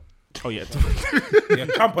Ciampa. Oh, yeah. Yeah,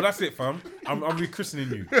 Ciampa, that's it, fam. I'm rechristening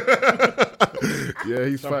you. Yeah,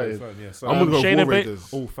 he's fighting. Yeah, so I'm gonna go with War Shayna Raiders.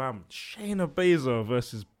 Oh, fam. Shayna Baszler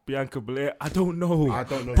versus Bianca Belair. I don't know. I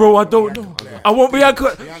don't know. Bro, I don't know. I want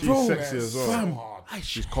Bianca. She's Bro, sexy as well. fam.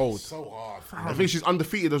 She's cold. So hard. I think she's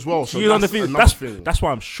undefeated as well. So She's undefeated. another thing. That's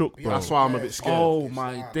why I'm shook, bro. That's why I'm a bit scared. Oh,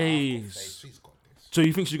 my days. She's got this. So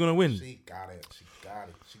you think she's going to win? She got it. She got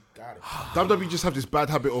it. She got it. WWE just have this bad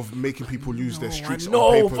habit of making people lose their streaks. No,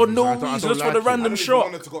 on pay-per-views. for no I don't reason, just for like the it. random I shot.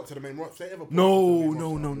 wanted to go up to the main roster. No.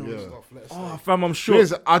 Oh, fam, I'm Thing sure.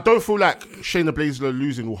 is, I don't feel like Shayna Baszler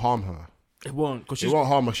losing will harm her. It won't. Because It won't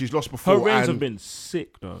harm her. She's lost before. her reigns and have been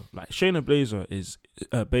sick, though. Like, Shayna Baszler is...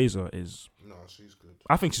 No, she's good.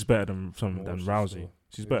 I think she's better than Rousey.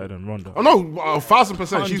 She's better than Ronda. Oh no,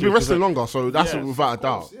 1,000%. She's been 100%. wrestling longer, so that's Yeah. without a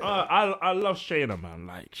doubt. I love Shayna, man.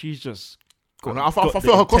 Like, she's just... And I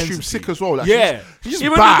feel her costume sick as well. Like, Yeah. she's just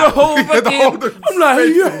Even bad. the whole Yeah, fucking... I'm like,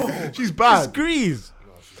 yo. She's bad. Grease.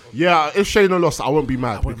 Yeah, if Shayna lost, I won't be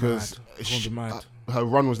mad won't be because mad. I won't be mad. her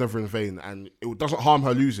run was never in vain, and it doesn't harm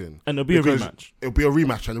her losing. And it'll be a because rematch. It'll be a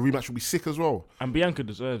rematch, and the rematch will be sick as well. And Bianca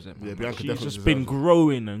deserves it, man. Yeah, Bianca She's definitely just deserves been it.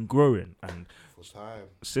 growing and growing. And For time.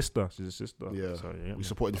 sister. She's a sister. Yeah, So, we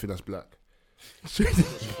support anything that's black. So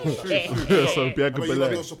I Bianca mean, you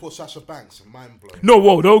Belair. don't support Sasha Banks. Mind blowing. No,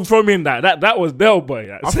 whoa, don't throw me in that. That was Del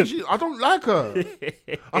Boy. I don't like her.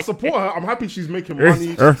 I support her. I'm happy she's making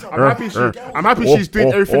money. I'm happy she's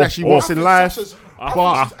doing everything that she wants in life. Sasha's,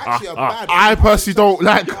 But she's actually a bad. I personally don't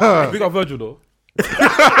like her. Big up Virgil though.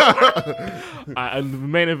 And the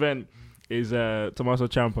main event is Tommaso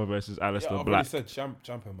Ciampa versus Yeah, Aleister I've Black. already said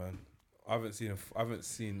Champa, man. I haven't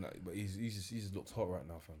seen like, but he just looks hot right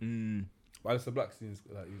now, fam. But Aleister Black seems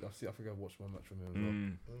like I think I've watched one match from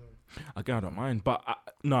him as well. Again, I don't mind, but I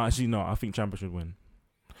think Ciampa should win.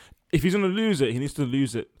 If he's gonna lose it, he needs to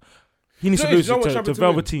lose it. He needs You to know, lose you know it what to Ciampa to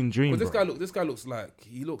Velveteen Dream. But this bro. guy looks like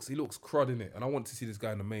he looks crud in it, and I want to see this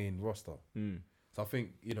guy in the main roster. So I think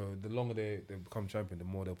the longer they become champion, the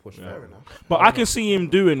more they'll push. Fair enough. But I can see him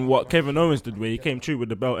doing what Kevin Owens did, where he came true with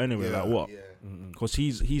the belt anyway. Like what? Because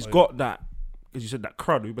he's got that. As you said, that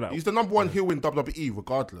crud. We'd be like, He's the number one heel in WWE,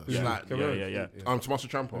 regardless. Like, yeah. Tommaso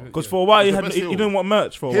Ciampa. Because for a while He's he the best heel. didn't want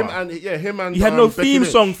merch for a Him while. and He had no Becky theme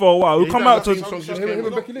Lynch. song for a while. Yeah, He'll come he out done to. that theme song just Him came and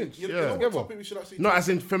out. Becky Lynch. You Yeah. know what Together. topic we should actually No, talk as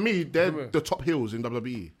in for me, they're the top heels in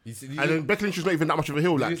WWE. And then Becky Lynch was not even that much of a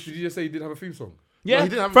heel. Like, Did you just say he didn't have a theme song? Yeah, No, he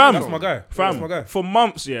didn't have a fam, theme That's my guy. fam. That's my guy. For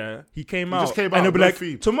months, he came out, just came and out, he'll be no like,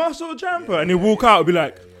 feed. Tommaso Ciampa, and he'll walk out and be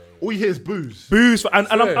like, all you hear is boos. booze, and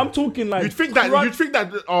Swear. I'm talking like You'd think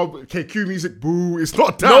that. Okay, cue music, boo. It's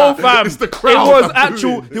not that. No, fam. It's the crowd. It was that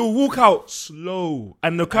actual. booing. He'll walk out slow,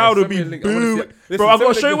 and the crowd will send me be a link. I wanna see boo. it. Listen, Bro, I've got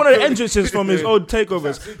to send me show you the one of the link. entrances from his old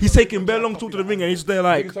takeovers. He's taking bare long talk to the ring, and he's there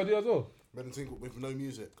like, As well. with no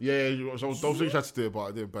music. Yeah, those things had to do it, but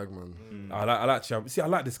I didn't bag, man. I like Champ. See, I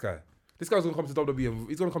like this guy. This guy's gonna come to WWE and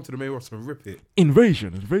he's gonna come to the main roster and rip it.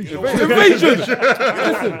 invasion. Invasion. Here's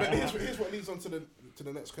what leads on to the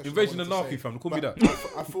next question. Invasion I and wanted to Narky, say. fam. Call me But that.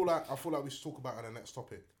 I feel like we should talk about it on the next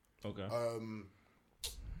topic. Okay.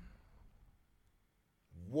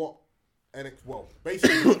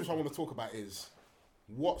 Basically, what I want to talk about is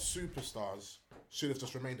what superstars should have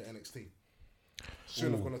just remained at NXT.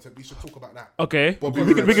 We should talk about that. Okay. We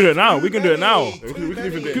can do it now. We can do it now. We can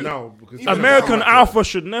even do it now because American Alpha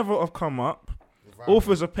should never have come up.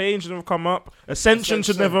 Authors of Pain should never have come up. Ascension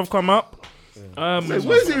should never have come up. What is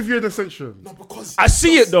it if you're in Ascension? No, because I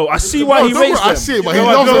see it though. I see why he raised them. I see it, but he No,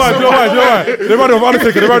 loves why? They might have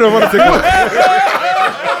Undertaker.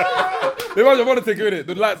 They might have Undertaker in it.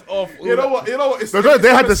 The lights off. you know what? It's They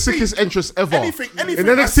had the sickest entrance ever. Anything In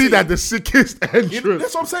NXT, they had the sickest That's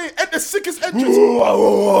entrance. what I'm saying. And the sickest entrance.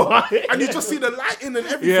 And you just see the lighting and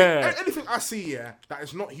everything. Yeah. Anything I see, that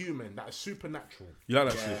is not human. That is supernatural. You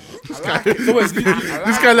like that shit? I like it.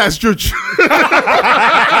 This guy likes Judge.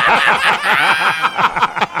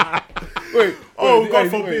 Wait. Oh, wait, God hey,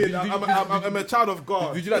 forbid. wait, I'm a child of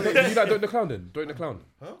God. Did you like Doink the Clown then? Doink the Clown.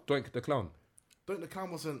 Huh? Doink the Clown. Don't the clown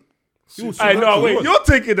wasn't. I know. Wait, you're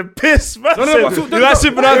taking the piss, man. No, but You like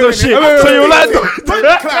Supernatural shit. wait, So you like Don't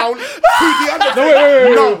the clown. Who the Undertaker?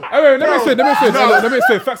 Wait. No. Hey, wait, let me explain. Let me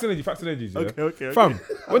explain. Facts and energies. Yeah? Okay. Fam,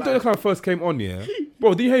 when Doink the Clown first came on, yeah,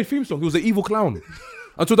 bro, did you hear his theme song? He was an evil clown.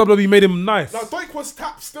 Until WWE made him nice. No, Doink was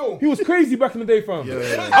tapped still. He was crazy back in the day, fam.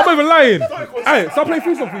 I'm not even lying. Hey, stop playing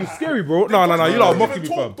theme song. He was scary, bro. No. You lot are mocking me,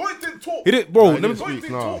 fam. Doink didn't talk. He didn't, bro. Doink didn't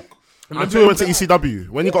talk. Until he went to ECW.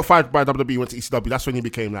 When he got fired by WWE, he went to ECW. That's when he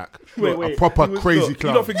became like a proper crazy You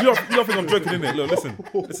clown. don't think I'm joking, innit? Look, listen.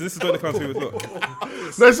 This is Doink the Clown's favorite. Look.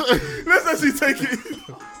 Let's actually take it.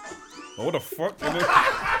 Oh, what the fuck? That's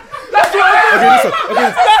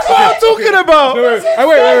what I'm talking about. Wait.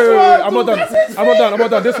 I'm not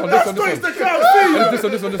done. This one. Wait.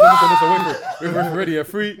 Ready? Yeah.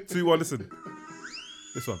 3, 2, 1. Listen.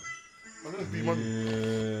 This one. Do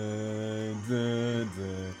you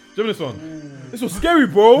remember this one? This was scary,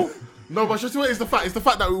 bro. No, but just it's the fact. It's the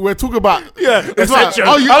fact that we're talking about. Yeah, It's like, Ascension.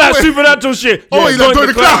 oh, you I like wait. Supernatural shit. Oh, you like Doink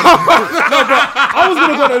the Clown. I was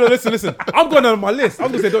gonna go. No, listen. I'm going on my list. I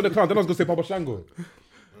was gonna say Doink the Clown. Then I was gonna say Papa Shango. You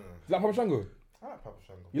like Papa Shango? I like Papa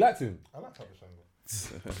Shango. You liked him? I like Papa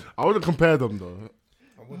Shango. I wouldn't compare them though.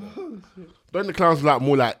 Doink the Clown's like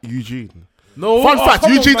more like Eugene. No. Fun fact: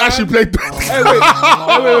 come on, Eugene man. actually played. Hey, wait.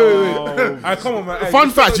 Alright, come on, man. Hey, Fun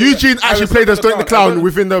fact: Eugene actually played as Doink the Clown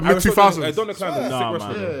within the mid Hey, 2000s. Doink the Clown was a sick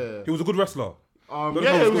wrestler. He was a good wrestler.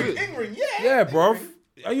 Yeah, it was good. Ingrid, yeah. Yeah, bro.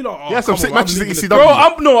 Are you like? He had some sick matches in ECW.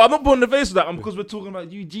 Bro, I'm not putting the face of that. Because we're talking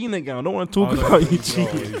about Eugene again. I don't want to talk about Eugene.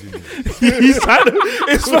 He's trying to.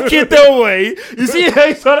 It's fucking their way. You see how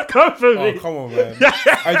he's trying to come for Oh, me. come on, man.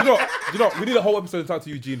 Hey, do you know, we need a whole episode to talk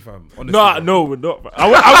to Eugene, fam. Honestly, No, we're not. I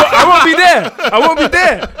won't be there. I won't be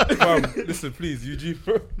there. fam. Listen, please, Eugene.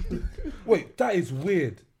 Wait, that is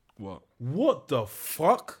weird. What? What the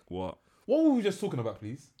fuck? What? What were we just talking about,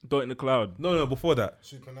 please? Dot in the cloud. No, before that.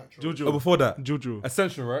 Supernatural. Juju. Oh, before that. Juju.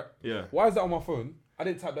 Ascension, right? Yeah. Why is that on my phone? I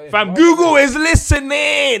didn't type that in. Fam, Why Google is is listening.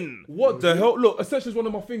 that? What the hell? Look, Ascension is one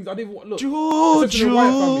of my things. I didn't even look. Ascension and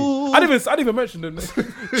Wyatt family. I didn't even mention them. I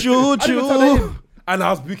didn't even type that in. And I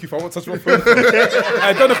was Buki if I want to touch my phone.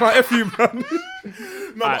 I don't know if I F you, man.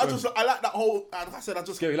 No, but I like that whole. Like I said, I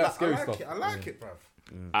just Scary, like scary I like stuff. it. I like it,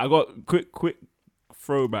 bruv. I got quick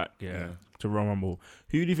throwback. To Royal Rumble.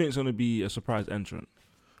 Who do you think is going to be a surprise entrant?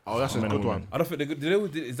 Oh, that's a good one. I don't think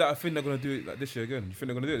is that a thing they're gonna do it like this year again? You think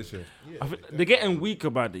they're gonna do it this year? I think they're getting weak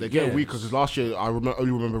about it. They're getting weak because last year I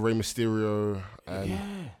only remember Rey Mysterio and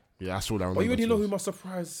yeah, I saw that. But you already know who my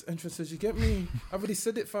surprise entrance is. You get me? I already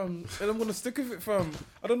said it, fam, and I'm gonna stick with it, fam.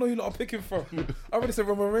 I don't know who I'm picking from. I already said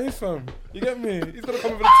Roman Reigns, fam. You get me? He's gonna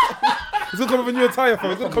come with a new attire,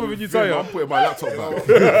 fam. He's gonna come with a new attire. I'm putting my laptop back.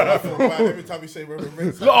 I feel bad every time you say Roman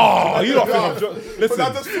Reigns. Oh, you don't think I'm joking? But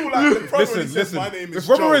I just feel like the problem when he says Listen. my name is If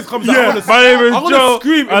Roman Joe. Reigns comes out, I'm my name gonna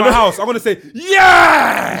scream in my house. I'm gonna say,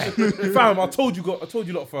 yeah, fam. I told you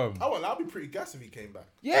lot, fam. Oh well, I'll be pretty gassed if he came back.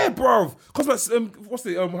 Yeah, bro. Cause what's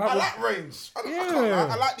it? I like Reigns.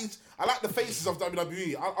 I like these. I like the faces of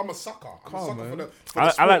WWE. I'm a sucker. I'm a sucker man. for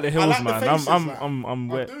I like the sport. hills, I like man. the faces, I'm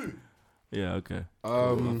I wet. do. Yeah, okay. I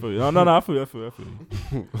feel you. No, I feel you.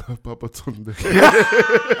 Baba Tunde.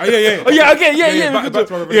 Yeah. Oh yeah, okay, yeah. back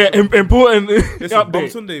to Roman Yeah, Reigns. important Listen, Bob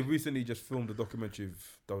update. Sunday recently just filmed a documentary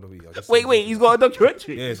of WWE. I just Wait, he's got a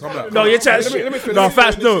documentary. Yeah, it's coming out. No, you're chatting Let me shit. explain, No, let me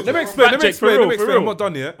facts, no. Let me explain. Fact check, for real. I'm not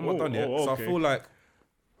done yet. Oh, So okay. I feel like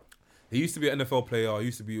he used to be an NFL player. He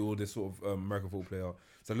used to be all this sort of American football player.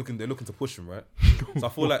 So they're looking to push him, right? So I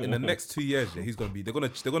feel like in the next 2 years, yeah, they're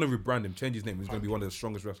gonna rebrand him, change his name. He's gonna be one of the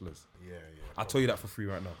strongest wrestlers. Yeah. I'll tell you that for free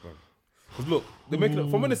right now, bro. Because look, they're making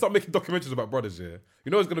from when they start making documentaries about brothers, yeah.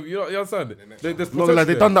 You know it's gonna be. You understand? There's No, like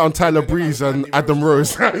they done that on Tyler Breeze and Adam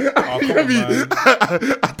Rose. Oh,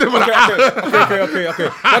 come on, man. Okay.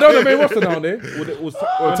 I don't know the main roster now,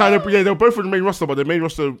 eh? Tyler Breeze, yeah, they were both in the main roster, but the main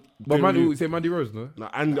roster. But you say Mandy Rose, no?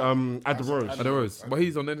 And Adam Rose. Adam Rose. But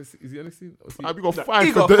he's on NXT. Is he NXT? Or is he- We got fired.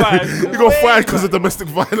 He got fired. He got fired because of domestic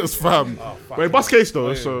violence, fam. But in bus case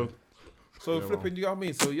though, so So flipping, you know what I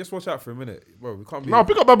mean? So just watch out for a minute, bro. We can't be. no,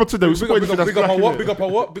 pick up Baba today. Big up our what? Big up our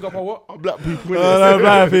what? Big up our what? Black people.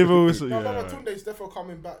 Black people. No, Baba Tunde's definitely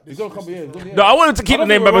coming back. He's gonna come here. No, I wanted to keep the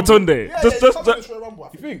name Babatunde. Just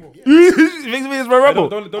You think? makes me as my rebel.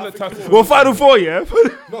 Don't let Tatus. Well, Final Four, yeah.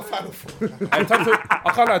 Not Final Four. And Tatus,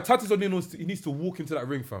 I can't lie. Tatus only knows he needs to walk into that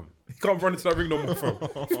ring, fam. He can't run into that ring no more, fam.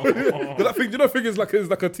 But that thing, you know, thing is like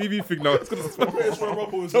a TV thing now. It's gonna. It's Royal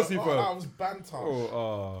Rumble was Trust like, you, fam. that was banter.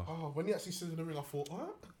 Oh, Oh, when he actually stood in the ring, I thought,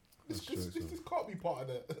 what? This can't be part of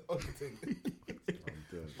the thing.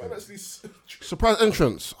 Man, actually, Surprise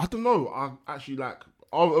entrance. I don't know. I actually like.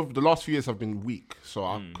 Over the last few years have been weak, so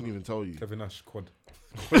I couldn't even tell you. Kevin Nash quad.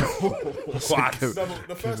 no, but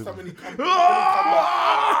the first time when he come back,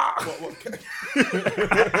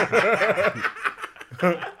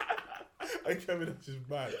 and Kevin Nash is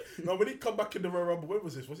mad. No, when he come back in the Royal Rumble, when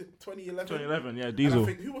was this? Was it 2011? 2011, yeah, And I Diesel.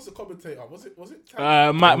 think, who was the commentator? Was it?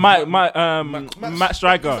 Matt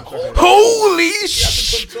Striker. Holy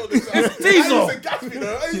shit! It's Diesel.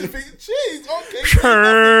 I used to think, jeez, okay.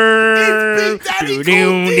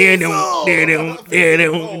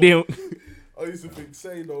 I used to think,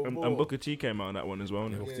 say no more. And Booker T came out on that one as well.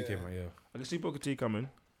 innit? Booker T came out, yeah. I can see Booker T coming.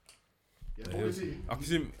 I can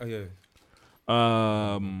see him. Yeah.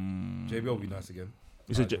 JBL will be nice again.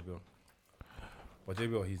 You said JBL. But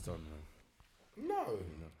JBL, he's done, man. No.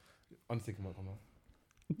 Undertaker might come out.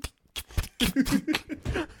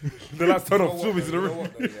 The last turn off, zoom into the ring.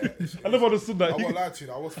 I never understood that. I won't lie to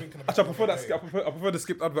you. I was thinking about Actually, I prefer that. I prefer the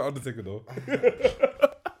skipped advert Undertaker though.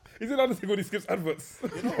 He's an Undertaker when he skips adverts.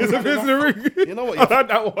 He's appears in the ring. You know what? I like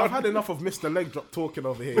that one. I've had enough of Mr. Leg Drop talking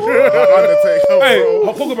over here. Hey,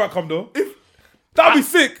 how Pogba might come though? That'd be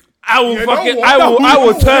sick. I will You fucking. know what? I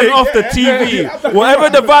will turn off the TV.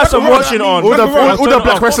 Whatever device I'm watching on. All the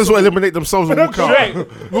black wrestlers will eliminate themselves and walk out.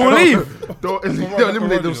 Straight. We'll leave. They'll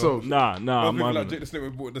eliminate themselves. Nah, I'm man. thinking like Jake the Snake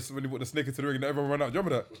when he brought the snake into the ring and everyone ran out. Do you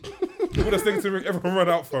remember that? He brought the snake into the ring, everyone ran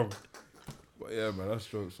out from. But yeah, man, that's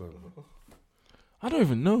jokes, son. I don't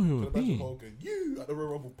even know who it would Imagine be. Hogan, you at the Royal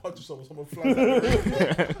Rumble punch someone flies out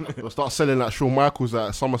the ring. They'll start selling like Shawn Michaels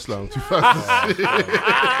at SummerSlam 2000.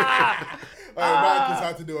 Michaels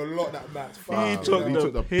had to do a lot that match. He Fuck, took He the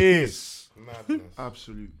took the piss. madness.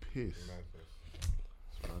 Absolute piss.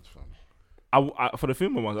 Mad, fam. I for the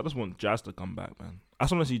female ones, I just want Jazz to come back, man. I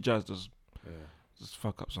just want to see Jazz just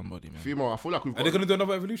fuck up somebody, man. Female, I feel like we've Are they got. gonna do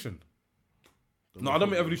another evolution? No, I don't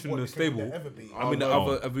mean Evolution in the Can stable. there ever be? I mean the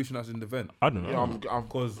other Evolution that's in the event. I don't know. Yeah,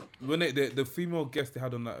 Because when the female guest they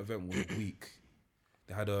had on that event was weak.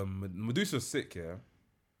 They had Medusa was sick, yeah.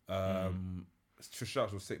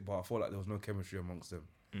 Trish was sick, but I felt like there was no chemistry amongst them.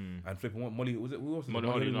 And flipping Molly, was it? Who else? Molly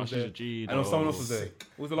Holly, no, she's a G. I know someone else was there.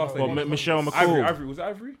 Who was the last Well, name? Michelle McCall. Ivory. Was it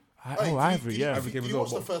Ivory? Ivory, yeah. Ivory came Do as you well,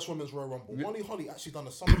 watch the but- first Women's Royal Rumble? Molly Holly actually done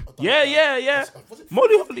a song. Yeah. Was it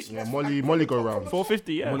Molly Holly. Yeah, Molly go round.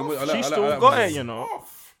 450, yeah. Molly- I like- She I still like got Molly. it, you know.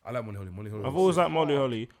 I like Molly Holly. Molly Holly. I've was always sick. liked Molly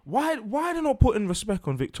Holly. Why they not putting respect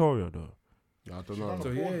on Victoria though? Yeah, I don't know. So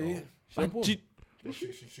yeah.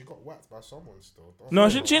 She got whacked by someone still. No,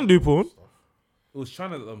 she didn't do porn. It was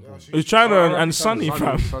China that done porn. It was China Oh, and Sunny,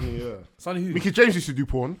 fam. Sunny, yeah. Sunny who? Mickey James used to do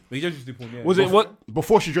porn Mickey James used to do porn, yeah. Was it what?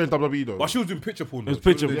 before she joined WWE though. But she was doing picture porn. It was though.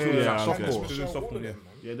 picture She was porn, doing yeah, soft okay. porn. She was doing soft porn, yeah.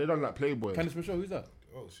 Yeah, they done like Playboy. Candice Michelle, who's that?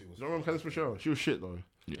 Oh, she was. You don't remember Candice Michelle? She was shit though.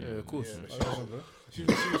 Yeah, of course. She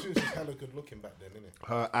was just hella good looking back then, innit?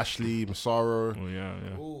 Her, Ashley, Massaro. Oh yeah.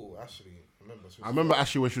 Oh, Ashley. I remember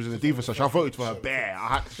Ashley when she was in the Diva Search. I voted for her bare.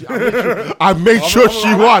 I made sure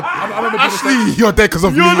she won. Ashley, you're there because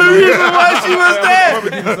of me. You're the reason why she was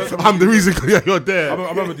there. I'm the reason. Yeah, you're there. I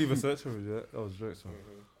remember Diva Search. That was jokes, man.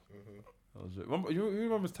 That was jokes. Remember, you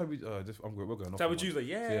remember Tabby? We're going off. Tabby man. Tuesday,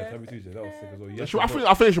 yeah. Yeah, Tabby Tuesday. That was sick as well. Yeah, I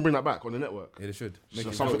think they should bring that back on the network. Yeah, they should. Make So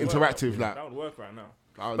it something work. interactive like. That would work right now.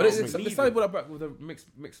 But they started put that back with the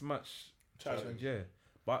mixed match challenge. Yeah,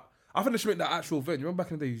 but I think they should make that actual event. You remember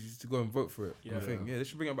back in the day, you used to go and vote for it. Yeah, they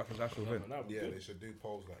should bring it back as an actual event. Yeah, they should do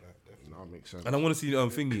polls like that. Definitely. That makes sense. And I want to see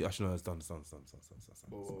Thingy. Actually, no, it's done. I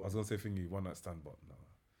was gonna say Thingy one night stand, but no,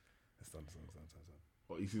 it's done.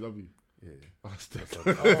 What, ECW? Yeah.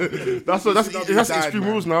 That's extreme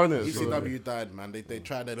rules now, isn't it? ECW died, man. They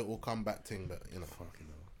tried their little comeback thing, but you know.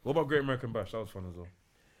 What about Great American Bash? That was fun as well.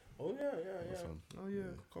 Oh yeah. Oh yeah.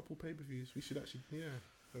 Couple pay-per-views. We should actually there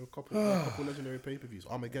were a couple legendary pay-per-views.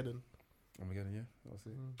 Armageddon. Armageddon, yeah. That's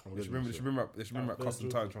it. They should bring back custom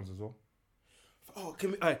Titantrons as well. Oh,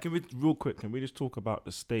 can we real quick? Can we just talk about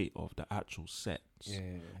the state of the actual sets? Yeah.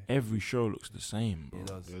 Every show looks the same, bro. It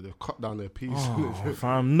does. Yeah, they've cut down their piece. Oh,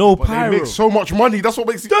 fam, no But pyro. they make so much money. That's what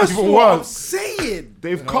makes it That's even what I'm worse. saying.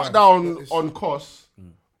 They've cut down on costs.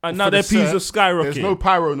 And now for their the P's set. are skyrocketing. There's no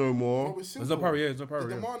pyro no more. There's no pyro, yeah. There's no pyro,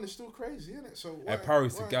 The yeah. demand is still crazy, isn't it? So Pyro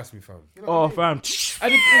used to gas me, fam. Oh, fam.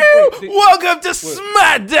 Wait, Welcome to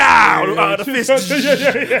SmackDown. Oh, the fist.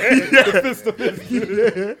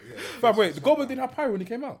 Fam, wait, the Goldberg didn't have pyro when he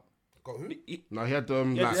came out. Got who? No, he had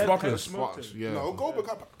Yeah, Sparklers. Sparks. Yeah. No, Goldberg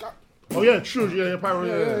got Oh yeah, true. Yeah, pyro.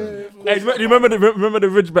 Yeah. Hey, do you remember the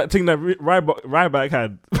Ridgeback thing that Ryback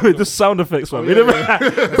had with the sound effects, fam? You remember that?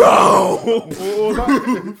 Boom!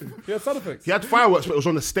 Yeah, sound effects. He had fireworks, but it was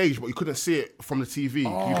on the stage, but you couldn't see it from the TV.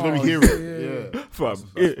 You could only hear it. Yeah. Fam,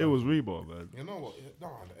 it was Reebok, man. You know what? No,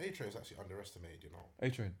 the A-Train is actually underestimated, you know.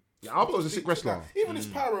 A-Train. Yeah, Albert was a sick wrestler. Like, even his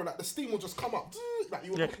pyro, like the steam will just come up. Like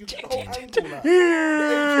you get the whole angle. Like,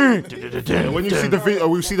 Yeah, when you see the video,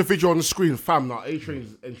 we see the video on the screen. Fam, now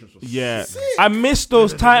A-Train's entrance was Yeah, I missed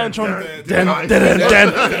those Titantron.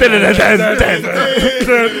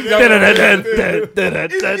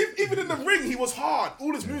 even in the ring, he was hard.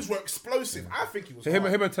 All his moves were explosive. I think he was Him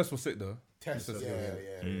hard. and Test was sick though. Test, yeah.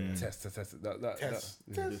 Test. Test.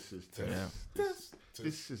 This is test. Test.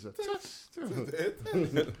 This is a test.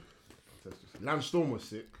 Lance Storm was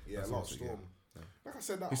sick. Yeah, Lance Storm. Like I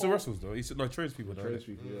said, that He still wrestles though. He still trains people though. Trains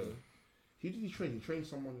people, yeah. Who did he train? He trained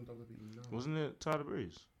someone in WWE now. Wasn't it Tyler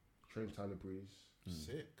Breeze? Trained Tyler Breeze.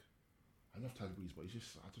 Sick. I love Tyler Breeze, but he's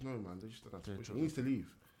just, I don't know, man. They just don't have to push him. He needs to leave.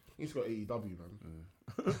 He needs to go AEW, man.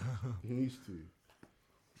 He needs to.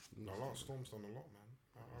 No, Lance Storm's done a lot, man.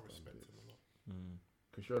 I respect him a lot.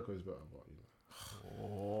 Chris Jericho is better, but you know.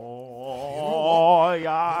 Oh You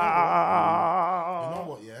yeah. know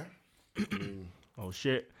what, yeah? Oh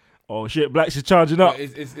shit. Blacks is charging up.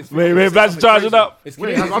 It's Wait, Blacks is charging up. It's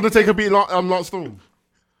Wait, has Undertaker beat Lance Storm?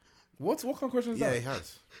 What kind of question is Yeah, that? he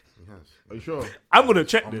has. Are you sure? I'm gonna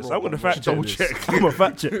check this. I'm gonna fact check this. I'm gonna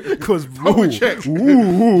fact check because check.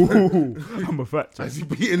 I'm a fact check. Has he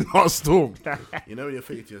beaten Lance Storm? You know when you're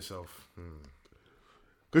thinking to yourself,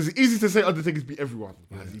 Because it's easy to say Undertaker's beat everyone.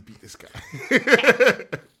 Has he beat this guy?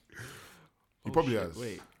 He probably has.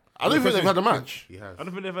 Wait. I don't think they've had a match. he has. I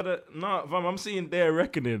don't think they've had a. Nah, fam, I'm seeing their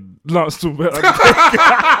reckoning. Lance Storm. That's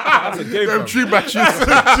a game. Them fam. dream matches.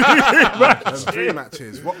 There's 3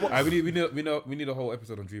 matches. What? Alright, we need a whole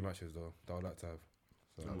episode on dream matches though. That I would like to have.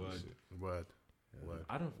 So, Word.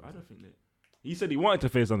 I don't think that. He said he wanted to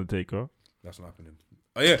face Undertaker. that's not happening.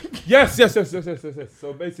 Oh yeah, yes.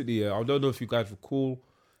 So basically, I don't know if you guys recall.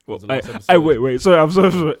 Well, the last episode. wait. Sorry, I'm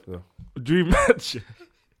sorry. Yeah. Dream match.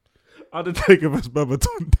 Undertaker versus Baba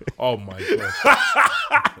Tunde. Oh my god.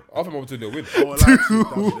 I think Baba Tunde will win.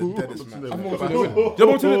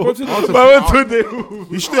 Baba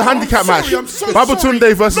Tunde. You should do a handicap match. I'm so Baba sorry.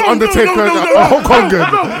 Tunde versus Undertaker. Hulk Hogan.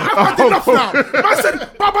 I've had enough now. I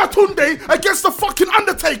said Baba Tunde against the fucking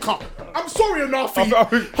Undertaker. I'm sorry, Anafi.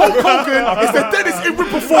 Hulk Hogan is the deadest in ring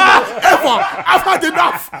performer ever. I've had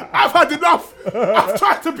enough. I've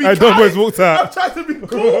tried to be Hey, Don Boys walked out. I've tried to be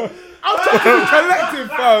cool. I'm trying to be collective,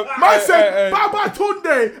 fam. Man said Baba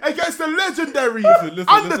Tunde against the legendary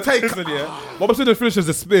Undertaker. Listen, yeah. Baba Tunde finishes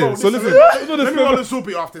the spear. So listen. Let me roll a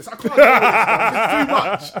Zubi after this. I can't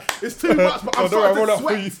do this. It's too much. But I'm starting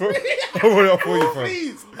to sweat. I'll roll it up for you, fam.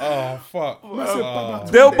 Please. Oh,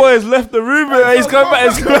 fuck. Del Boy has left the room and he's come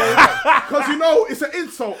back. Because you know, it's an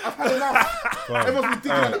insult. I've had enough. Everyone's been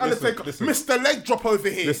digging at the Undertaker. listen. Mr. Leg Drop over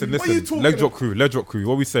here. Listen. What are you talking Leg drop crew.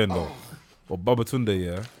 What are we saying though? Well, Baba Tunde,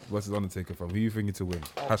 yeah, versus Undertaker, fam. Who you thinking to win?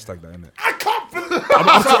 Hashtag that, innit? I can't believe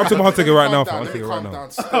I'm talking about Undertaker right now, Calm fam. down, Undertaker let right me now.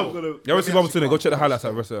 calm down. You ever see Baba Tunde? Go check the highlights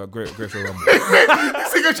at Great Show Rumble.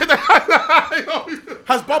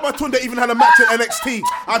 Has Baba Tunde even had a match at NXT?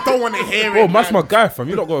 I don't want to hear Bro, it. that's man. my guy, fam.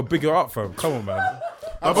 You not got to big it up, fam. Come on, man.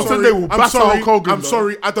 I'm Baba sorry. Tunde will I'm batter sorry. Hulk Hogan, I'm though.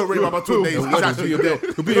 sorry. I don't rate Baba Tunde. He'll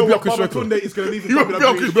beat Baba Chris Jericho. Tunde is going to leave the You won't be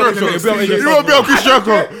able to WWE. You won't be able to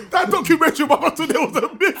Jericho. That documentary Baba Tunde was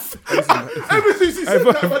a myth. Ever since he said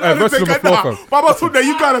Hey, that, man, hey, versus Undertaker, the floor, nah, fam. Baba Tunde,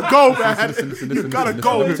 you gotta go, man. Listen, You gotta listen.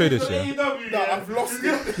 go. Let me tell you this, yeah. Nah, I've lost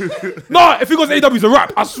it. No, if he goes AEW, it's a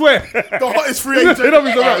rap. I swear. The hottest free agent. AEW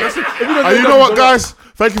is a rap. Listen, if he goes And you AEW, know what, it's a rap. guys?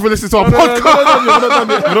 Thank you for listening to our No, podcast.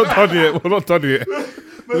 We're not done yet. We're not done yet.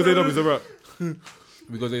 Because AEW is a rap.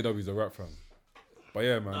 Because AEW is a rap, fam. But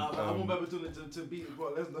yeah, man. I want Baba Tunde to beat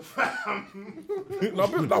Brock Lesnar, fam.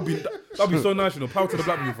 That'd be so nice, you know. Power to the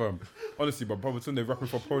black people, fam. Honestly, bro. Baba Tunde rapping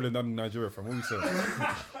for Poland and Nigeria, fam. What we saying?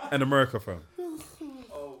 And America, fam.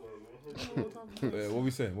 What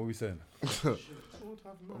we saying?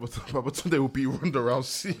 Baba Tunde will beat Ronda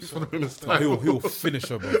Rousey for the women's He'll title. finish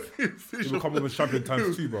her, bro. He'll come with champion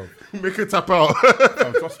times 2, bro. Make her tap out.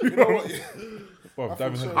 Fam, trust me, bro. Bro,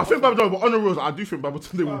 damn it. I think Baba Tunde, but on the rules, I do think Baba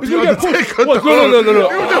Tunde will beat gonna get Undertaker. What? No.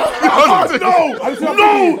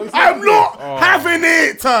 No, I'm not having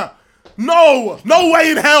it. No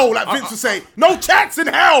way in hell, like Vince would say. No chance in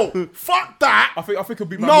hell. Fuck that. I think he'll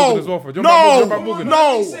beat Matt No, Morgan as well, fam. Do you remember Matt Morgan?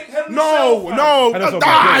 no.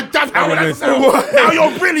 Now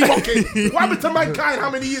you're really mocking. What happened to Mankind how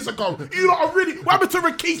many years ago? You lot are really. What happened to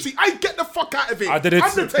Rikishi? I get the fuck out of it. I did it.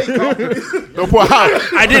 Undertaker. They'll put a hat.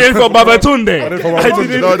 I did it for Baba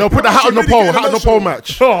Tunde. No, they'll put the hat on the pole. Hat on the pole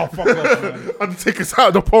match. Oh, fuck off, man. Undertaker's hat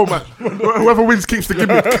on the pole match. Whoever wins keeps the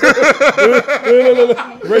gimmick.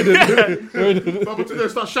 Baba Tunde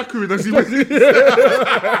start shakuring as he wins.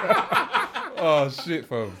 Oh, shit,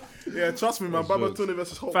 fam. Yeah, trust me, man. Baba Tunde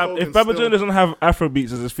versus Hulk Fam, Hogan. if Baba still- Tunde doesn't have Afro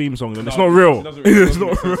beats as his theme song, then it's not real. It's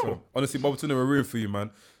not real. Honestly, Baba Tunde were real for you,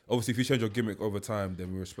 man. Obviously, if you change your gimmick over time,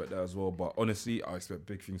 then we respect that as well. But honestly, I expect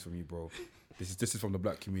big things from you, bro. This is from the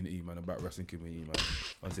black community, man, the black wrestling community, man.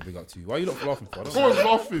 Honestly, big up to you. Why are you not laughing for? I don't Go know. on,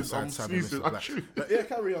 laughing. I'm Sad, sneezing. Mr. I Black. chew. But yeah,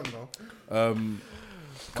 carry on now.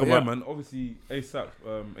 Come on, man. Obviously, ASAP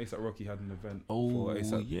Rocky had an event for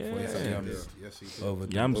ASAP. yeah. For ASAP Yams. Yes, he did. Over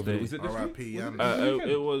Yams over- Day. Was it this week? R.I.P. Yams.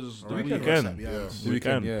 It was the Weekend. weekend. Yeah. The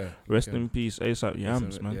weekend, yeah. Rest in peace, ASAP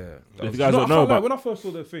Yams, man. Yeah. If you guys don't know I about, when I first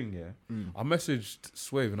saw the thing, I messaged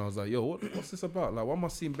Swave and I was like, "Yo, what's this about? Like, why am I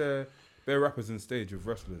seeing bare rappers in stage with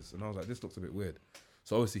wrestlers?" And I was like, "This looks a bit weird."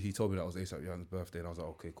 So obviously he told me that was ASAP Yams' birthday, and I was like,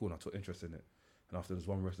 "Okay, cool." And I took interest in it. And after there's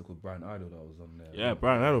one wrestler called Brian Idol that was on there. yeah,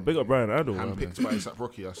 Brian Idol, big up Brian Idol. Handpicked by ASAP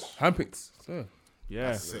Rocky. That's Handpicked. Yeah.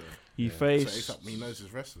 Yeah, Sick. he So faced. ASAP, he knows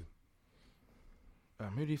his wrestling.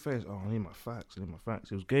 Who did he face? Oh, I need my facts.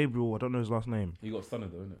 It was Gabriel. I don't know his last name. He got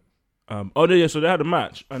stunned though, innit? Oh yeah, so they had a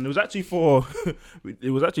match, and it was actually for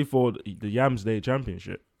the Yams Day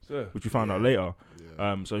Championship, Yeah. which we found out later.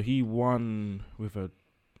 So he won with a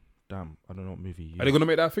I don't know what movie. He Are they gonna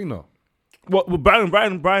make that thing now? Well, Brian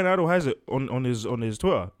Idol has it on his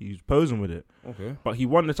Twitter. He's posing with it, Okay. but he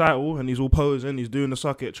won the title and he's all posing. He's doing the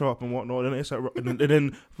suck it chop and whatnot. And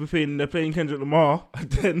then they're playing Kendrick Lamar. And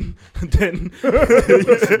then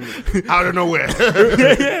out of nowhere. and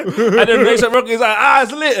then A$AP Rocky is like,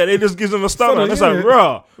 it's lit. And he just gives him a stunner. And it's like,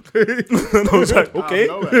 raw. And I was like, okay,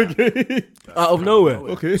 out of nowhere.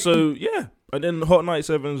 Okay. So yeah. And then Hot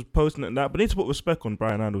 97's posting it and that, but they need to put respect on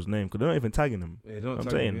Brian Idol's name because they're not even tagging him. Yeah, don't I'm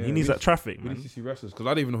tag saying him, yeah. he needs that traffic, We man. need to see wrestlers because I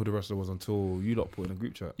didn't even know who the wrestler was until you lot put in a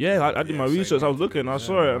group chat. Yeah, I did my same research. I was here. looking, I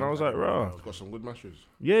saw it, and I was like, raw. I've got some good matches.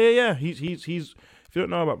 Yeah. He's. If you don't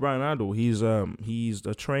know about Brian Idol, he's a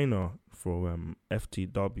trainer for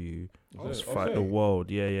FTW. Let's Okay. Fight the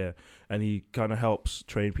World. Yeah. And he kind of helps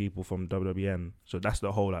train people from WWN. So that's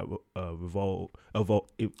the whole like Evolve,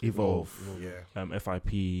 Yeah.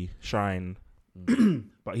 FIP, Shine.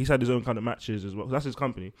 But he's had his own kind of matches as well. That's his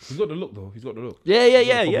company. He's got the look though. He's got the look.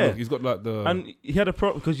 Yeah. He's got like the. And he had a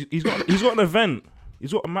problem because he's got an event.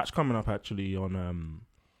 He's got a match coming up actually on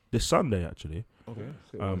this Sunday actually. Okay.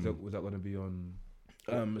 So was that going to be on?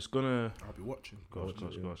 It's gonna. I'll be watching.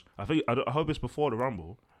 Gosh. I hope it's before the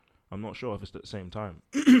Rumble. I'm not sure if it's at the same time.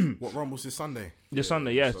 What Rumble's this Sunday? This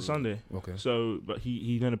Sunday, yeah, it's Sunday. Okay. So, but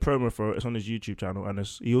he done a promo for it. It's on his YouTube channel, and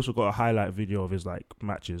he also got a highlight video of his like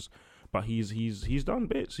matches. But he's done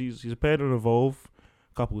bits. He's appeared on Evolve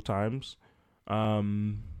a couple of times.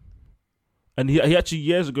 And he actually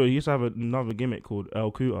years ago he used to have another gimmick called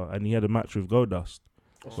El Kuta, and he had a match with Goldust.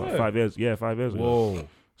 Like 5 years. Yeah, 5 years ago. Whoa.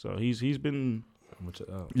 So he's been. I'm gonna check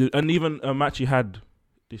that out. And even a match he had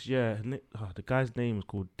this year, the guy's name is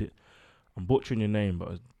called. I'm butchering your name, but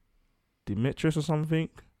it's Demetrius or something.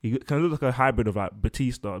 He kind of look like a hybrid of like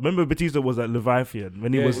Batista. Remember Batista was like Leviathan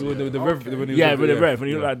when he was with the Rev. When he yeah, was with the Rev, when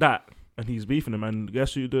he looked like that, and he's beefing him. And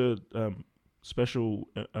guess who the special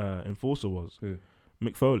enforcer was? Who?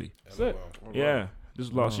 Mick Foley. Sick. Yeah, this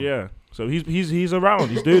was last year. So he's around.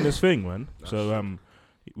 He's doing his thing, man. So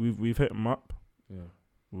we've hit him up. Yeah.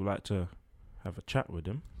 We'd like to have a chat with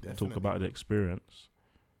him, and talk Definitely. about the experience.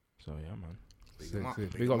 So yeah, man.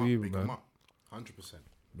 Big up you, big man. 100%.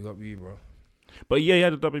 Big up you, bro. But yeah, he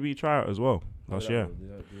had a WB tryout as well last year.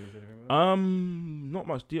 Not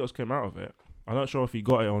much details came out of it. I'm not sure if he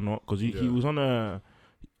got it or not because he was on a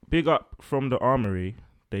big up from the Armory.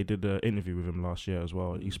 They did an interview with him last year as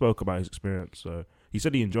well. He spoke about his experience, so he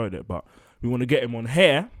said he enjoyed it. But we want to get him on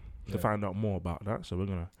here to find out more about that. So we're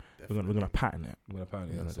gonna patent it. I'm gonna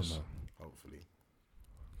patent it somehow. Hopefully.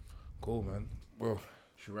 Cool, man. Well,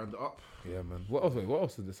 Should we round it up? yeah, man. What else? What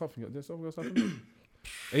else is there? Something else happening?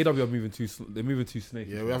 AW are moving too. They're moving too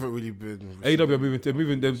snaky. Yeah, we haven't really been. AW are moving. They're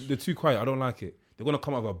moving. They're too quiet. I don't like it. They're gonna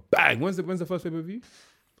come out with a bang. When's the first pay per view?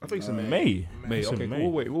 I think it's in May. May. It's in Okay, May.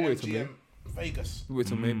 cool. We'll wait till May. MGM Vegas. We'll wait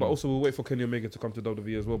till May. But also we'll wait for Kenny Omega to come to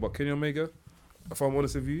WWE as well. But Kenny Omega, if I'm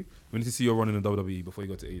honest with you, we need to see you running in WWE before you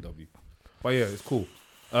go to AEW. But yeah, it's cool.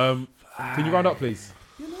 Can you round up, please?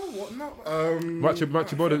 You know what? No.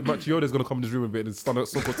 Machioda's gonna come in this room a bit and stand up.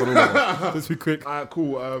 Let's be quick.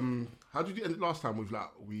 Cool. How did you end it last time? We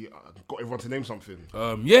got everyone to name something.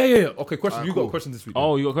 Yeah. Okay, question. You got cool. a question this week?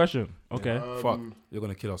 Oh, you got a question? Okay. Fuck. You're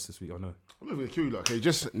gonna kill us this week. I know. I'm not even kill you. Okay,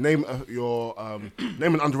 just name your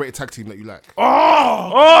name an underrated tag team that you like.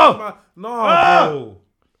 No, bro.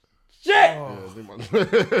 Yeah, name one.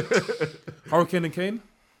 Hurricane and Kane.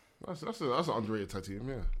 That's an underrated tag team.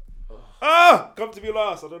 Yeah. Come to me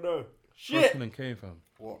last. I don't know. Hurricane and Kane, fam.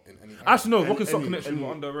 What? In any Actually, no. Rock and Sock any- Connection any-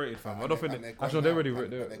 were underrated, fam. I don't and think. they're gone Actually, they're now. already.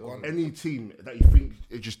 And They're they're gone. Any team that you think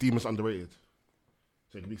it just deemed as underrated.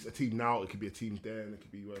 So it could be a team now. It could be a team then. It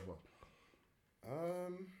could be whatever.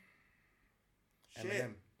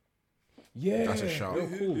 Eminem. Yeah, That's a shout. They're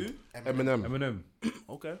cool. Eminem. Eminem.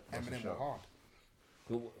 Okay. Eminem were hard.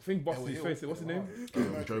 The thing busted his face. What's his name?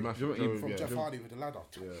 Joe Matthews. From Yeah. Jeff Hardy with the ladder.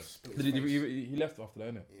 Split his He face. left after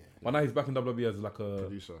that, innit? But now he's back in WWE as like a.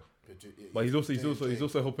 Producer. But he's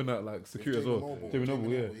also helping out like security as Jamie well. Noble. Jamie Noble,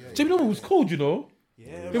 Jamie yeah. Noble, yeah. Jamie Noble was cold, you know.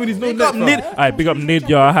 Yeah. Him and his no Big neck, up fam. Nid. Alright, big up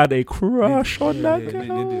Nidja. I had a crush on that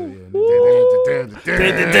girl.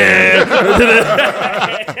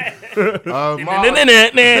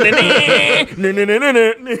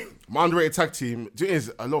 My underrated tag team. Do you know,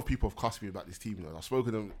 is a lot of people have cussed me about this team. I've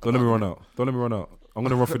spoken to them. Don't let me run out. Don't let me run out. I'm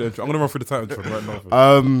gonna run through the intro. I'm gonna run through the title intro right now.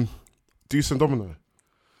 fam. Deuce and Domino.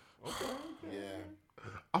 Yeah.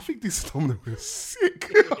 I think Deuce and Domino were sick.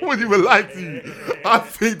 I wouldn't even lie to you. I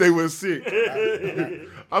think they were sick.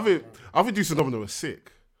 I think Deuce and Domino were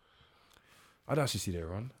sick. I'd actually see their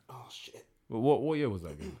run. Oh shit. What year was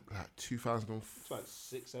that again? Like 2004. Like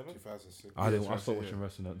 6, 7. 2006. I stopped watching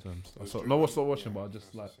wrestling at times. I stopped watching, but I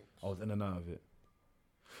just like I was in and out of it.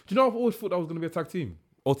 Do you know I've always thought that was gonna be a tag team?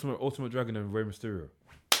 Ultimate Dragon and Rey Mysterio.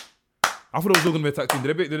 I thought it was all gonna be a tag team.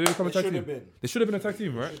 Did they become a tag team? They should have been a tag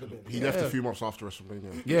team, right? He left a few months after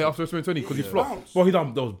WrestleMania. Yeah, after WrestleMania 20 because he flopped. Well, he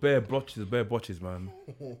done those bare botches, man.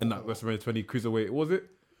 In that WrestleMania 20 cruiserweight, what was it? It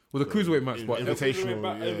was a cruiserweight match, but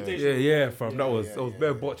Invitational. yeah, fam. That was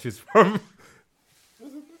bare botches, fam.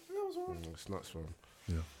 It's nuts, fam.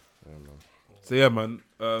 Yeah. Man. So yeah, man.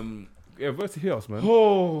 Vote to hear us, man.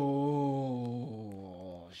 Oh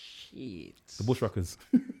shit! The Bushwhackers.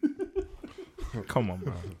 Come on,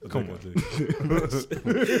 bro. Come on.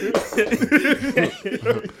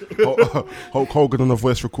 Hulk Hogan on the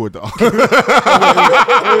voice recorder. I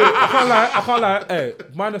can't lie. Hey,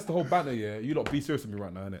 minus the whole banter, yeah. You lot be serious with me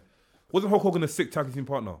right now, innit? Wasn't Hulk Hogan a sick tag team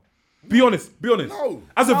partner? Be honest. No.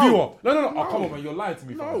 As a viewer. No. Oh, come on, man. You're lying to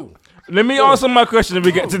me. No. Let me answer my question if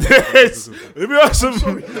we get to this. Let me answer.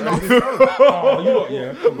 Oh, you lot,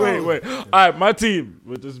 yeah. Wait. All right, my team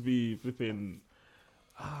would just be flipping.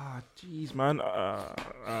 Jeez, man.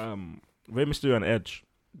 Rey Mysterio and Edge.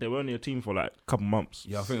 They were only a team for like a couple months.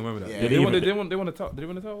 Yeah, I think I remember that. Yeah. Yeah, they won the title. Did they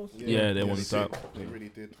win the titles? Yeah, they won the title. They really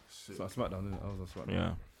did. It's like SmackDown, isn't it? I was on SmackDown.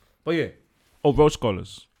 Yeah. But yeah. Oh, Road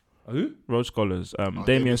Scholars. Who? Road Scholars. Damian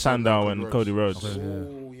Damien Sandow Sandow, and Cody Cody Rhodes. Okay, yeah.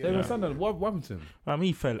 Oh, yeah. David Sandow, what happened to him?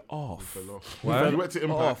 He fell off. Why? He went to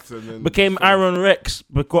Impact and then Became Iron Rex,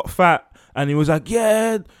 but got fat, and he was like,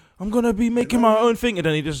 "Yeah, I'm gonna be making my own thing," and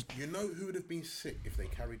then he just. You know who would have been sick if they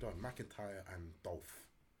carried on? McIntyre and Dolph.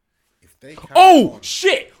 If they carried Oh on,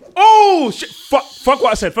 shit! Fuck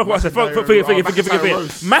what I said. Forgive.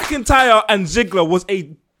 McIntyre McIntyre and Ziggler was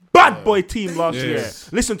a bad boy team last year.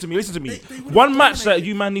 Listen to me. they would've One match that dominated.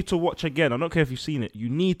 you man need to watch again. I don't care if you've seen it. You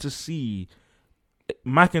need to see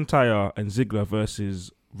McIntyre and Ziggler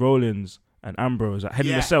versus Rollins and Ambrose at Hell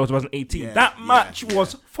in a Cell 2018. Yeah, that match yeah.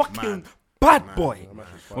 was fucking Mad. bad boy.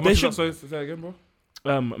 What They match should- was that? Say that again, bro.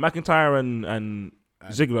 McIntyre and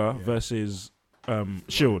Ziggler versus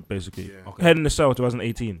Shield, basically. Yeah. Okay. Head in the Cell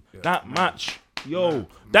 2018. That match,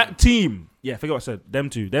 that team. Yeah, forget what I said. Them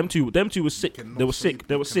two were sick. Cannot They were sleep- sick.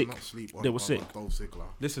 They were sick. cannot sleep on- They were on sick. Dolph Ziggler.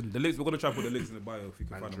 Listen, the links. We're gonna try to put the links in the bio if you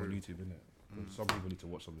can find them on YouTube, innit? Some people need to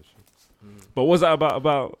watch some of this shit. But what's that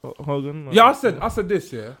about Hogan? Yeah, I said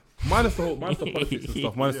this, yeah. Minus the politics and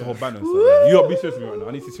stuff, minus the whole banner and stuff. Yeah. You gotta be serious with me right now.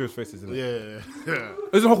 I need to see serious faces, innit? yeah.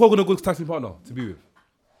 Isn't Hulk Hogan a good tag team partner to be with?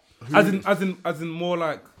 As in more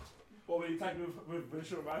like,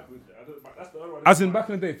 as in back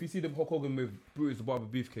in the day, if you see the Hulk Hogan with Brutus the Barber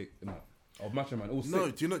Beefcake, of Macho Man, all No,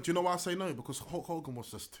 sick. do you know why I say no? Because Hulk Hogan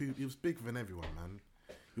was just too. He was bigger than everyone, man.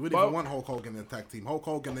 You wouldn't even want Hulk Hogan in a tag team. Hulk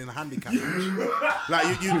Hogan in a handicap match.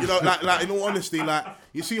 Like you know, like in all honesty, like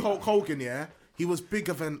you see Hulk Hogan, yeah. He was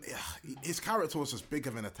bigger than his character was just bigger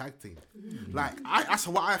than a tag team. Like that's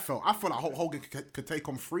what I felt. I felt like Hulk Hogan could take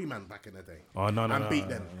on 3 men back in the day. Oh, no, and beat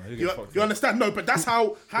them. no. You understand? No, but that's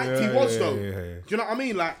how hyped he was, though. Yeah. Do you know what I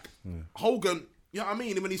mean? Like Hogan. You know what I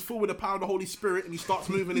mean? When he's full with the power of the Holy Spirit and he starts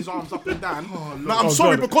moving his arms up and down. I'm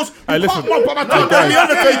sorry, God. because Hey, you listen. can't put my tongue down the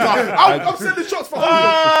Undertaker. I'm sending shots for Hogan.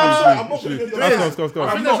 I'm sorry, I'm not going to do Let's go.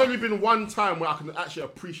 I think there's only been one time where I can actually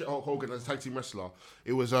appreciate Hulk Hogan as a tag team wrestler.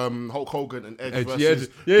 It was Hulk Hogan and Edge versus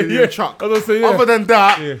Billy and Chuck. I was gonna say, yeah. Other than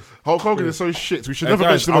that, Yeah. Hulk Hogan is so shit. We should Hey, never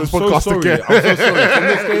guys, mention him on this podcast sorry. again. I'm so sorry. From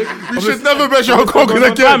this day, We should never mention Hulk Hogan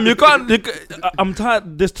Damn, again. you can't. I'm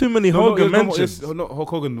tired. There's too many Hogan mentions. Not Hulk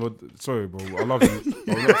Hogan. Sorry, bro. I love you. I'm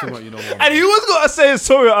not talking about you no more. And he was gonna say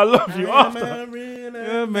sorry, I love you after.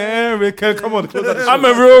 America, come on. I'm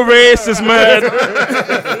a real racist, man.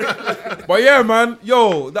 But yeah, man,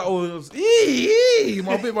 yo, that was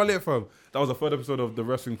my bit, my lip, fam. That was the third episode of the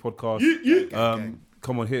wrestling podcast.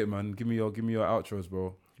 Come on, hit it, man. Give me your outros,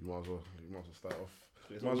 bro. You might as well start off.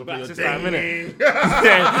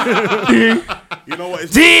 You know what?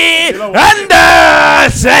 Undertaker.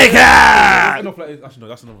 Actually, no,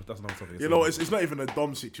 that's another topic. You know, it's not even a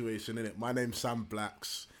Dom situation, innit? My name's Sam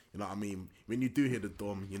Blacks. You know what I mean? When you do hear the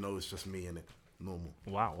Dom, you know it's just me, innit? Normal.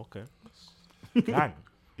 Wow. Okay. Dang.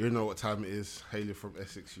 You know what time it is. Hailing from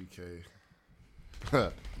Essex, UK.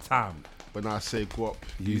 Time. When I say guap,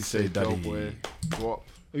 You say daddy. Doughboy. Guap.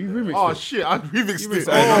 You remixed Oh it. shit, I remixed it.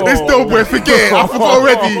 Oh. This Doughboy, forget. I forgot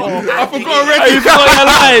already. I forgot already. You forgot your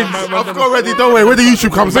lines. I forgot already. Don't worry. When the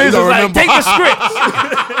YouTube comes out, you don't remember. Take the script.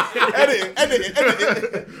 Edit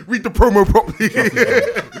it. Read the promo properly.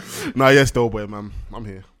 Nah, yes, Doughboy, man. I'm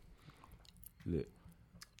here. Lit.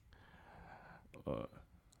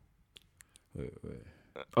 Wait.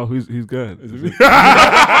 Oh, who's good?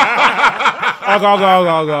 I'll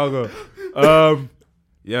go.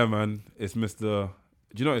 Yeah, man. It's Mr.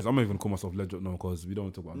 Do you know what it is? I'm not even gonna call myself Leg Drop now because we don't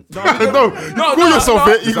want to talk about No, call yourself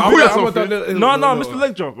it. You can call yourself it. No, Mr.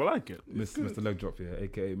 Leg Drop. I like it. Mr. Leg Drop, yeah,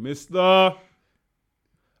 aka Mr.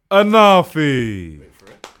 Anafi.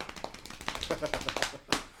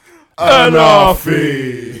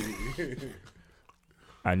 Anafi.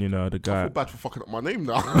 And you know the I guy. feel bad for fucking up my name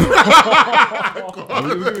now. Give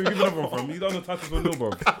me another one from. You don't know the title from no,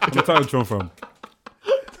 bro. I'm the title tron from.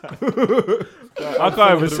 I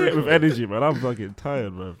can't even say it with energy, man. I'm fucking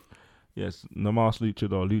tired, man. Yes, Namas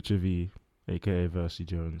Luchador, Lucha V, aka Versi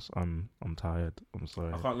Jones. I'm tired. I'm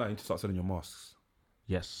sorry. I can't lie. You need to start selling your masks.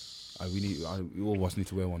 Yes. We all of us need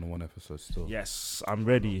to wear one episode still. Yes, I'm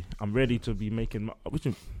ready. I'm ready to be making.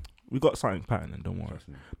 We got something patterned, don't worry.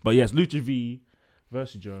 But yes, Lucha V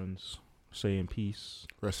versus Jones saying peace.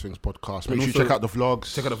 Wrestling's podcast. Make And sure you also- check out the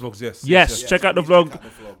vlogs. Check out the vlogs, yes. Yes, check out the vlog. Check out the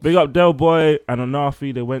vlog. Big up Del Boy and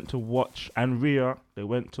Onafi. They went to watch, and Rhea. They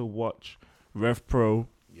went to watch Rev Pro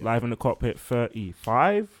live in the cockpit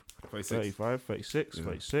 35, 35, 36,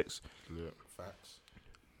 36. Facts.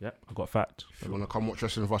 Yeah, I got fact. If you want to come watch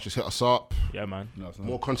wrestling with us, just hit us up. Yeah, man. No, it's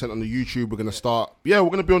More not. content on the YouTube. We're gonna start. Yeah, we're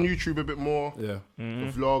gonna be on YouTube a bit more. Yeah.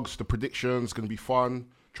 The vlogs, the predictions, gonna be fun.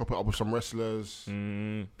 Chop it up with some wrestlers.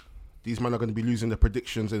 These men are going to be losing their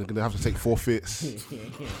predictions and they're going to have to take forfeits.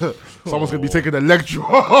 Someone's going to be taking a leg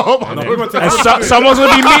drop. And someone's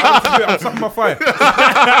gonna be I'm sucking my fire.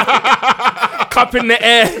 cup in the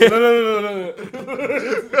air.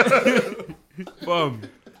 Bum.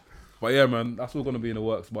 But yeah, man, that's all gonna be in the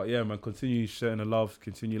works. But yeah, man, continue sharing the love,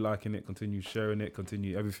 continue liking it, continue sharing it,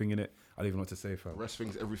 continue everything in it. I don't even know what to say, fam.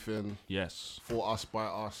 Wrestling's everything. Yes. For us, by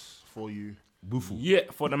us, for you. Booful. Yeah,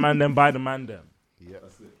 for the man them, by the man them. Yeah.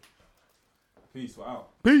 That's it. Peace. We're out.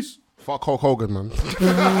 Peace. Fuck Hulk Hogan, man.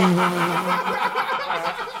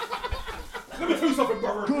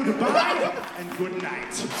 Goodbye and good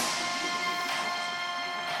night.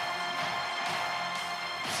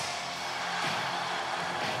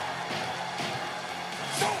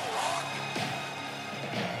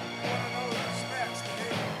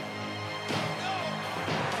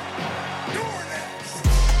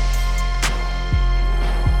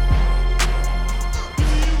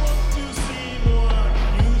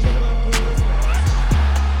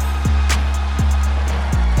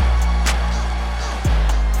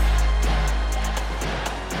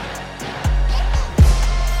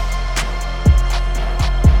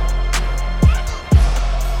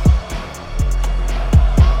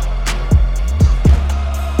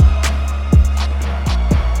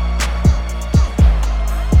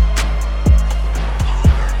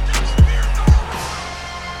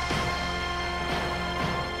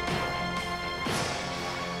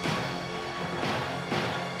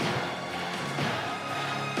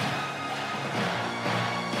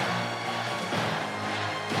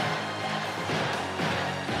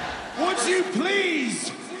 Would you please